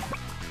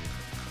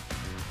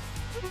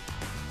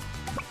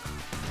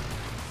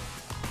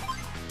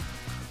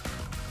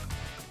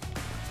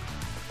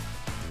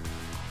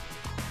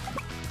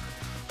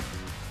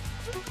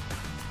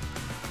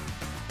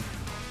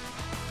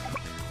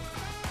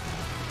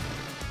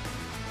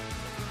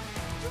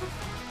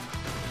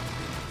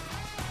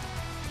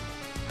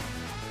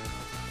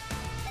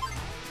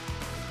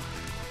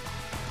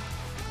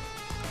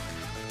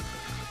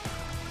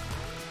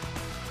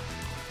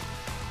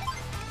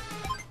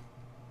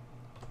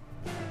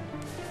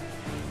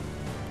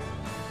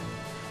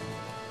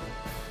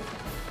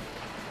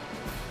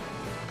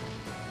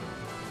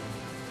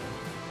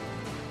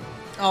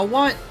 Oh,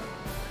 what?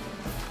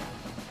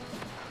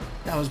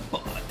 That was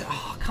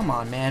oh, come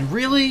on, man.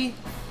 Really?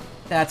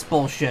 That's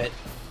bullshit.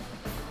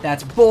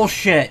 That's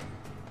bullshit.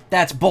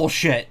 That's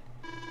bullshit.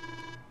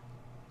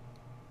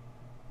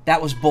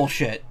 That was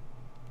bullshit.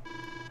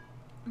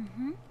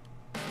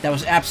 That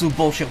was absolute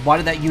bullshit. Why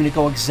did that unit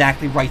go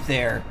exactly right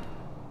there?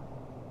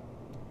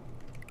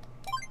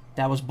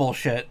 That was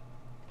bullshit.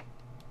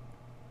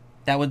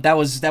 That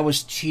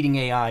was cheating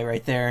AI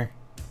right there.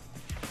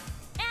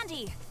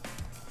 Andy!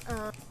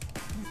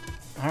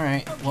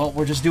 Alright, well,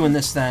 we're just doing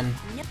this then.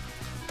 Yep.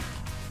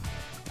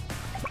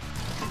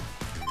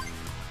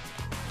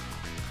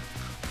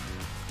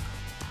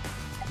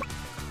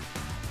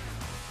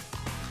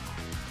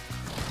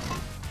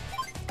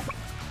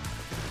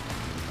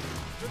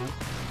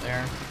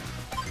 There.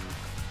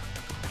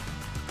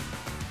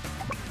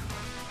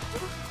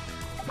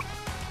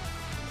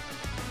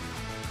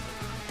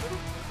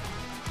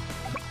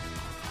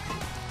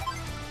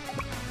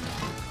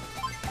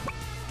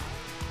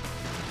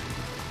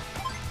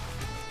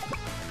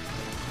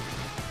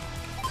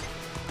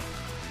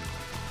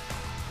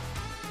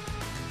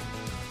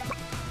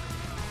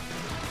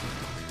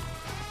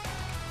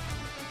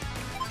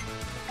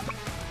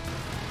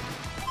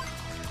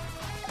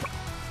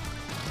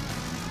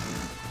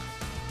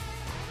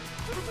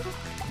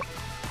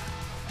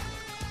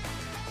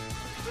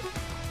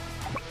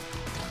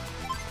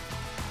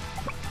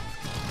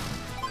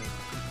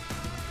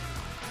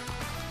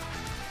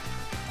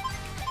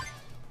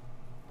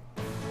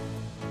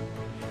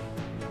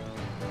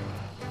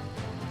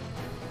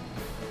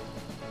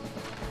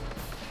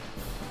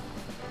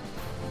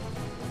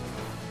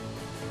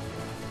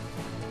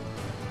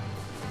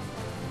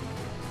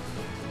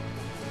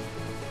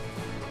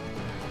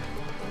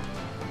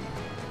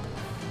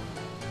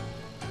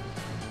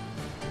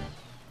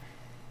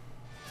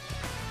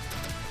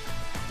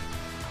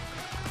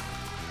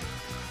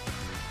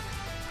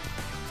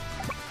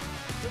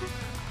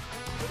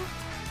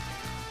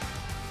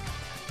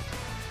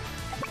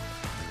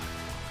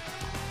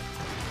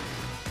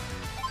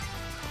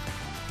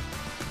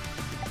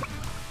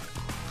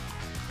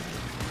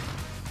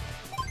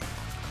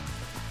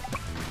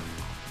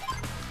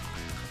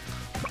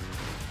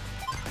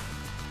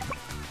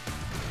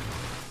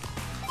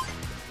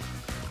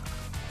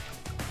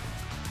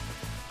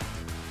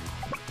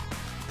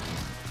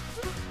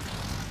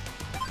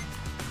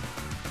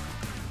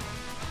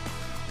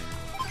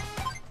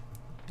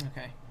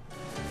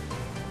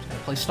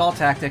 Play stall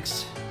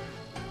tactics.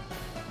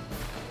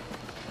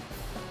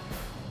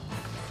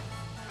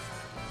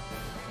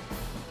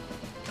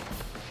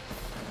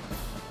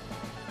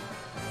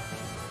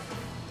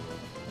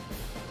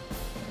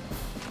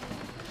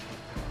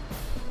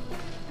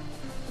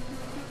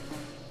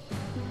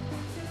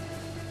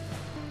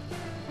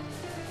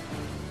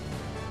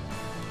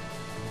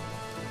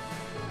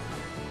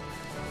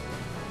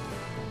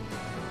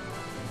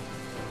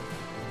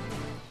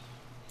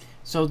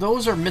 So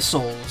those are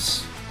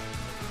missiles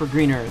for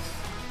Green Earth.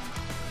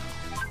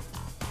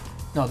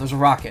 No, those are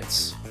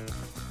rockets.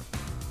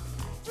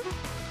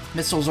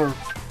 Missiles are...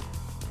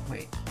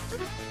 Wait.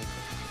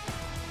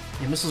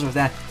 Yeah, missiles are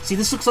that. See,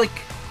 this looks like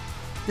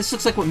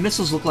what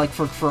missiles look like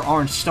for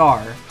Orange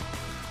Star.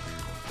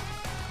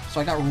 So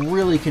I got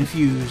really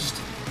confused.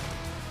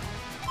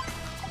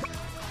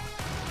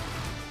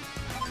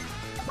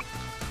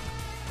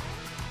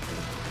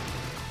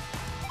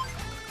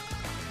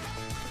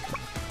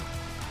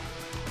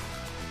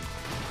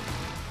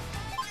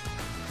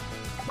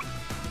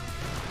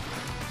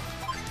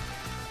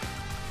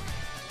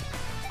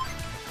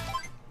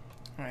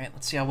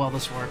 Let's see how well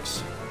this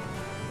works.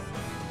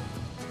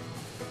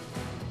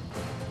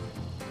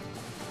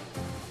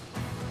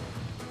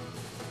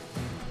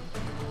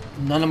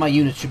 None of my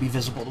units should be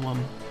visible to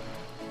him.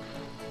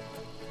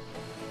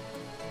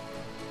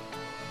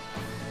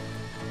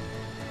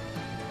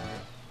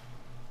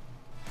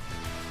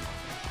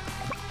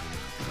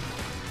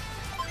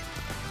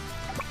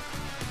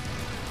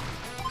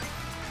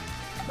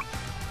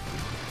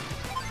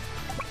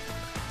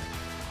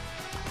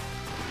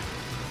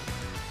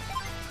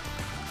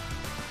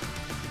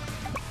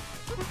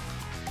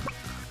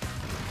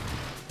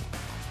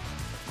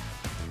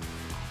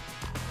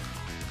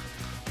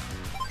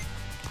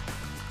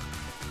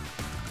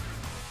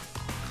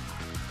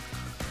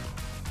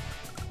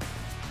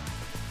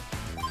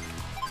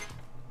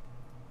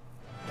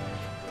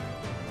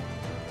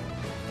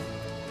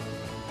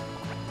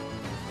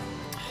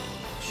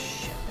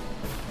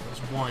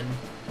 One.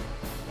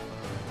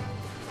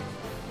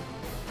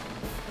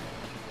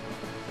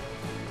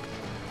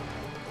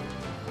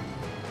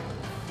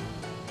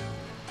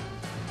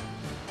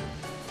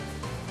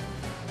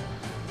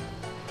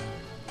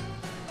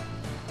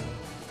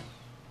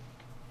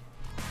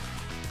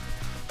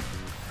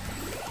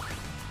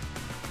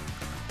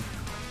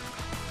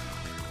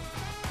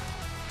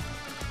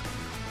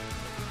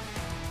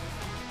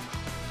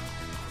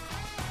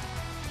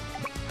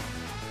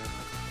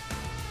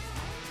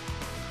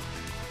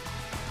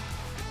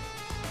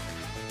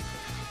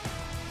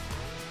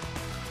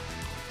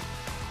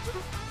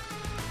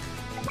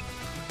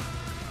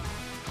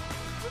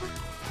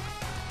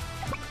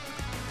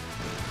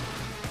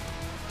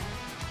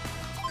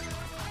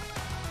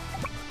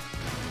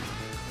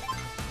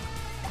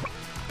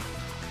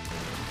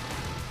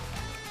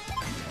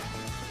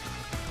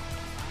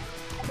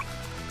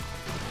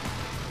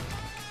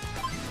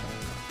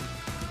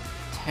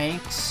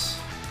 Tanks.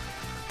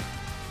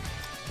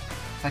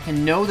 If I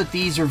can know that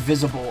these are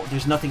visible,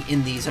 there's nothing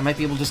in these, I might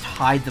be able to just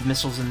hide the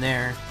missiles in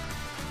there.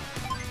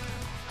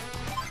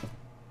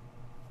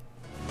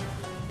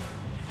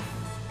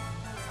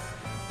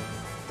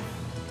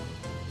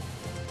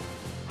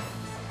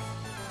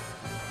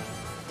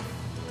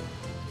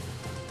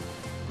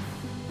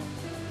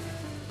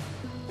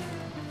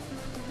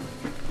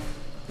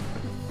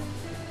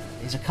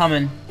 These are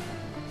coming.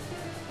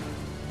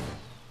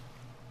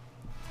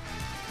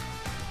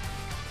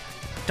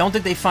 Don't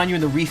think they find you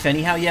in the reef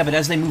anyhow. Yeah, but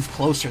as they move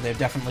closer, they're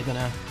definitely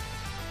gonna...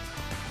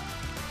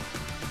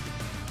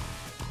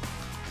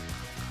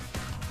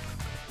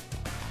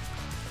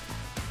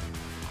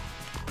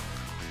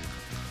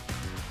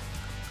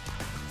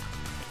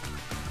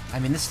 I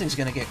mean, this thing's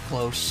gonna get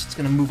close. It's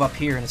gonna move up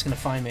here and it's gonna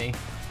find me.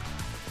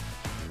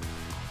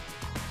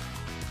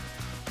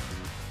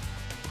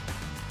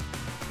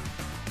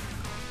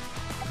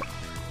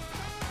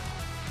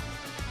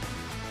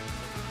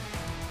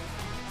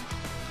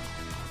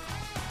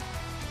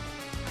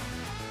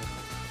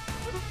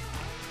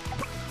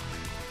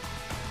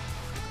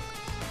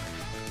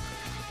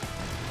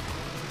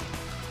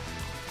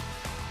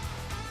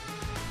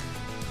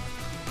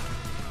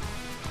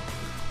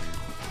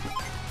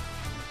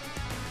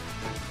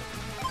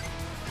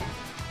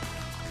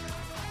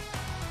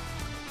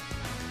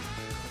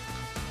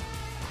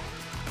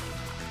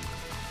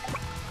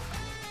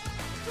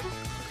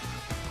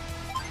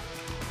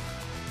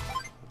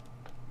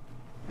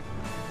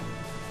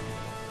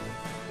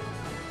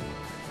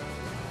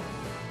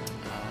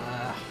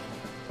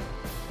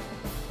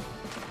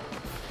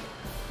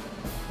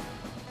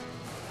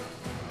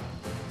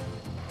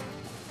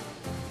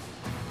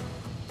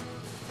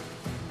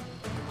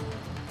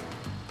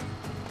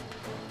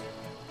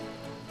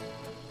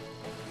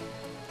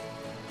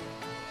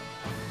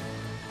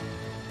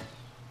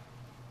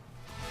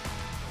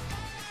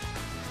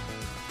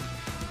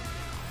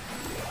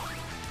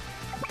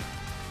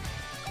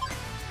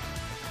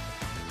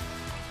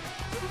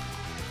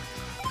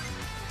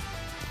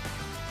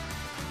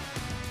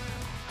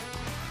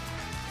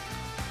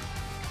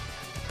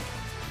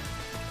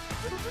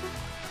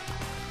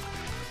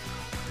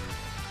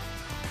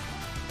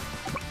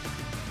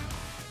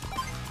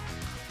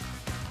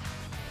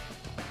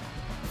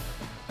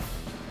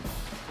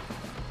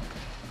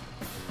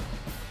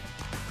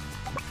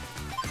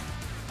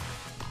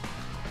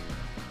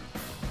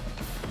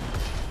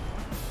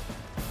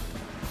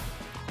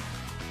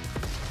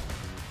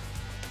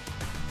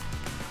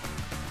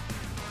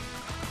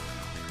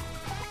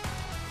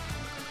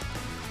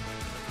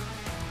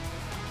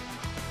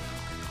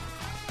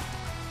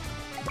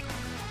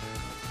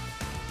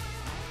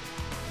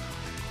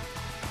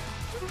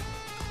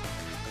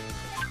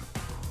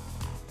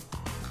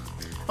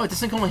 Oh, this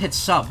thing only hits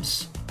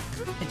subs.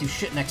 Can't do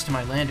shit next to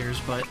my landers,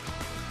 but...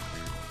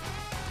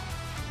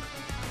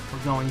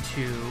 we're going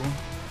to...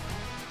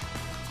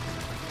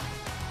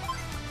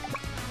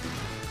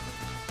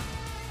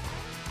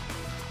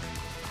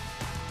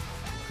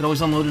 could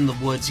always unload in the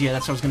woods. Yeah,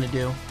 that's what I was gonna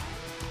do.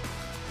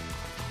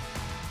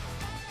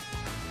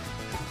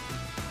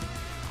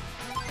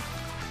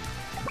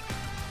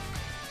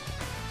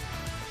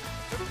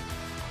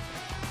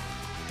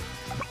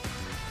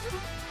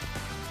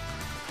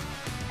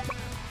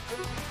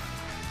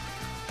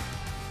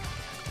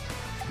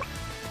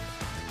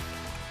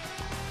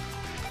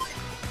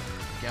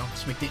 Go.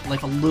 Just make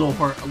life a little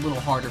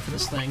harder for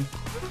this thing.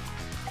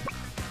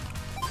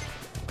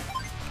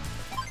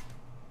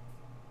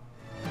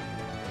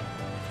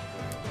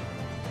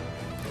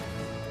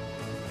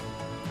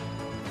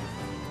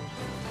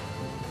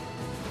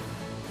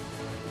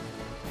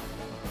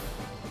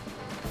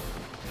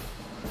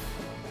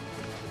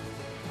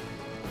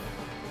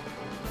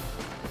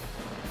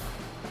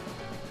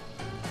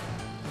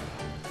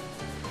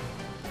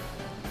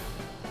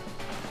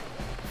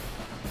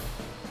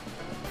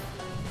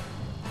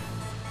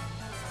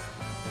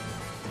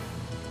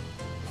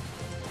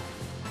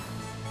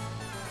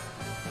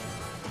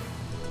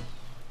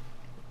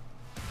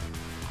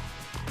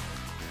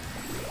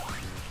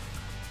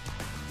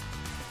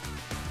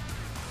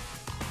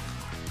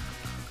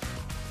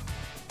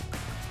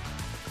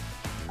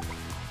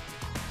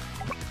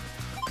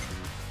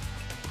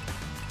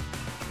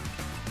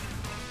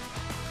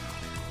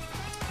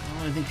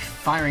 I don't think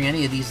firing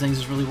any of these things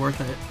is really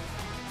worth it.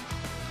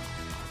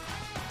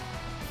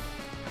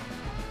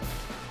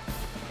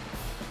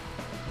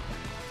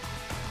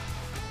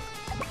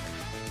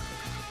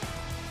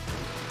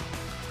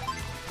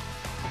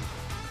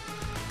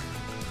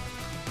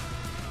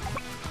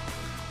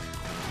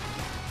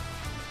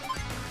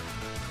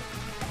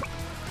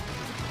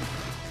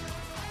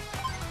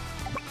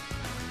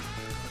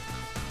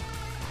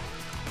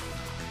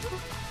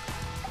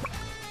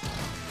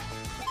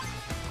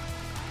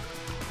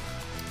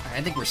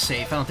 I think we're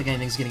safe. I don't think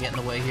anything's gonna get in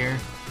the way here.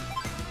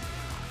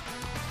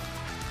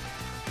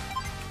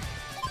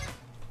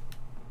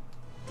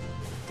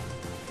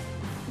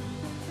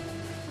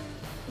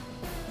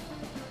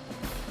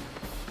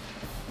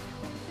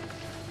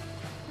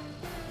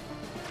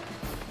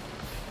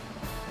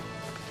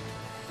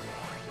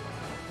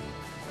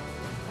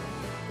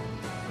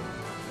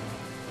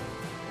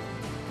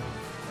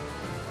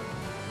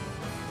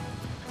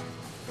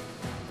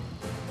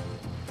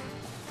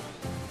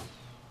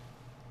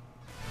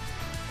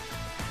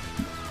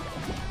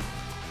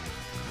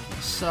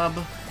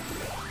 Sub.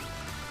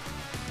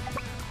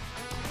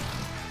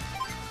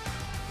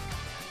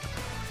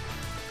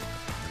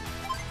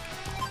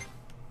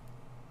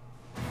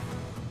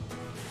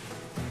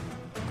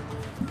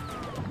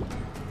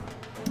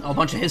 Oh, a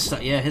bunch of his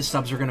subs. Yeah, his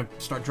subs are gonna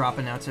start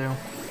dropping now too.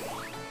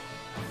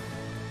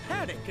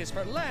 Haddock is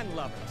for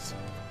landlubbers.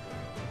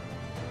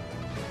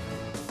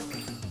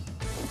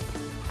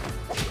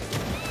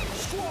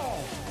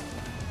 Squall!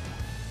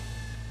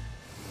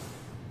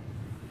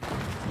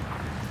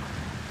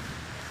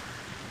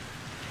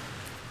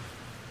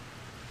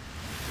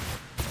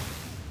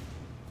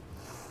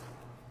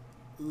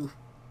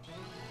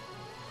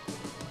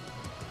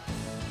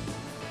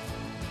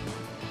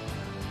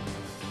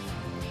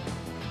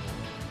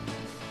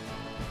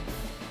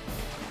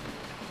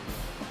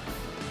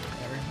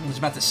 It was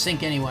about to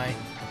sink anyway.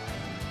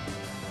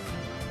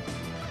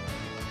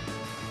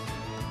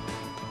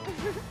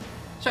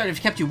 Sorry if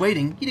kept you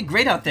waiting. You did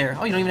great out there.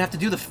 Oh, you don't even have to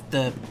do the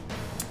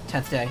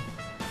 10th day.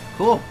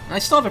 Cool. And I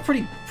still have a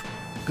pretty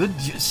good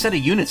set of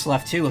units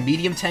left too. A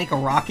medium tank, a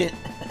rocket.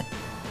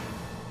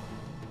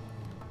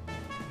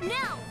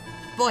 Now!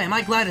 Boy, am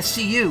I glad to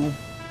see you.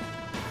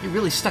 You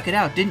really stuck it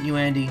out, didn't you,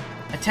 Andy?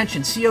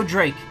 Attention, CO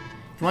Drake.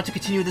 If you want to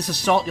continue this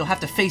assault, you'll have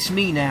to face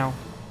me now.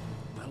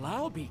 Well,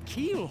 I'll be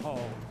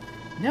keelhauled.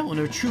 Now when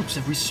our troops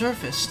have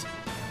resurfaced.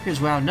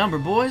 Here's where our number,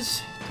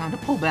 boys. Time to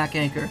pull back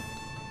anchor.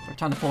 Or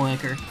time to pull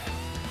anchor.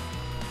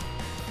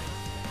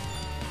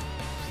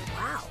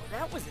 Wow,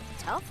 that was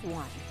a tough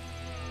one.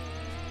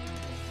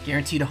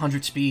 Guaranteed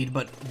 100 speed,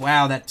 but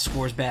wow, that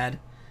score's bad.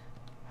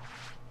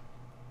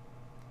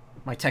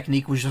 My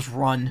technique was just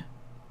run.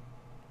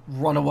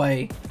 Run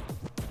away.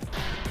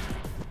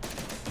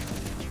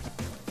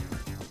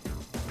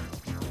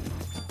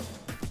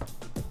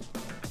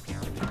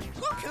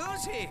 Look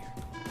who's here!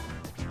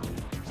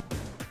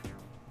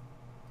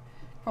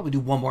 Probably do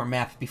one more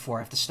map before I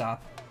have to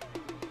stop.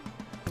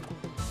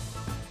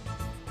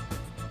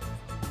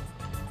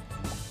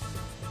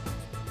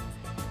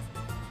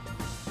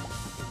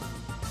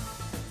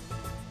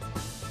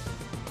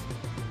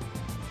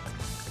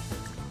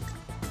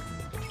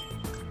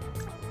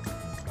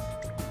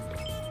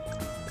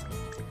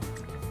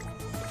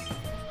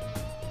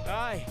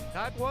 Aye,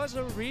 that was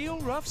a real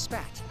rough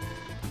spat.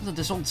 Doesn't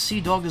this old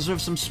sea dog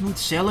deserve some smooth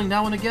sailing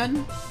now and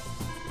again?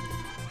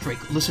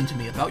 Drake, listen to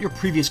me about your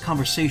previous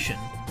conversation.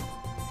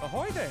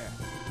 Ahoy there!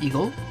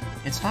 Eagle,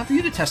 It's time for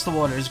you to test the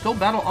waters. Go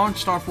battle Orange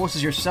Star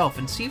forces yourself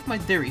and see if my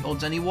theory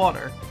holds any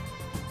water.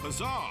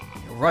 Huzzah!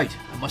 You're right.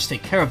 I must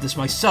take care of this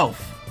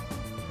myself.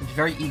 I'm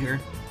very eager.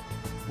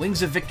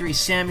 Wings of Victory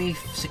Sammy,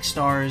 6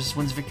 stars.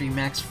 Wings of Victory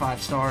Max,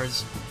 5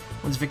 stars.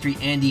 Wings of Victory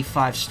Andy,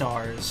 5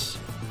 stars.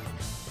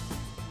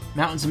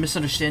 Mountains of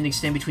Misunderstanding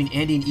stand between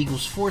Andy and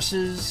Eagle's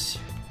forces.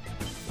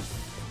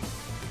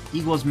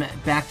 Eagle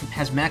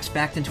has Max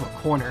backed into a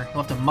corner.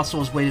 He'll have to muscle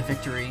his way to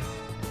victory.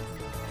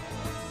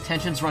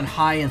 Tensions run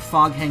high and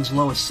fog hangs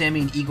low as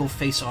Sammy and Eagle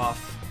face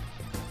off.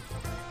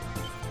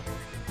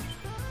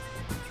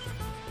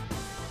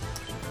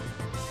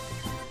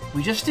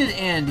 We just did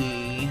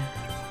Andy,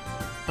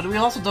 but we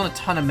also done a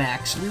ton of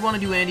Max. Do we want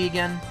to do Andy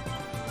again?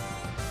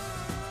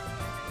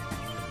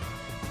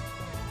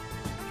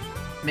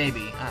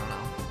 Maybe. I don't know.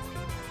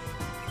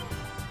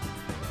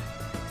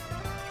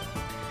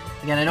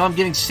 Again, I know I'm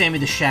giving Sammy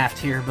the shaft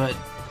here, but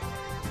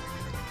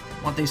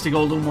I want things to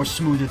go a little more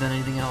smoother than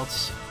anything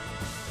else.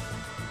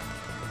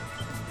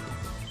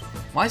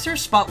 Why is there a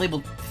spot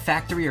labeled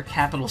Factory or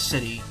Capital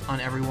City on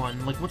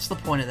everyone? Like, what's the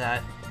point of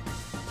that?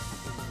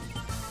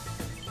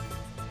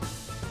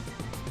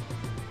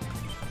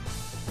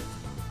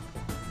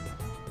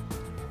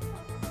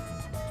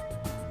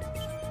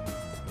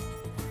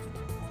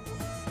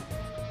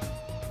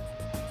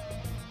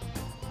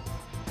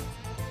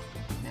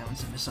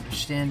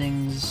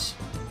 Misunderstandings.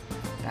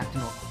 Backed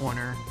into a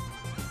corner.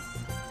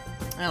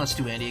 Let's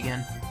do Andy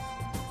again.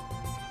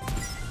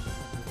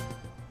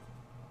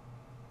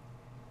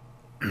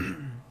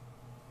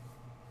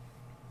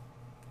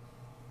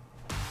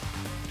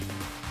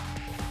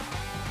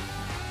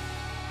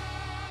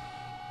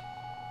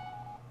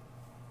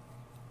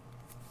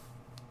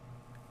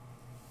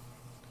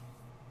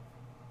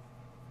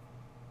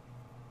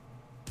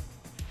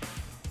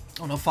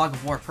 Oh no, Fog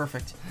of War,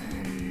 perfect.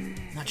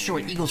 Not sure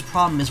what Eagle's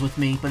problem is with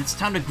me, but it's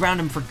time to ground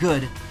him for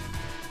good.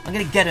 I'm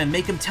gonna get him,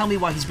 make him tell me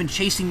why he's been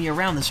chasing me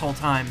around this whole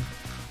time.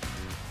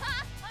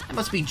 I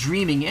must be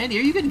dreaming. Andy,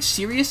 are you getting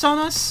serious on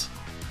us?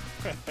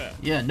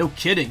 Yeah, no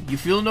kidding. You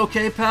feeling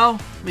okay, pal?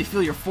 Let me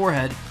feel your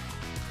forehead.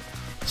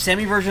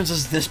 Sammy versions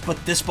is this but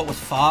with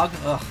fog?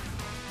 Ugh.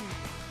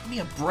 Give me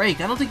a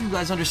break. I don't think you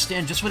guys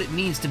understand just what it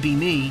means to be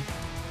me.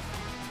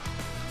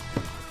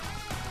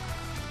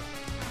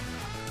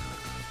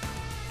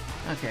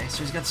 Okay,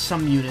 so he's got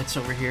some units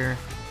over here.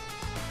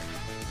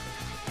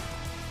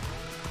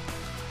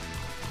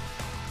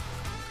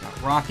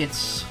 Got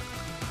rockets.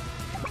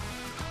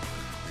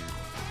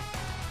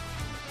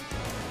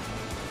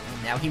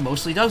 And now he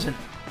mostly doesn't.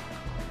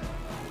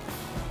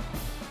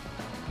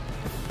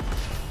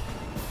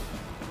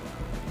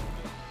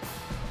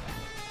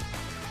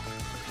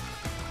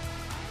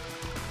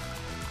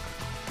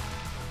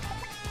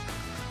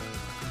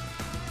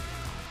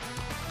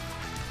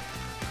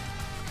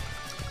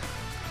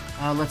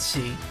 Let's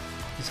see.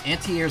 His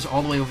anti-air's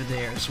all the way over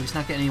there, so he's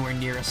not getting anywhere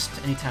near us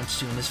anytime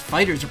soon. His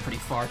fighters are pretty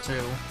far,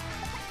 too.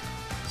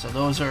 So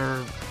those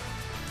are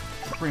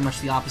pretty much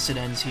the opposite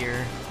ends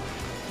here.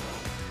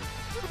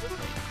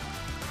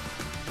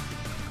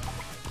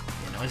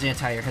 You know, his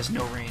anti-air has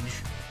no range.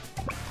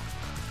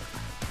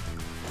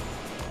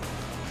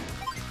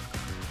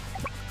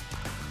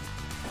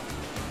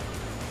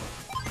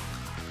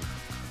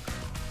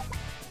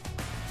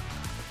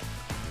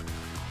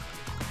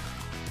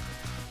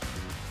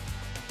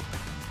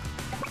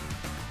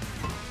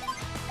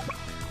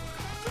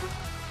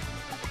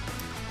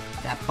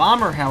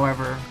 Bomber,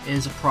 however,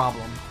 is a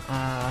problem.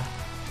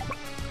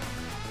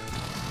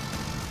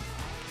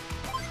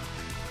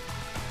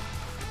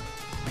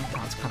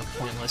 It's kind of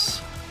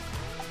pointless.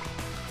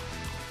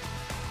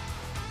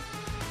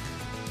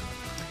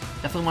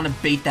 Definitely want to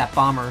bait that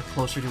bomber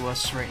closer to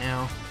us right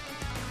now.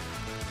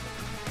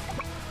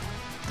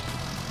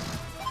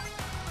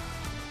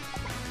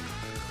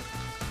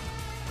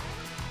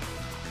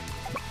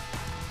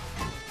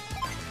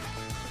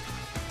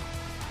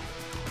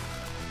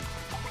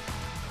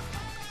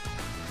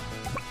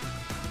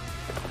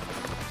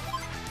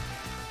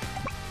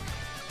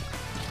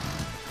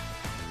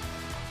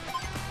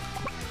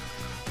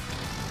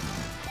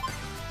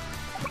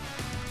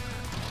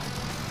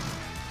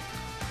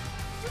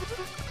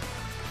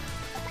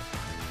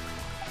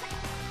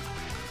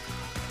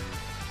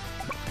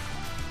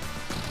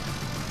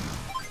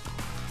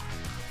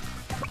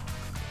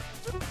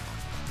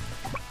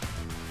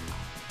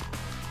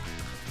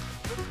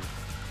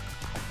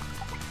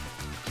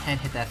 Can't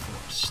hit that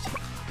first.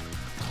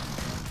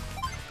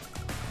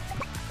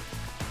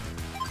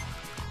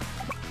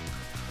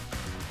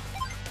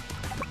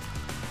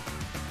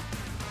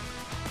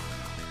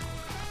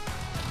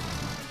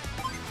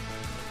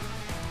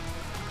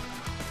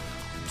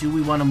 Do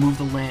we want to move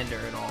the lander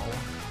at all?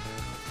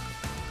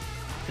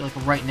 I feel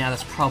like right now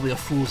that's probably a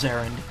fool's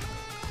errand.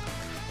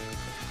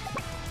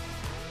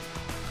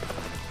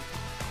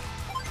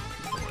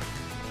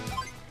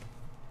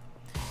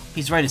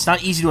 He's right, it's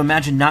not easy to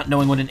imagine not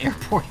knowing what an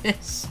airport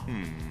is.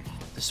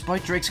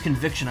 Despite Drake's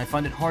conviction, I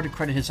find it hard to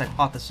credit his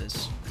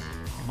hypothesis.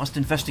 I must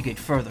investigate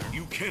further.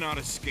 You cannot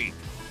escape.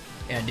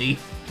 Andy,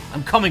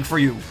 I'm coming for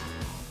you.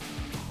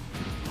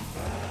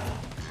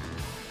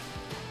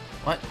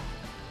 What?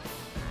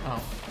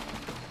 Oh.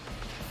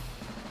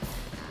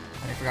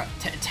 I forgot.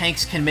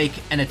 Tanks can make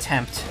an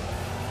attempt.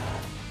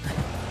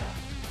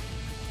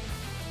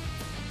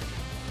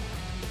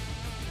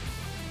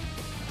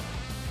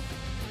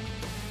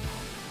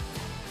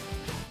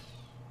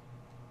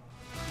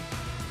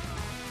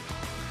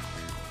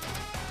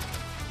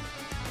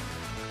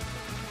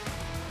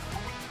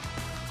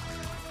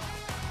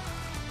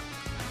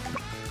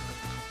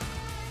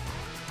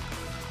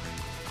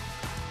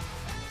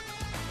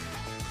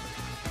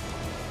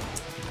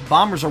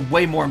 Bombers are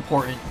way more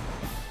important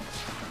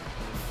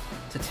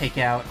to take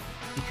out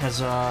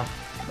because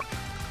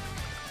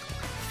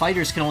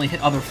fighters can only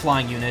hit other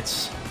flying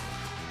units.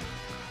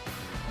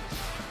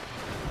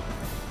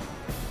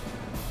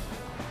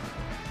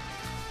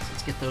 So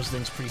let's get those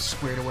things pretty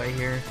squared away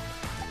here.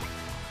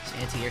 This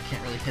anti-air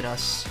can't really hit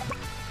us.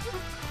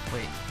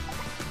 Wait.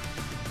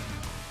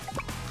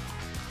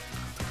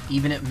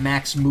 Even at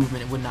max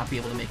movement, it would not be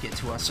able to make it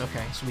to us.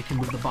 Okay, so we can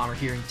move the bomber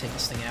here and take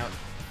this thing out.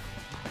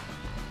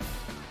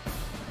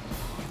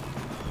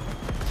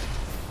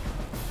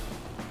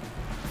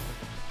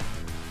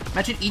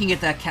 Imagine eating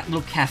at that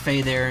little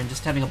cafe there and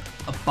just having a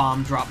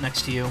bomb drop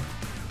next to you.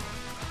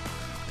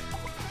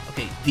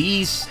 Okay,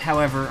 these,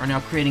 however, are now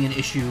creating an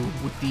issue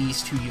with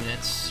these two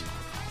units.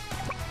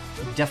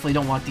 We definitely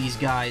don't want these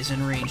guys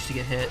in range to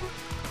get hit.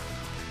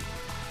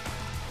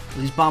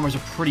 These bombers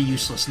are pretty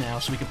useless now,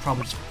 so we could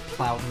probably just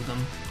plow through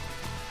them.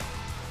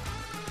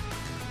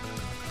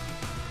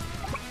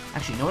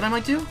 Actually, you know what I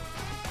might do?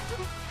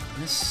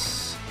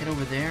 This hit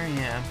over there,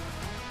 yeah.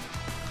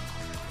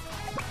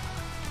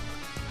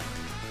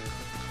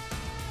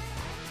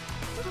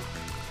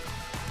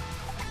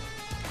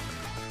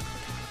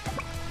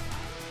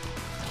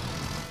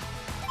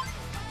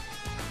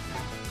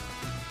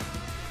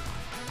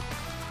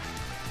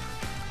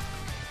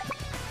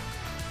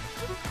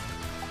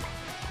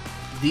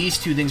 These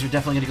two things are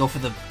definitely going to go for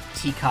the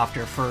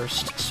T-copter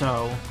first,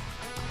 so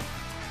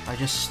I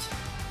just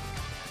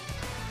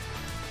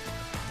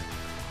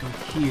go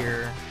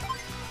here.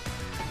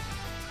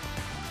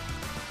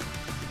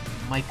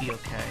 Might be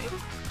okay.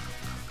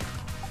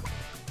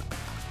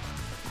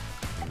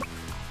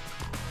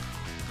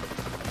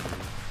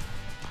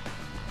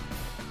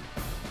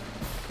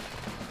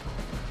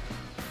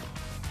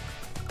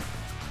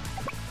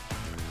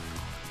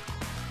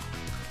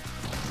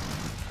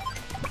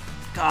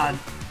 God.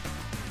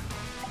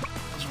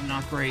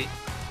 Not great.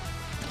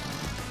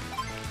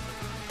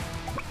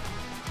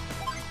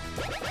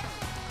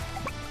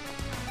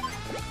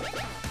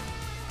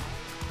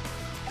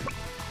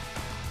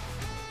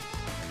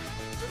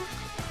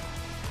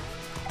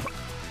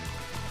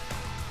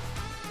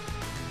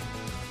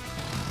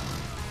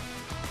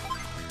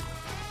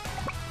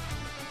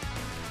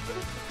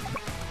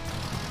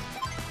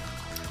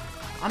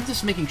 I'm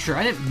just making sure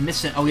I didn't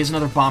miss it. Oh, he has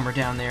another bomber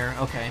down there.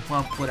 Okay,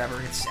 well, whatever.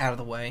 It's out of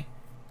the way.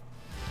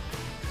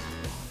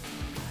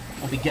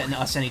 Won't be getting to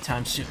us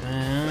anytime soon.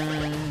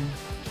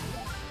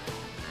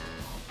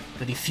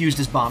 But he fused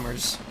his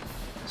bombers.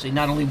 So he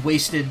not only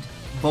wasted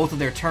both of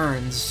their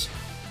turns,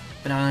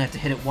 but now I only have to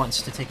hit it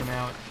once to take him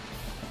out.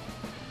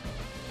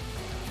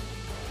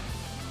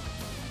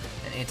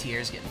 That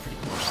anti-air is getting pretty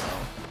close,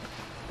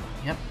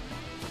 though. Yep.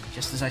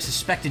 Just as I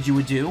suspected you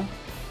would do.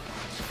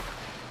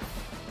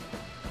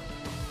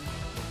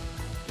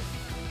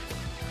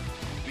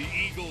 The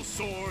eagle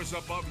soars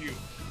above you.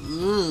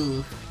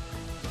 Ooh.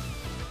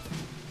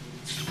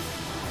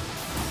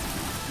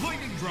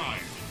 Lightning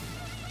drive.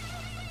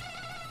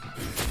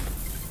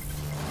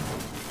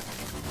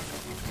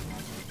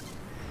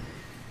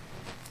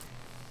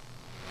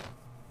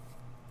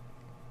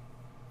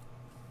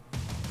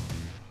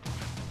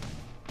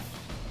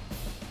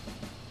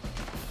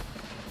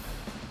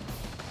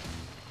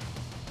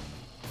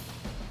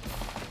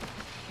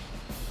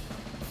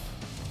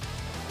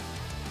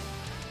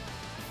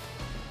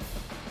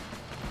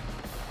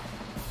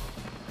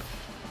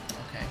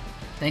 Okay.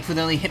 Thankfully,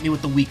 they only hit me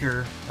with the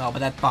weaker. Oh, but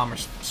that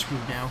bomber's screwed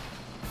now.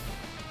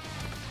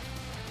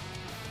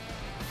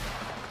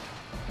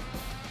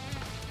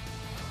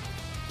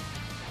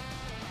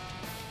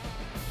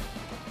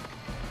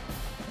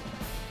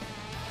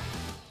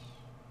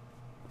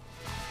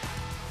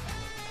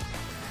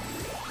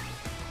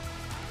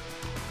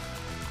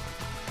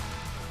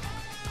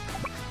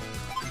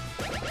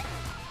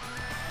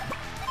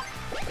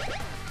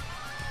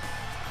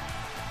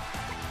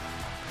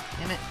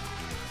 Damn it.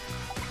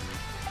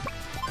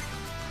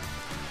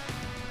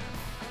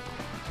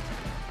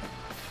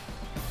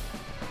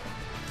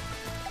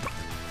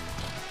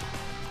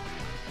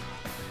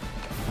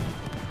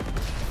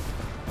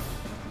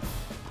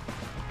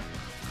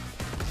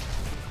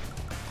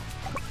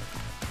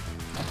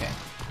 Okay,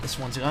 this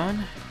one's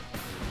gone.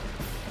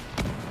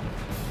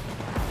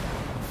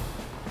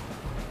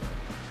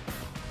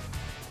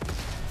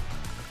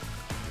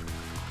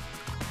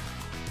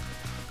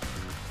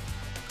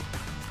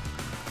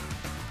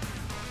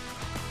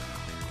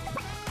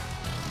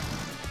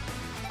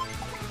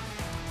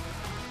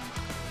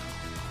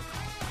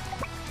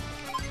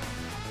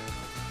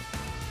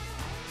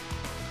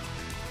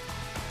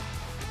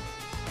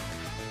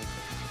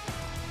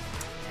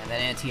 That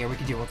anti-air we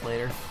can deal with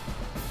later.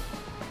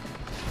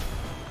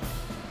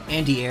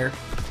 Anti-air.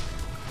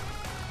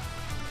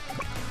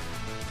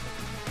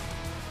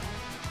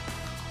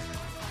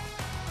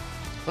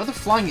 What other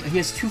flying? He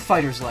has 2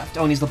 fighters left.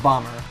 Oh, and he's the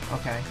bomber.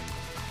 Okay.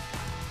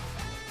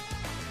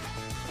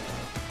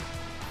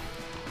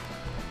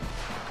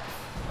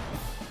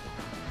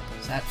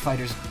 So that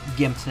fighter's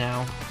gimped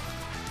now.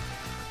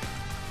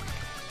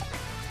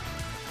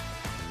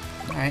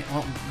 Alright,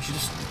 well, we should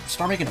just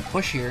start making a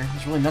push here.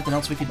 There's really nothing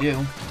else we could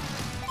do.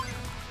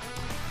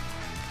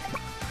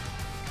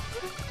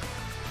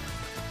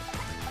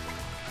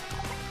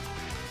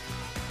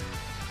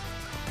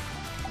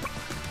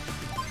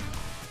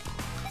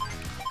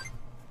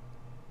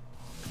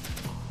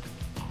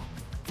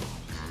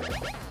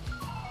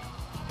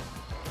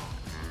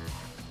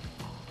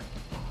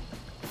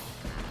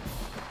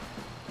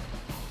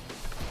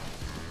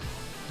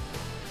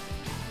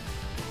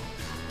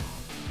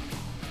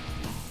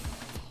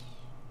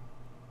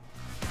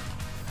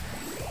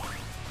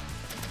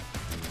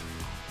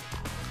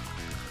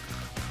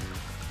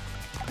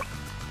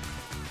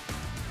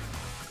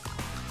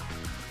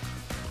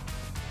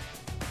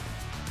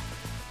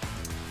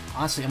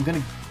 Honestly, I'm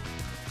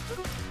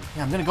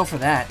gonna go for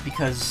that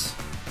because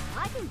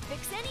I can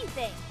fix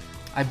anything.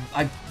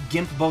 I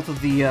gimp both of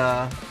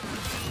the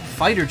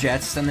fighter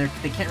jets, and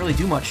they can't really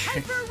do much.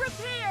 Hyper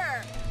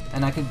repair.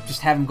 And I could just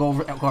have him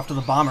go after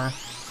the bomber.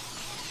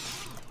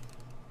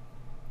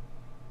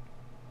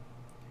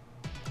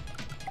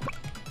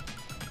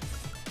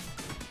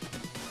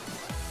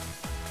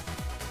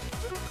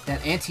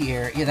 That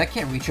anti-air, yeah, that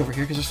can't reach over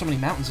here because there's so many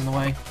mountains in the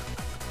way.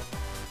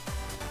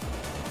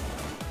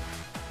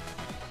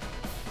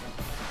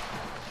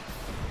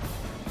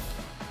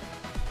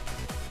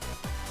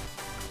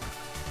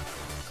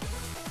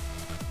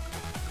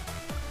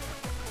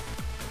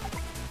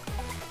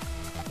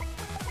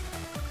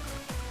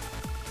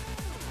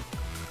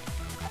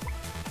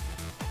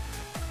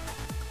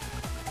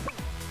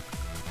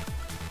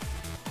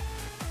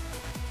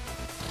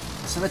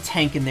 So the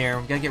tank in there,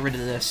 we gotta get rid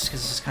of this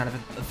because this is kind of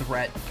a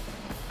threat.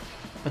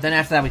 But then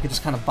after that, we could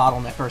just kind of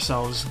bottleneck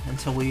ourselves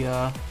until we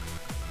get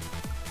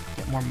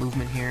more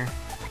movement here.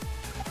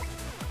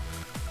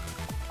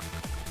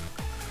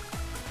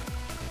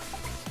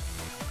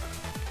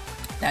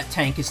 That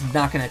tank is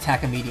not going to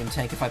attack a medium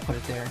tank if I put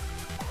it there.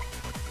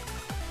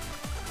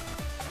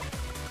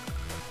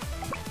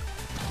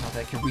 Not that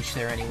I can reach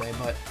there anyway,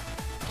 but...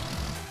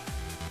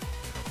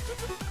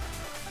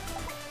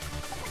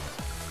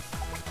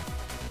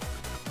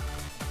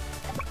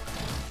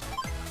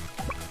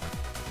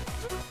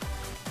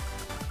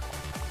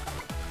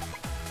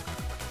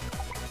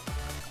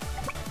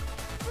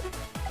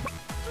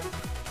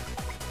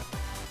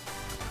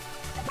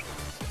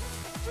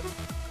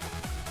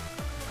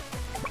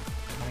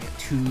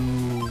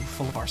 Too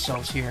full of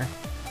ourselves here.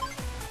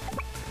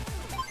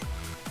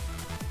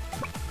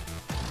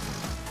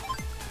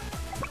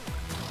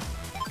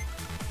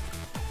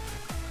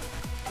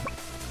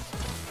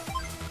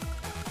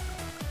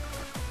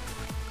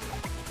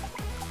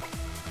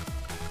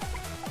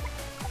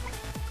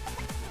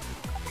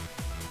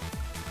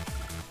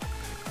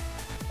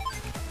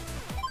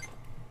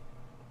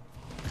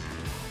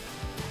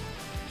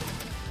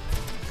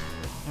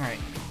 All right.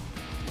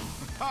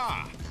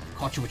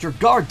 Caught you with your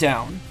guard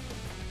down.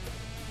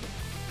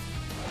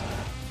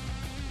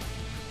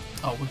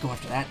 Oh, we'll go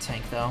after that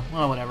tank, though.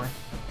 Well, whatever.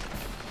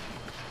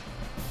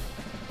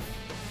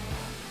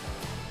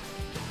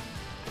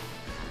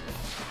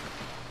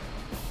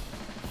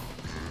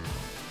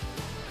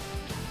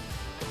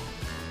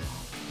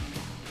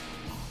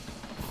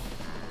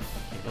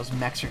 Okay, those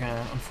mechs are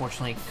gonna,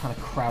 unfortunately, kind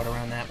of crowd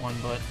around that one,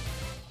 but...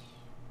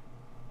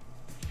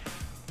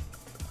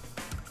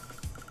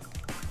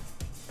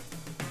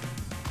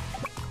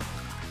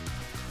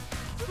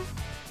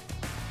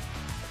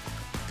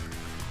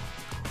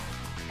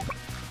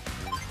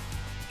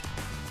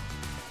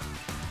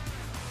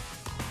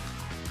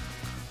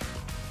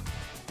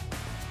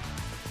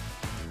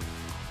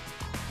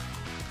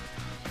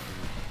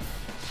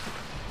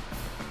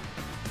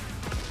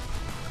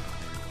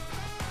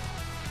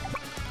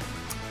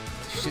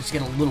 Just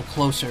get a little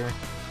closer.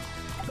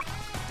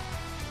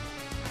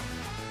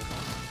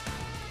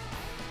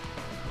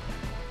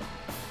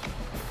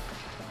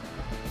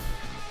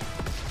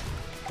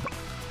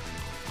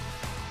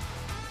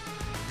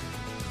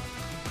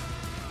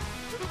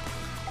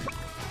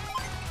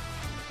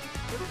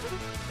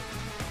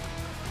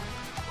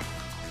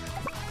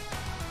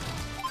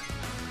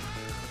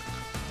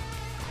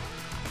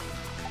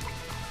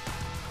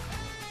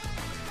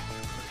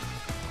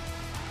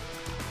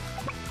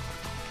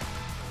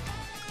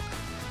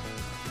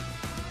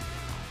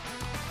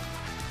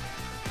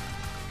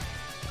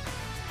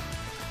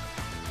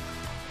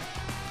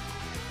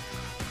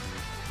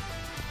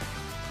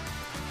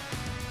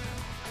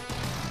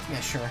 Yeah,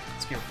 sure.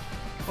 Let's get...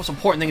 The most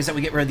important thing is that we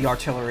get rid of the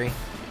artillery.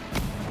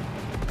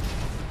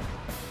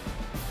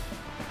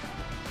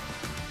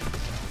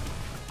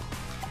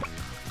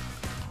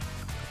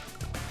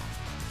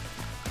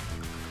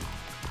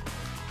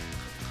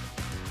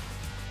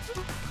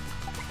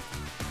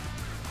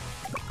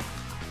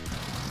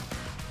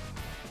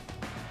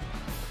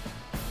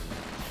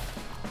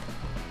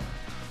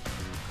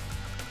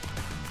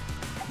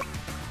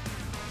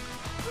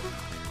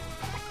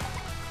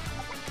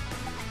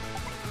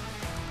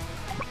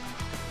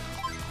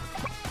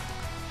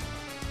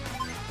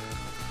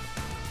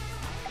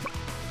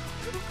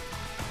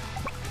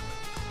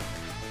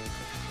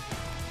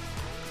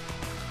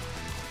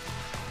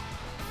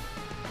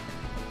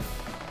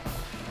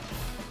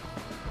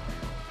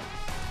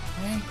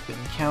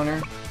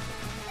 counter.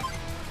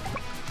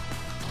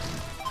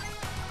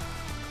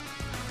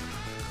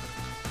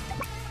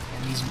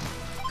 And these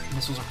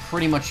missiles are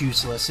pretty much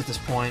useless at this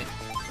point.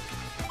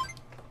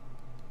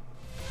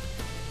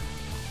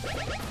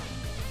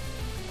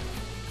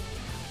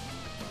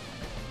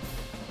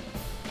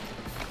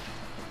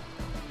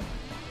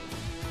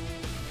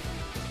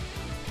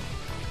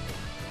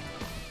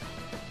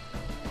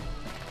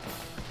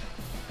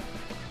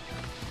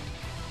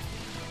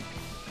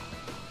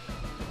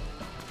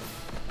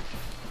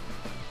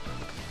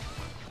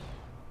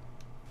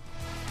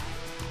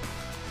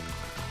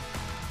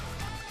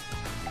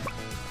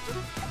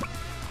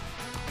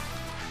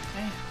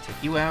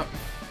 You out.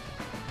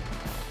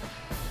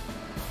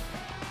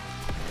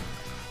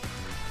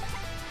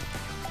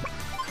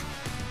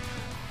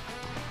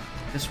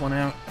 This one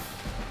out.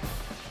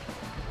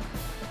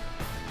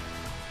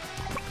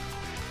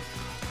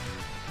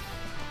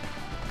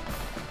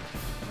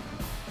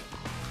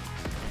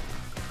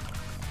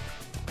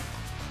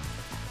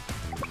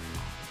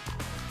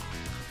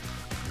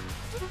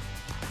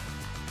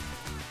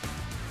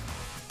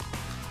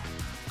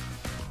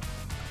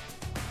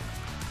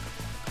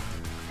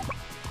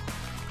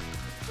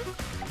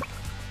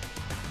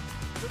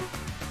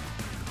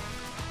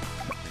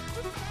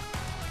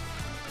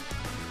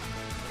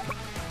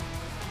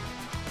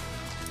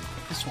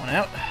 This one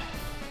out.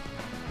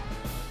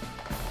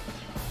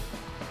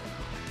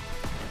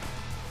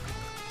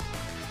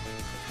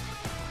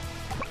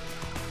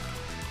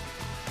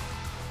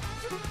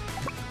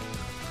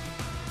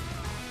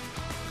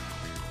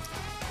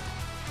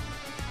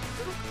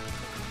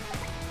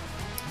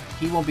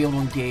 He won't be able to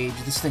engage.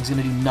 This thing's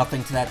gonna do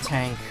nothing to that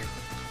tank.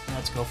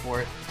 Let's go for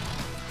it.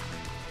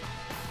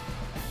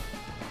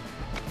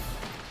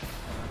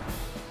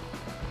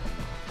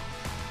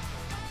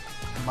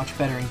 Much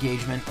better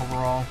engagement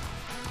overall.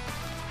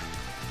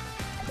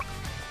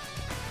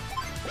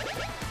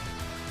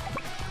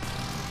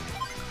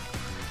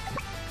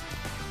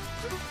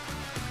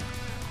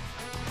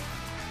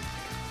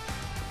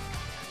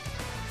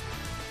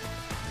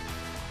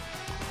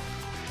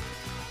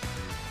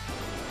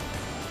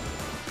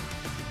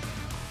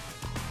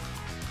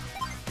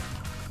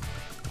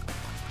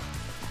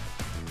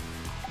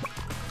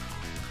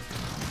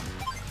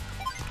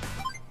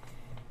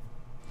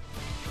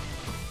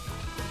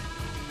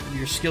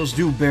 Your skills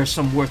do bear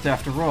some worth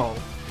after all.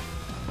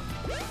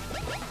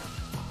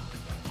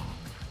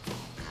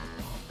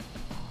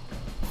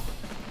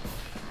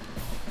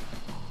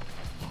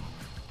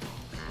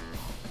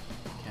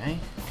 Okay.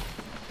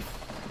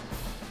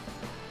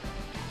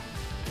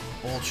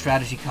 Old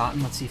strategy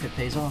cotton, let's see if it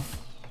pays off.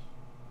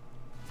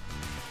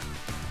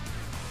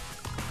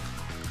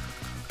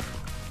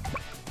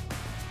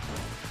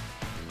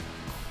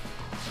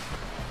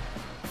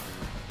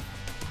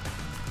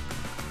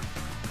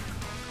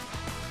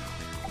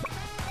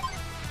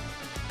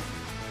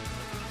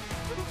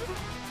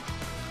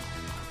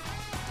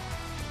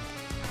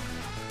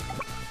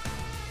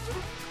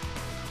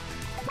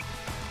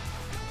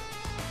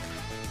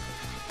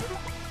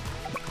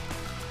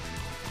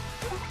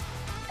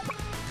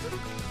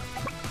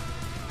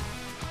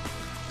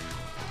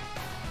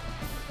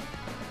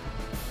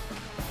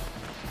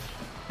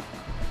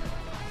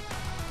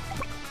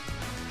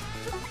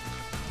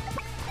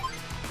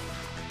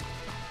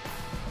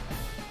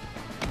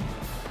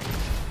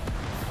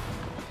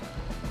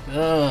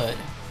 Good.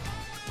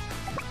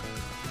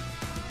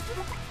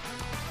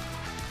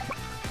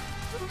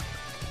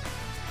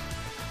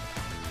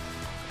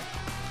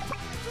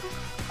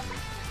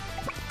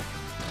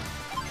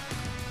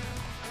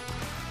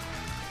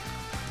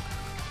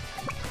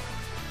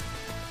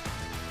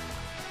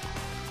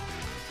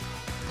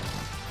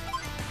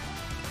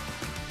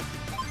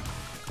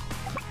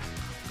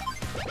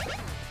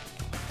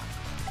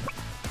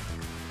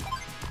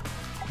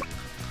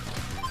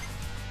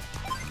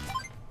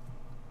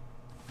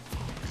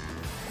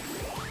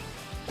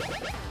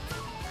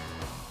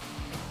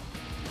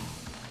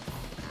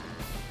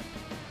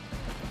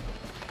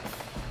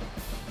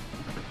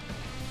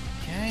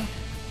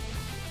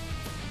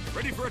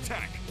 Ready for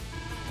attack.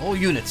 All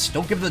units,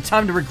 don't give them the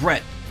time to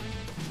regret.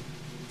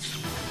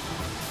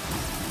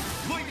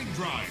 Lightning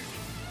drive.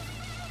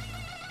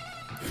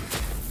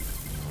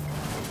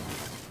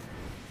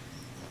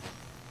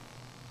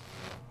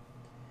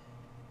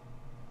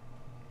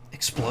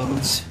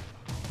 Explodes.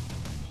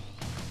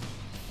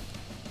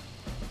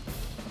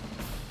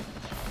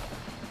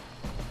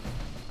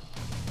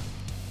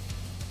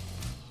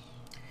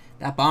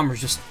 That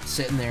bomber's just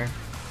sitting there.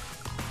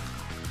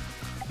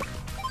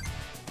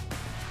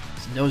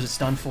 He knows it's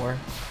done for.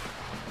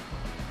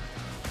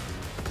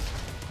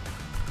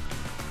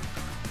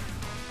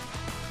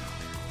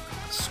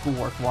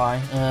 Schoolwork,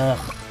 why?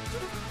 Ugh.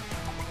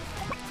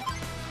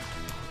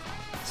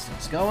 This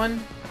thing's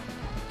going.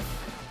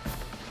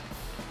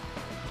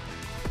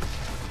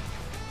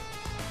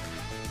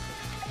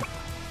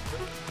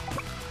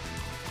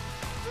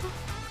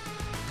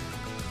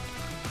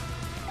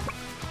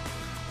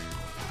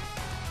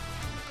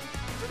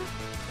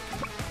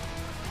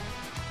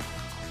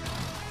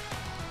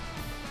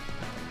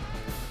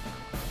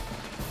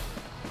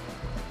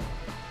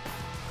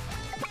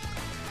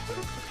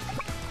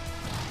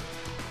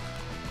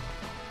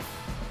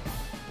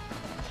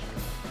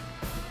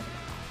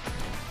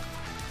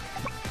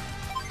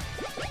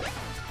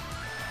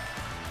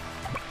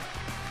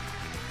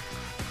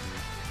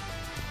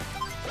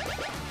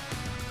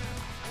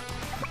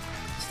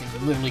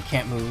 thing literally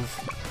can't move.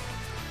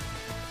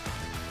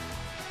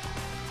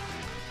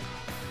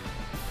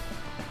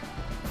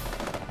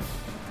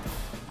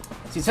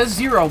 See, it says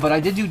 0, but I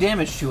did do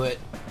damage to it.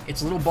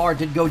 Its little bar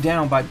did go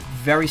down by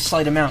very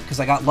slight amount because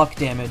I got luck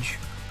damage.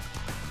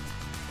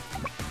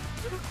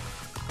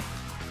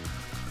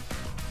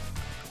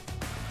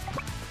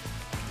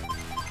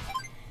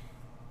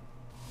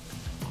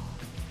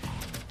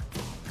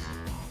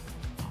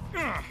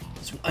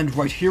 This will end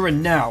right here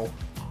and now.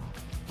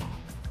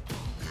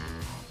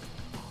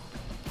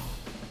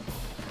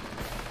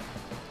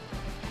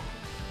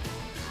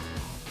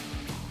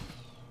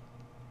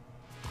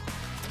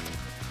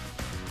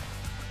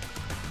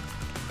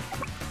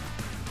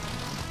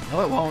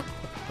 No, it won't.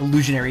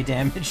 Illusionary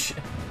damage.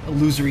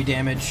 Illusory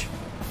damage.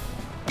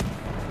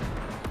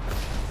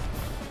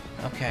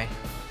 Okay.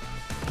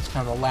 That's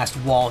kind of the last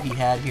wall he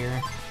had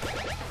here.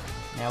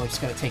 Now we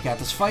just gotta take out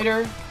this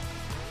fighter.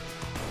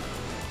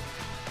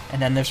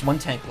 And then there's one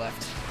tank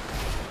left.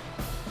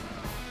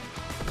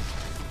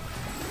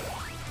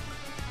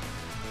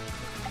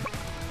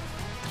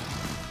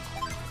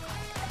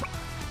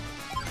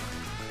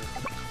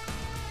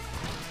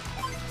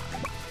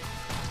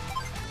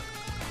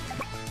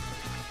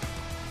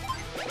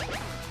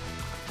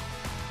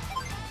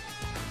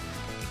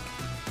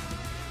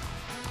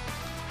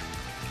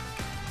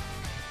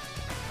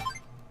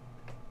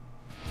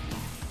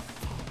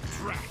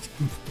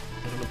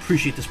 I don't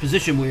appreciate this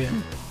position we're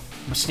in.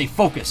 Must stay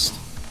focused.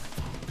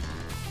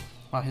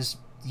 Wow, his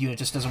unit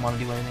just doesn't want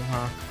to do anything,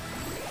 huh?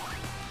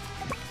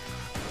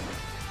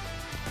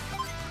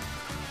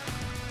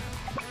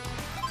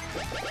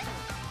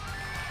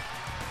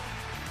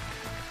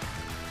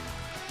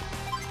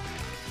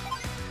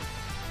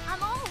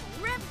 I'm all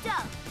ripped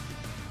up.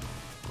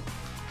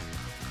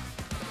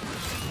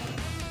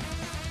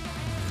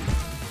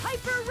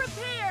 Hyper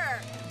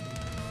repair.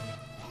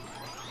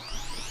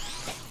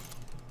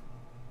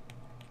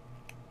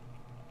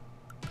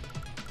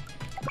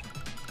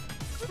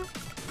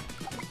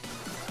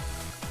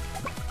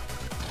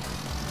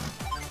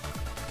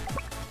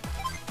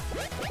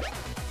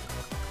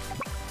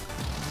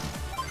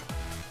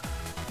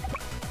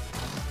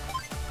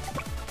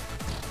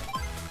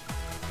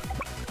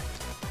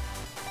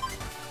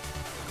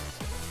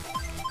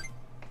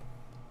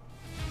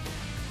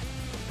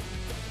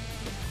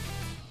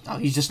 Oh,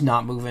 he's just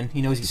not moving.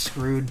 He knows he's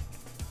screwed.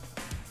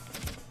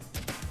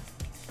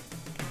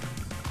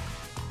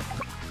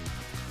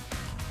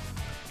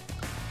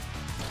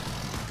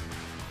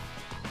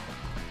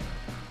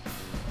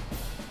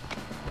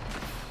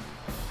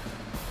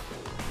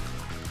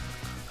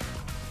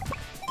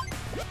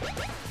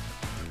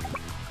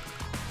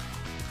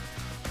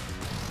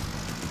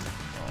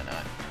 Why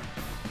not?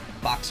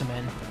 Box him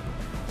in.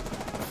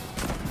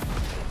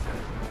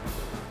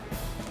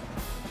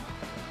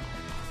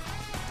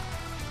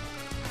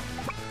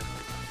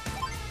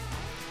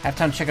 Have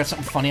time to check out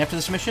something funny after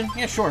this mission?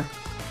 Yeah, sure.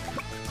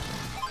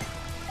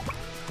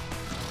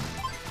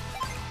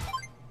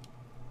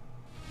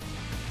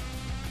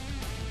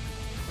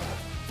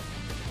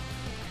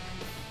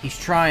 He's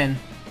trying.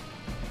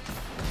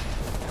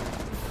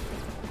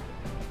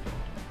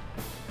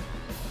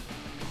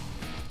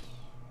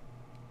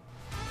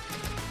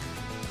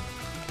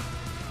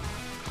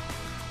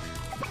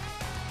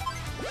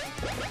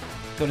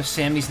 Go to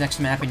Sammy's next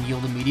map and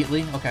yield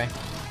immediately? Okay.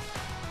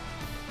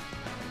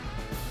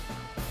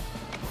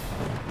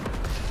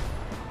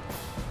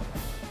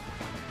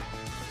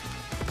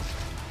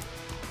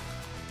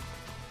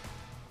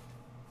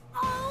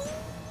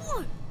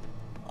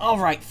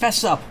 Alright,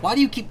 fess up. Why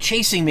do you keep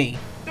chasing me?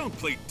 Don't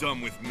play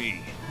dumb with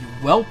me. You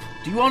whelp?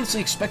 Do you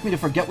honestly expect me to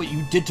forget what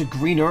you did to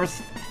Green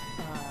Earth?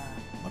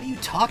 What are you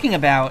talking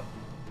about?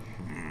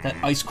 That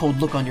ice-cold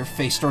look on your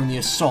face during the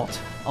assault.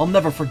 I'll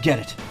never forget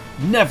it.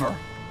 Never!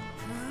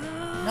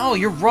 No,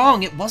 you're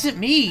wrong. It wasn't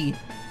me.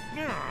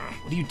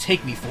 What do you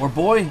take me for,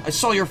 boy? I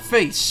saw your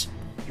face.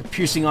 Your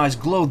piercing eyes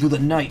glowed through the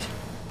night.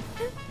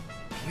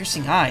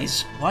 Piercing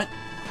eyes? What?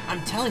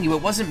 I'm telling you,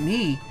 it wasn't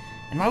me.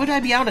 And why would I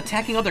be out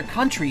attacking other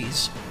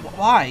countries?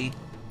 Why?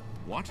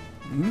 What?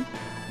 Hmm?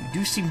 You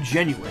do seem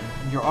genuine,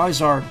 and your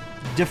eyes are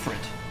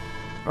different.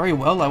 Very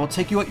well, I will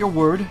take you at your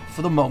word,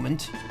 for the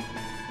moment.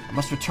 I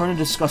must return and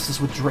discuss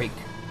this with Drake.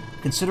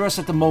 Consider us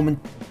at a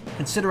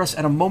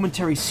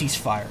momentary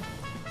ceasefire.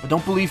 But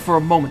don't believe for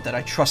a moment that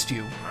I trust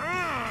you.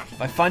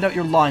 If I find out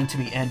you're lying to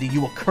me, Andy,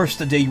 you will curse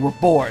the day you were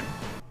born.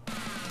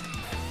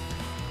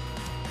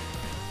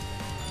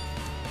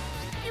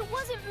 It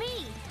wasn't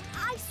me.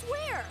 I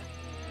swear.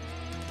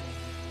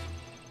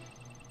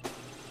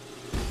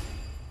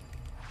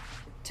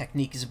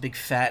 Technique is a big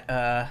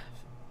fat,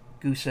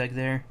 goose egg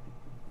there.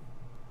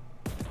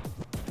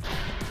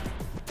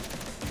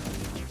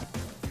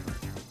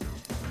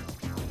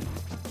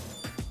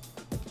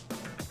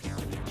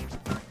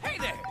 Hey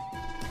there!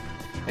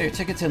 Hey, your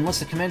ticket to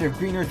enlist the commander of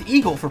Green Earth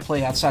Eagle for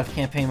play outside of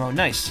campaign mode.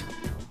 Nice.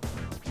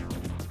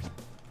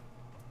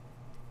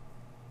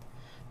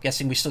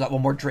 Guessing we still got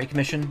one more Drake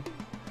mission.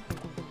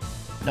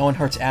 No one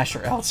hurts Ash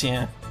or else,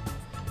 yeah.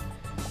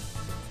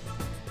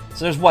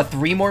 So there's, what,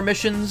 3 more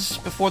missions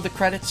before the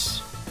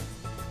credits?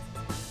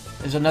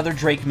 There's another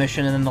Drake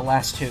mission and then the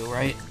last 2,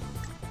 right?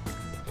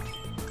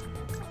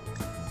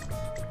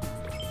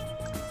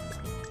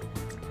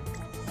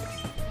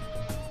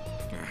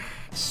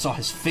 I saw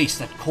his face,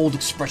 that cold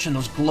expression,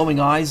 those glowing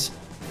eyes.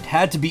 It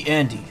had to be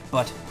Andy,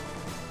 but...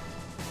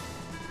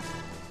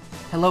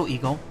 Hello,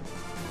 Eagle.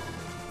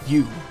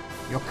 You're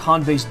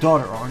Convey's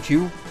daughter, aren't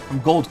you? From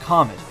Gold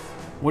Comet.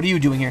 What are you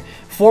doing here?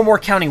 4 more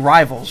counting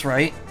rivals,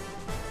 right?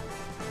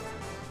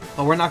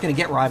 But we're not going to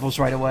get rivals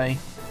right away.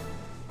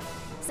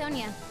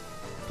 Sonia.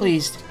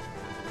 Pleased.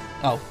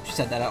 Oh, she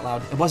said that out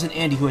loud. It wasn't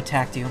Andy who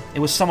attacked you. It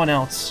was someone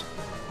else.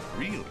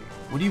 Really?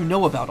 What do you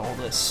know about all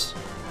this?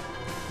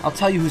 I'll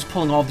tell you who's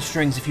pulling all the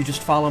strings if you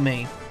just follow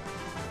me.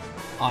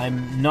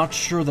 I'm not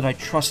sure that I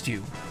trust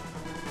you.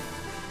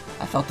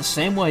 I felt the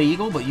same way,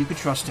 Eagle, but you could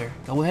trust her.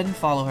 Go ahead and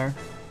follow her.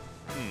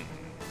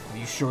 Are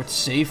you sure it's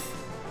safe?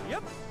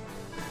 Yep.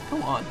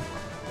 Come on.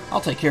 I'll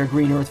take care of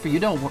Green Earth for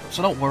you,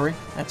 so don't worry.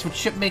 That's what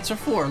shipmates are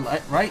for,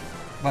 right?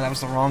 Well, that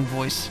was the wrong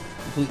voice.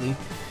 Completely.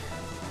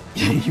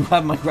 You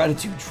have my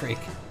gratitude, Drake.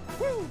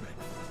 I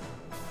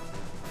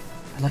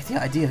like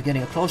the idea of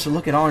getting a closer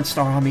look at Orange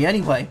Star on me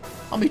anyway.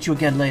 I'll meet you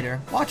again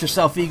later. Watch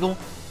yourself, Eagle.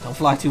 Don't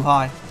fly too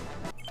high.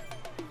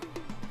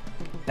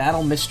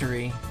 Battle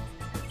Mystery.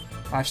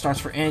 5 stars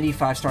for Andy,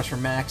 5 stars for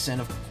Max,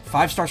 and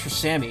 5 stars for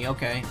Sammy.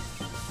 Okay.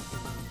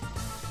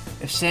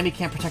 If Sammy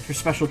can't protect her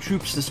special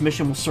troops, this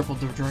mission will circle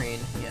the drain.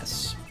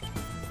 Yes.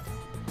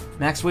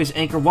 Max weighs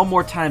anchor one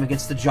more time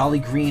against the Jolly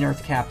Green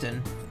Earth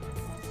Captain.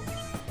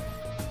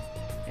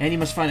 Andy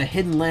must find a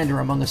hidden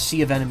lander among a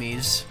sea of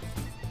enemies.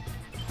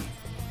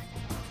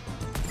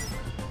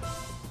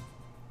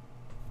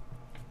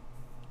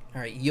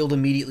 Alright, yield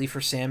immediately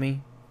for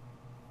Sammy.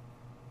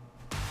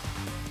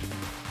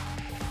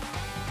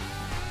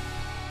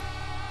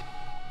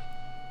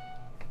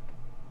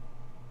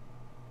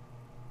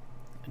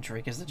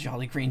 Drake is the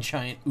Jolly Green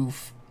Giant.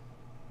 Oof.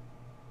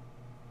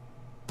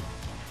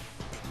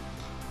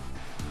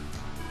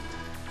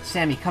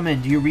 Sammy, come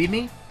in. Do you read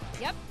me?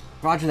 Yep.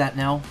 Roger that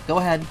now. Go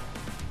ahead.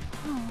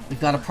 We've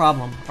got a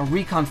problem. A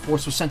recon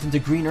force was sent into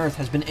Green Earth,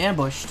 has been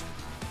ambushed.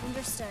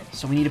 Understood.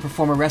 So we need to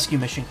perform a rescue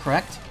mission,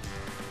 correct?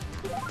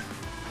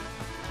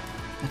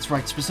 That's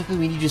right. Specifically,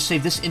 we need you to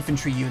save this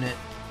infantry unit.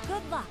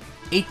 Good luck.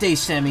 8 days,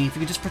 Sammy. If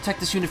you could just protect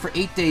this unit for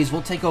 8 days,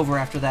 we'll take over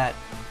after that.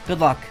 Good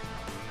luck.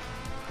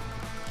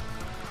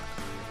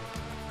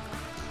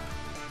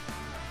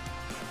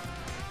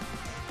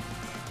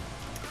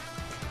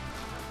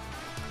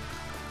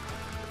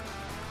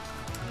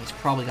 He's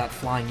probably got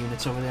flying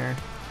units over there.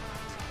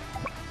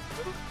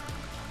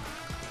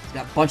 He's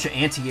got a bunch of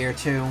anti-air,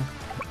 too.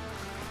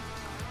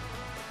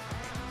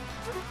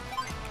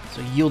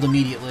 So yield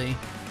immediately.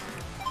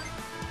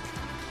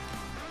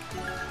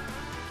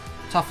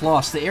 Tough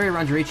loss. The area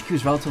around your HQ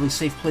is a relatively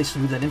safe place to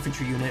move that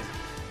infantry unit,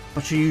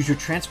 but should you use your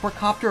transport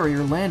copter or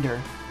your lander?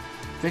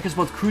 Drake has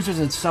both cruisers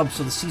and subs,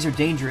 so the seas are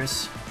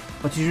dangerous.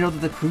 But did you know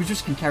that the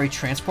cruisers can carry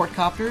transport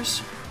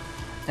copters?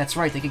 That's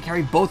right, they can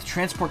carry both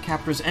transport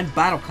copters and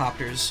battle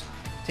copters.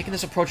 Taking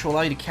this approach will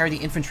allow you to carry the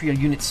infantry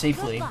unit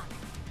safely. Good luck.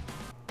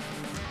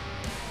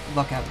 Good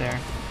luck out there.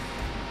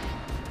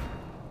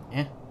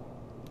 Yeah.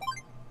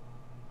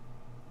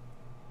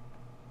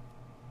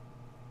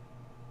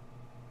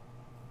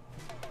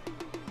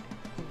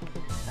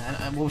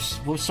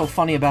 What was so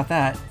funny about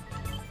that?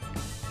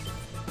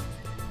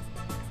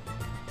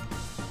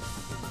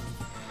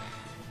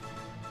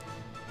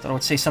 Thought I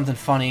would say something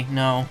funny.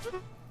 No.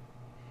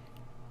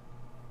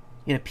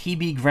 You had a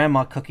PB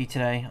grandma cookie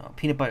today. Oh,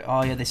 peanut butter.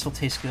 Oh yeah, they still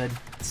taste good.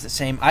 It's the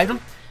same. I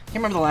can't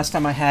remember the last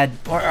time I had,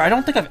 or I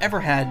don't think I've ever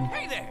had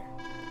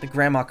the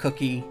grandma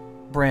cookie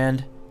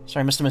brand.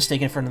 Sorry, I must have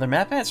mistaken it for another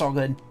map. It's all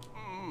good.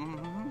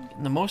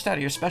 Getting the most out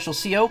of your special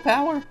CO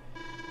power?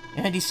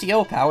 Andy's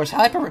CO power is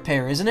hyper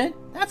repair, isn't it?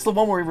 That's the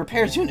one where he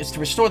repairs units to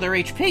restore their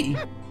HP.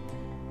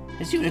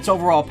 His unit's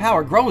overall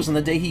power grows on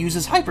the day he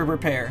uses hyper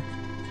repair.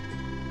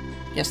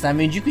 Guess that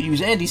means you could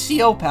use Andy's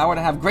CO power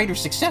to have greater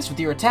success with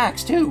your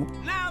attacks, too.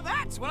 Now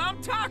that's what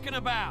I'm talking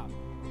about.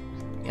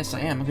 Yes, I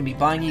am. I'm gonna be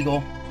buying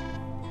Eagle.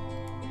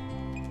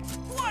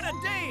 What a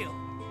deal.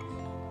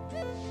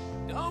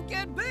 Don't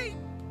get beat.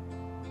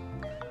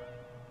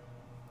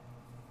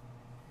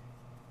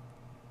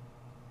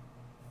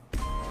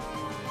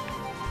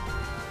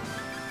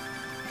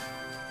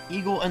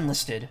 Eagle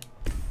enlisted.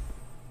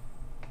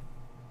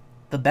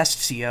 The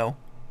best CO.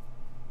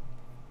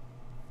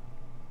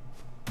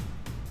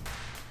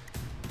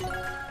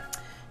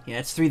 Yeah,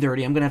 it's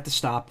 3:30. I'm gonna have to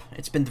stop.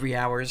 It's been 3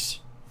 hours.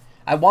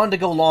 I wanted to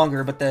go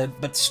longer,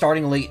 but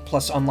starting late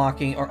plus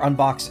unboxing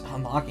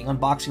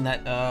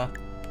that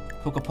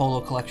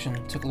Coca-Cola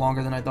collection took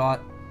longer than I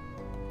thought.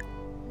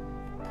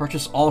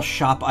 Purchase all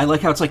shop. I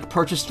like how it's like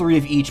purchase 3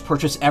 of each.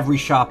 Purchase every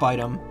shop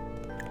item.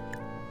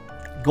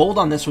 Gold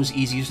on this was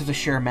easy. You just have to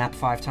share a map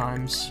 5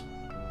 times.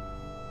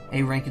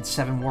 A rank and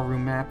 7 war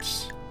room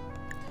maps.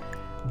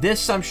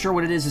 This, I'm sure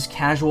what it is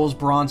casuals,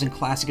 bronze, and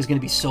classic is going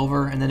to be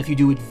silver, and then if you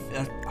do it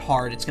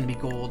hard, it's going to be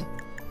gold.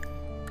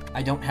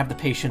 I don't have the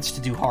patience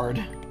to do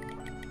hard.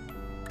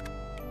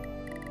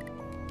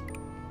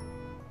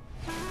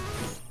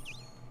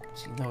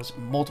 Seen those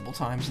multiple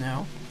times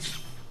now.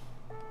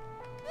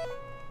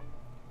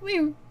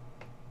 Whew.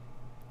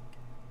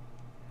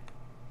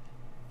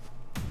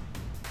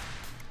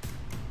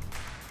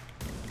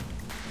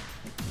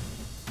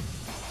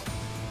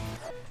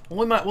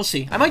 Well, we'll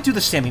see. I might do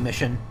the Sammy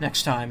mission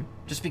next time,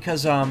 just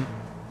because, doesn't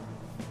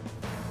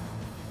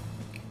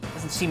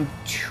seem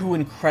too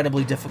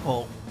incredibly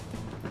difficult.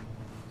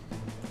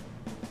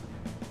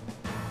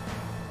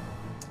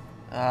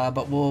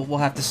 But we'll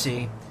have to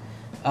see.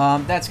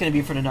 That's gonna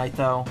be for tonight,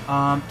 though.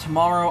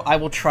 Tomorrow, I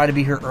will try to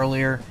be here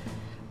earlier.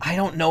 I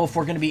don't know if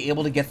we're gonna be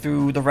able to get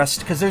through the rest,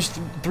 because there's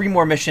 3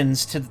 more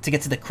missions to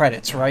get to the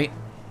credits, right?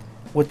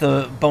 With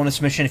the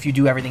bonus mission if you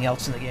do everything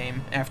else in the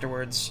game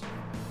afterwards.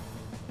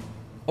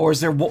 Or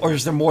is there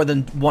more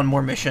than one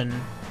more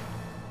mission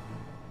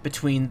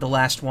between the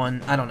last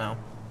one? I don't know.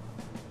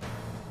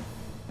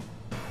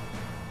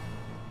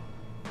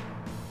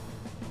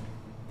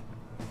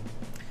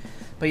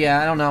 But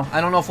yeah, I don't know.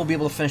 I don't know if we'll be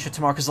able to finish it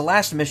tomorrow, because the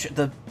last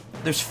mission,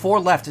 there's 4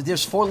 left.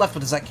 There's 4 left, but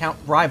does that count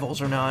rivals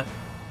or not?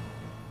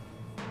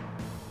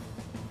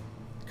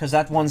 Because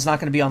that one's not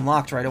going to be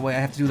unlocked right away. I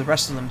have to do the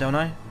rest of them, don't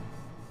I?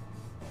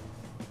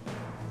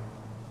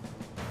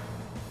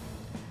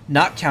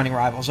 Not counting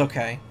rivals,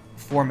 okay.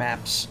 4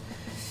 maps.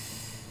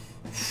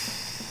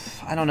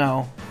 I don't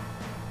know.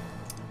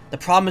 The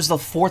problem is the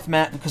 4th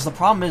map, because the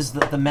problem is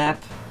that the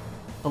map,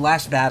 the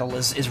last battle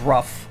is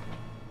rough.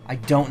 I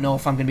don't know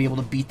if I'm going to be able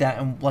to beat that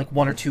in like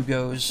 1 or 2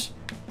 goes.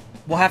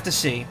 We'll have to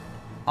see.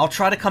 I'll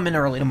try to come in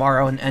early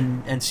tomorrow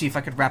and see if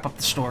I could wrap up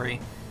the story.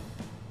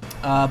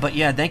 But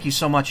yeah, thank you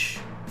so much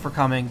for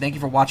coming. Thank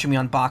you for watching me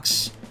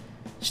unbox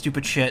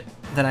stupid shit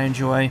that I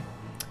enjoy.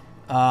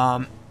 If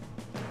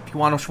you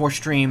want to watch more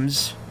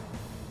streams,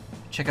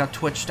 check out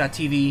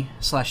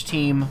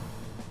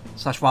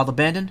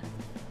twitch.tv/team/wildabandon.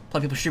 Plenty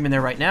of people streaming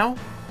there right now.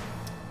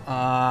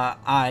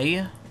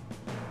 I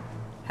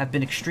have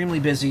been extremely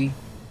busy.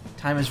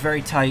 Time is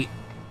very tight.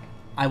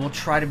 I will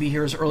try to be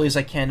here as early as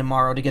I can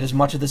tomorrow to get as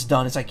much of this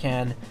done as I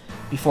can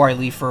before I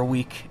leave for a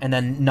week, and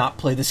then not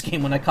play this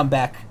game when I come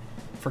back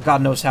for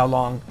God knows how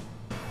long.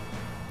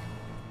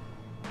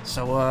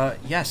 So,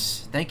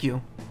 yes, thank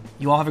you.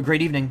 You all have a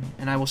great evening,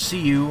 and I will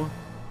see you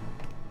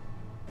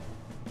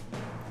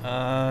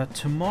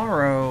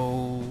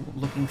tomorrow.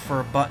 Looking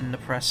for a button to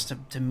press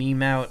to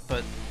meme out,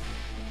 but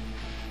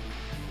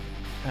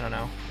I don't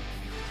know.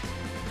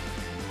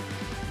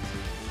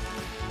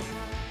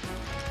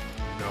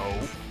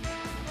 No.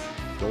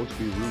 Don't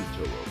be rude,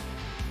 Toro.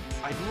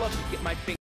 I'd love to get my